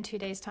like in 2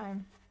 days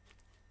time.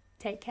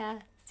 Take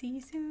care. See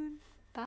you soon.